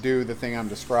allows me to do the thing I'm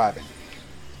describing.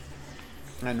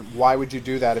 And why would you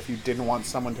do that if you didn't want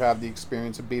someone to have the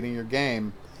experience of beating your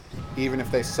game, even if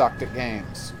they sucked at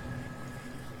games?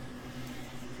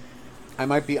 I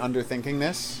might be underthinking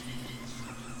this.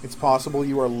 It's possible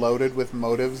you are loaded with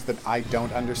motives that I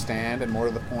don't understand, and more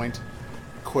to the point,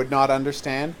 could not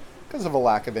understand because of a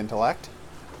lack of intellect.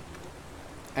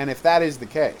 And if that is the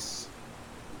case,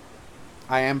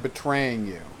 I am betraying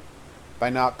you by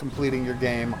not completing your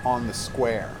game on the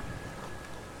square.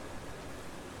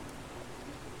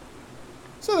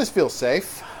 So this feels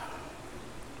safe.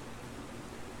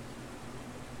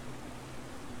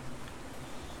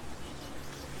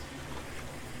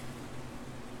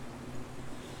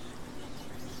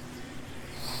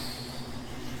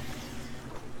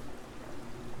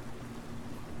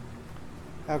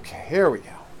 Okay, here we go.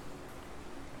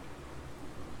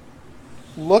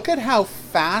 Look at how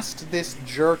fast this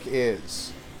jerk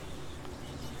is.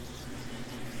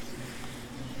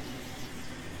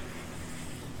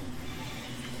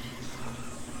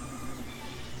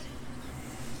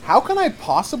 How can I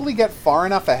possibly get far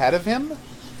enough ahead of him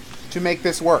to make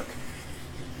this work?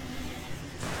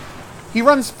 He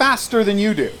runs faster than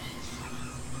you do.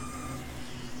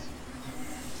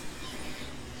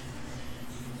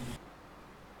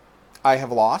 I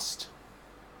have lost.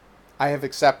 I have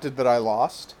accepted that I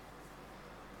lost.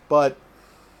 But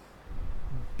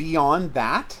beyond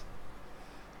that,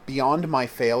 beyond my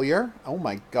failure, oh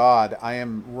my god, I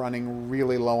am running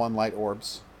really low on light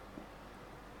orbs.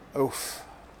 Oof.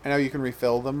 I know you can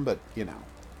refill them, but, you know,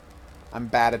 I'm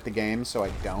bad at the game, so I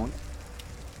don't.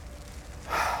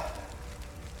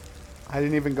 I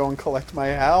didn't even go and collect my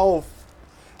health.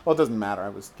 Well, it doesn't matter. I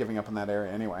was giving up in that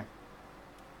area anyway.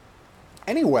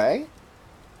 Anyway,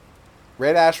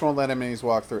 Red Ash won't let enemies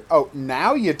walk through. Oh,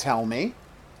 now you tell me.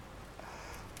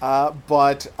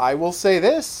 But I will say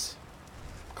this,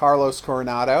 Carlos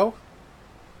Coronado,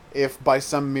 if by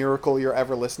some miracle you're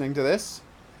ever listening to this,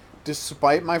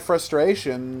 despite my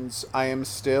frustrations, I am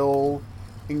still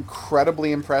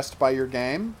incredibly impressed by your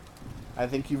game. I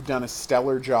think you've done a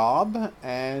stellar job,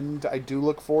 and I do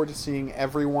look forward to seeing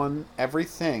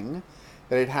everything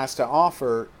that it has to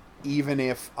offer, even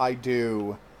if I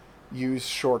do use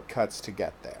shortcuts to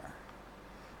get there.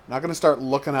 I'm not going to start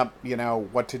looking up, you know,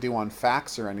 what to do on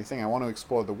facts or anything. I want to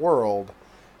explore the world.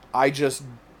 I just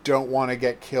don't want to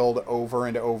get killed over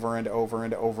and over and over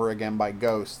and over again by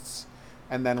ghosts,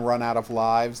 and then run out of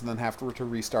lives, and then have to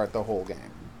restart the whole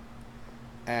game.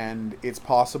 And it's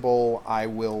possible I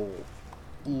will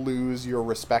lose your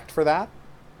respect for that,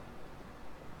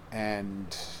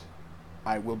 and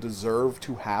I will deserve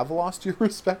to have lost your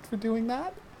respect for doing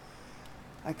that.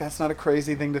 Like, that's not a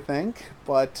crazy thing to think,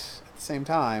 but at the same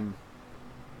time,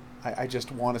 I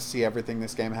just want to see everything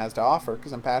this game has to offer,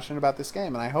 because I'm passionate about this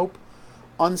game, and I hope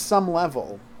on some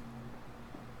level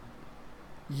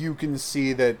you can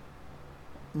see that,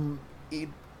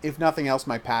 if nothing else,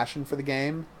 my passion for the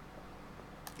game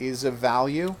is of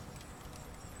value,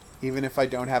 even if I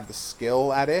don't have the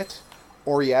skill at it,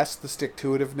 or yes, the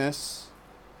stick-to-itiveness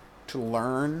to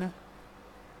learn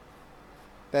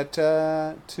that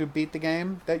to beat the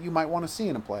game that you might want to see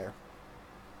in a player.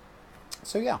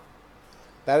 So yeah,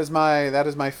 that is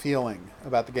my feeling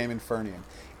about the game Infernium.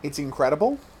 It's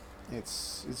incredible.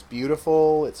 It's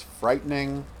beautiful. It's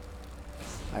frightening.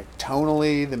 Like,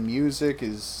 tonally, the music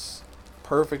is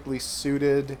perfectly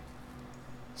suited.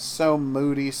 So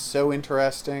moody, so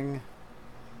interesting.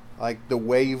 Like, the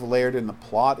way you've layered in the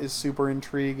plot is super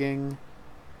intriguing.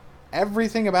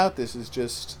 Everything about this is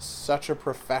just such a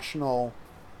professional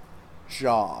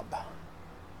job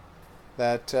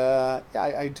that, yeah,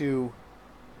 I do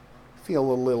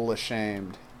feel a little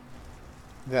ashamed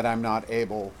that I'm not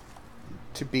able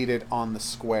to beat it on the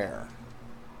square.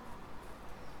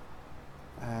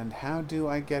 And how do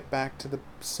I get back to the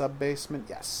sub-basement?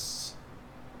 Yes.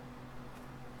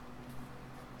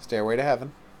 Stairway to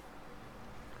heaven.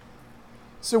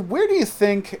 So where do you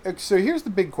think... So here's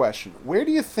the big question. Where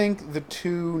do you think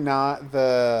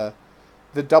the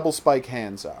the double spike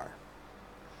hands are?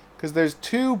 Because there's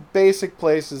two basic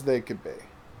places they could be.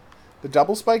 The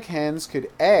double spike hands could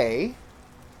A,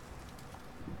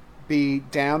 be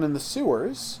down in the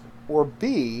sewers, or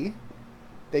B,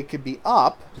 they could be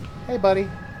up. Hey, buddy.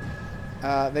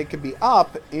 They could be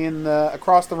up in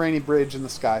across the Rainy Bridge in the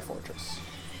Sky Fortress.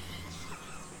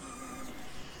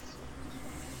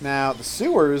 Now, the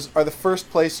sewers are the first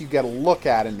place you get a look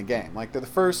at in the game. Like, they're the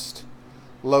first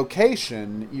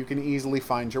location you can easily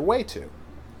find your way to.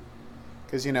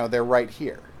 Because, you know, they're right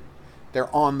here.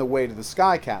 They're on the way to the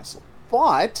Sky Castle.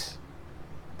 But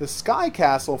the Sky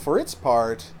Castle, for its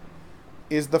part,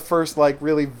 is the first, like,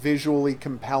 really visually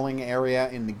compelling area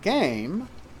in the game.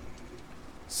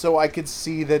 So I could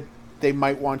see that they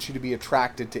might want you to be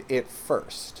attracted to it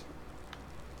first.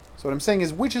 So what I'm saying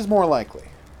is, which is more likely?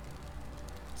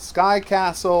 Sky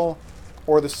Castle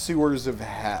or the sewers of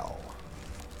hell?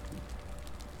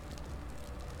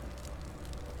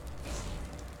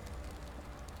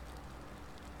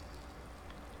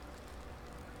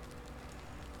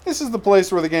 This is the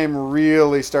place where the game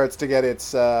really starts to get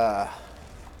its Dark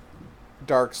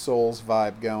Souls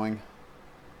vibe going.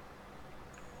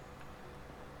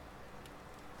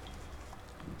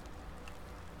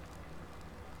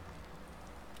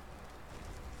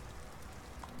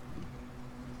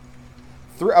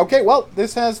 Okay, well,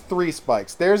 this has 3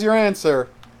 spikes. There's your answer.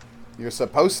 You're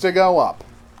supposed to go up.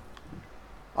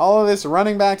 All of this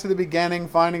running back to the beginning,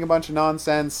 finding a bunch of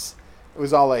nonsense. It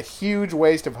was all a huge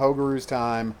waste of HOGuru's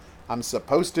time. I'm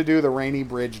supposed to do the Rainy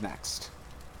Bridge next.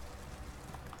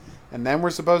 And then we're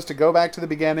supposed to go back to the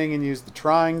beginning and use the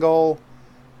triangle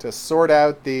to sort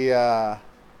out the...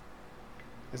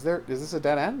 Is this a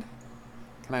dead end?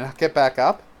 Can I not get back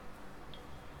up?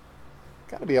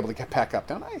 Gotta be able to get back up,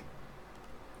 don't I?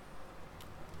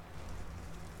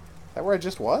 Is that where I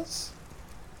just was?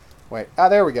 Wait. Ah,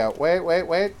 there we go.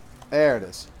 Wait. There it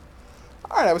is.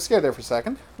 Alright, I was scared there for a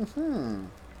second.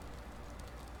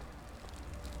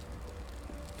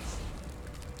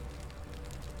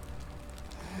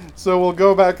 So we'll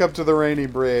go back up to the Rainy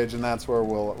Bridge, and that's where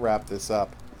we'll wrap this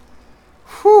up.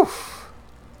 Whew!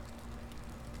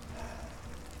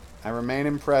 I remain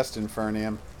impressed,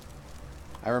 Infernium.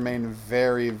 I remain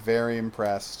very, very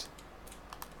impressed.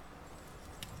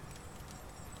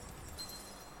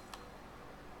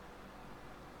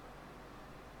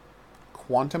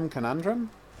 Quantum Conundrum?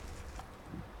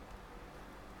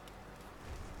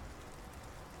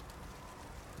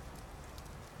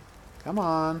 Come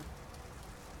on.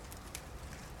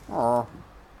 Oh.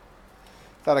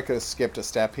 Thought I could have skipped a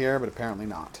step here, but apparently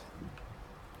not.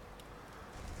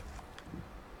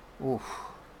 Oof.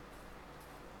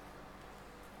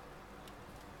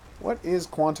 What is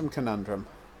Quantum Conundrum,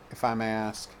 if I may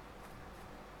ask?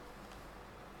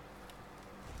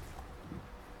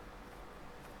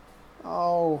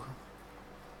 Oh,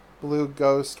 blue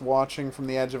ghost watching from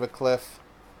the edge of a cliff.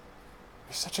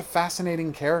 You're such a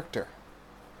fascinating character.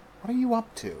 What are you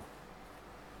up to?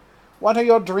 What are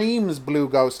your dreams, blue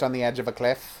ghost on the edge of a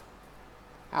cliff?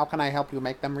 How can I help you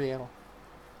make them real?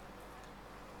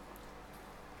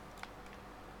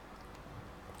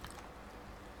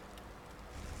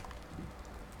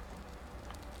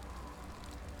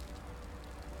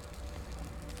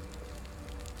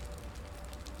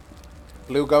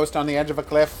 Blue ghost on the edge of a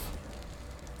cliff.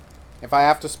 If I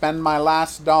have to spend my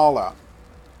last dollar,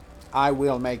 I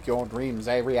will make your dreams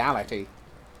a reality.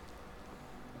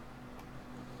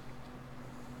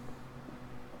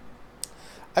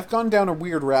 I've gone down a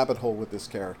weird rabbit hole with this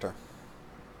character.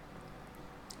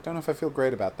 Don't know if I feel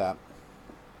great about that.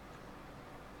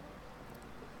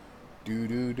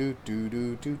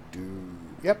 Do.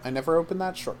 Yep, I never opened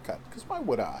that shortcut, because why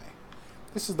would I?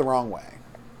 This is the wrong way.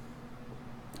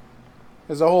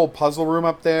 There's a whole puzzle room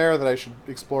up there that I should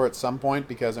explore at some point,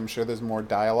 because I'm sure there's more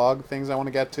dialogue things I want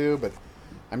to get to, but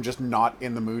I'm just not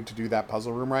in the mood to do that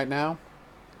puzzle room right now.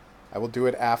 I will do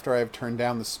it after I've turned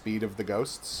down the speed of the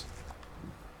ghosts.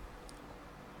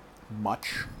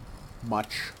 Much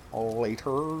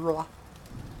later.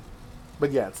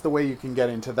 But yeah, it's the way you can get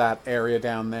into that area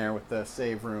down there with the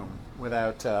save room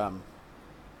without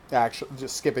actually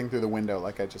just skipping through the window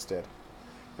like I just did.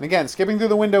 And again, skipping through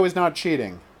the window is not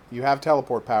cheating. You have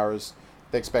teleport powers.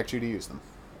 They expect you to use them.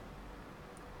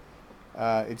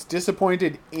 It's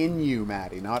disappointed in you,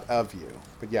 Maddie, not of you.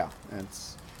 But yeah,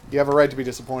 you have a right to be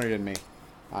disappointed in me.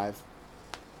 I've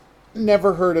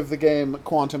never heard of the game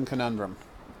Quantum Conundrum.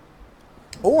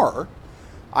 Or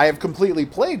I have completely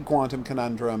played Quantum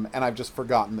Conundrum and I've just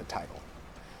forgotten the title.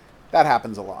 That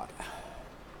happens a lot.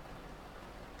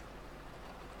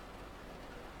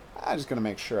 I'm just going to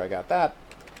make sure I got that.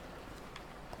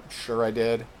 I'm sure I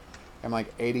did. I'm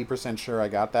like 80% sure I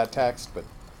got that text, but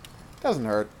it doesn't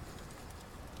hurt.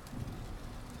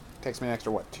 Takes me an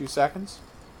extra, what, 2 seconds?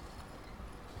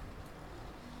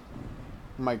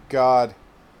 Oh my god.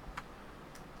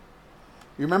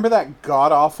 You remember that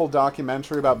god-awful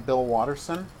documentary about Bill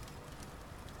Watterson?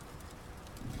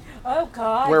 Oh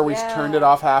god, where we turned it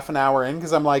off half an hour in,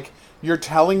 because I'm like, you're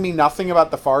telling me nothing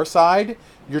about the Far Side?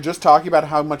 You're just talking about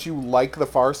how much you like the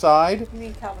Far Side? You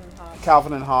mean Calvin and Hobbes.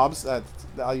 Calvin and Hobbes.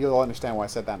 You'll understand why I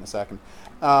said that in a second.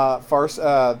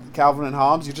 Calvin and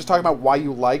Hobbes. You're just talking about why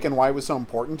you like and why it was so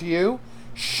important to you.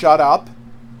 Shut up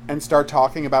and start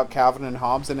talking about Calvin and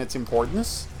Hobbes and its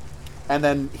importance. And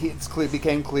then it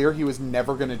became clear he was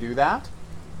never going to do that.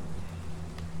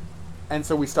 And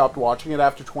so we stopped watching it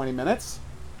after 20 minutes.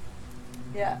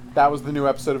 Yeah. That was the new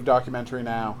episode of Documentary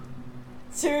Now.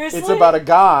 Seriously? It's about a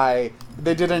guy.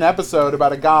 They did an episode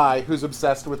about a guy who's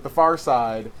obsessed with the Far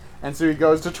Side. And so he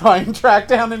goes to try and track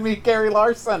down and meet Gary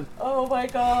Larson. Oh my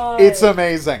god. It's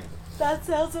amazing. That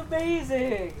sounds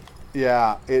amazing.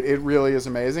 Yeah, it really is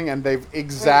amazing. And they've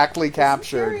exactly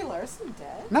captured... Is Gary Larson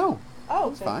dead? No. Oh,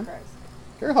 he's thank fine. Christ.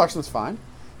 Gary Larson's fine.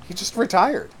 He just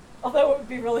retired. Although it would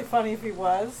be really funny if he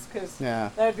was, because Yeah.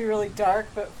 that would be really dark,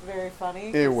 but very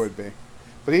funny. It would be.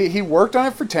 But he worked on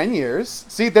it for 10 years.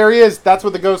 See, there he is. That's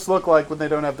what the ghosts look like when they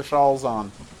don't have the shawls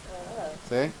on.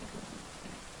 See?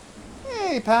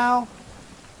 Hey, pal.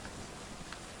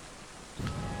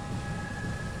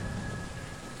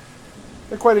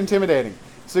 They're quite intimidating.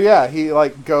 So yeah, he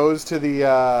like goes to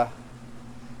the...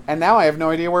 And now I have no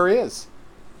idea where he is.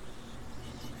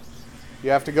 You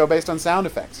have to go based on sound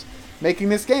effects. Making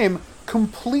this game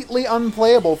completely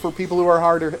unplayable for people who are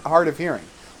hard of hearing.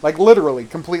 Like, literally,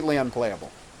 completely unplayable.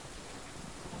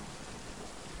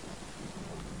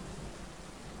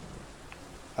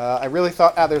 I really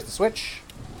thought... Ah, there's the switch.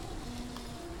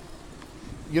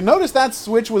 You notice that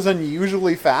switch was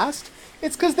unusually fast?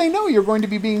 It's because they know you're going to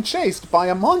be being chased by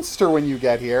a monster when you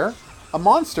get here. A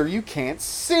monster you can't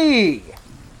see.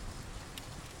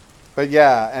 But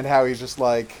yeah, and how he's just,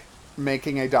 like,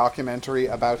 making a documentary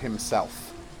about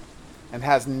himself. And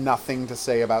has nothing to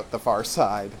say about the Far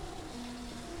Side.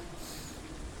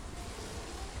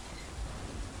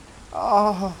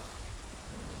 Oh,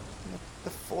 the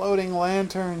floating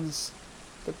lanterns,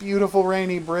 the beautiful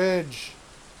rainy bridge.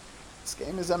 This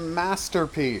game is a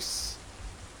masterpiece.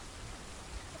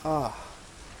 Oh,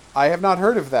 I have not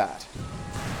heard of that.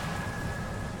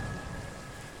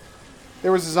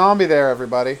 There was a zombie there,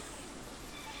 everybody.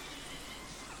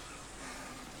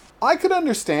 I could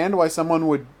understand why someone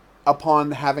would,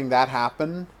 upon having that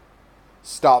happen,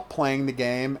 stop playing the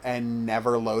game and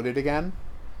never load it again.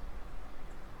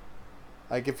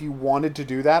 Like, if you wanted to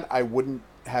do that, I wouldn't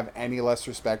have any less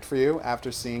respect for you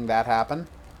after seeing that happen.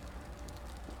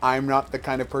 I'm not the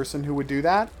kind of person who would do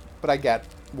that, but I get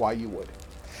why you would.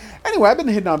 Anyway, I've been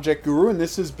Hidden Object Guru, and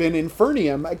this has been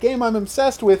Infernium, a game I'm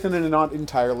obsessed with in a not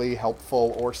entirely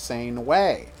helpful or sane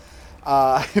way.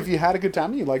 If you had a good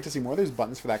time and you'd like to see more, there's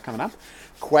buttons for that coming up.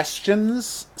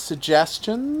 Questions,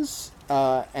 suggestions,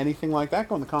 anything like that,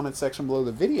 go in the comments section below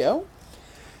the video.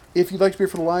 If you'd like to be here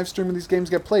for the live stream when these games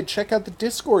get played, check out the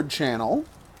Discord channel.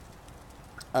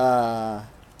 That's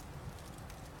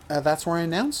where I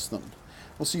announce them.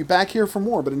 We'll see you back here for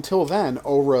more, but until then,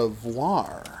 au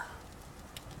revoir.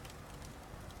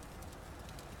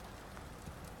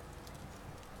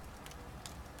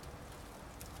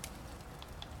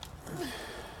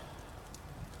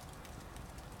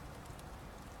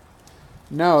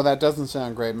 No, that doesn't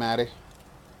sound great, Maddie.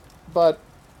 But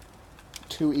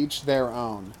to each their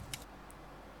own.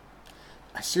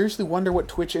 I seriously wonder what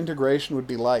Twitch integration would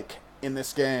be like in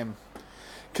this game.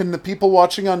 Can the people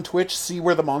watching on Twitch see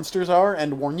where the monsters are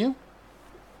and warn you?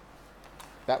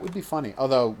 That would be funny.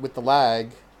 Although, with the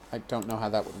lag, I don't know how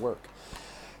that would work.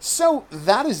 So,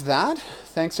 that is that.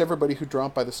 Thanks to everybody who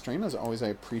dropped by the stream. As always, I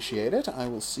appreciate it. I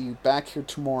will see you back here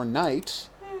tomorrow night,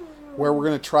 where we're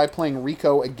going to try playing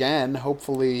Rico again.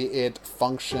 Hopefully it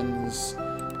functions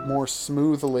more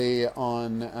smoothly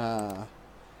on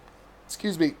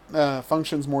excuse me,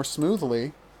 functions more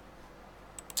smoothly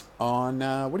on,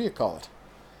 what do you call it?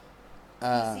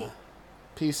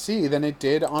 PC than it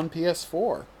did on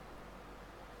PS4.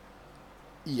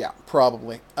 Yeah,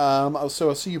 probably. So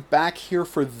I'll see you back here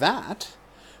for that.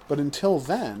 But until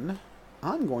then,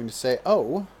 I'm going to say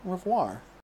au revoir.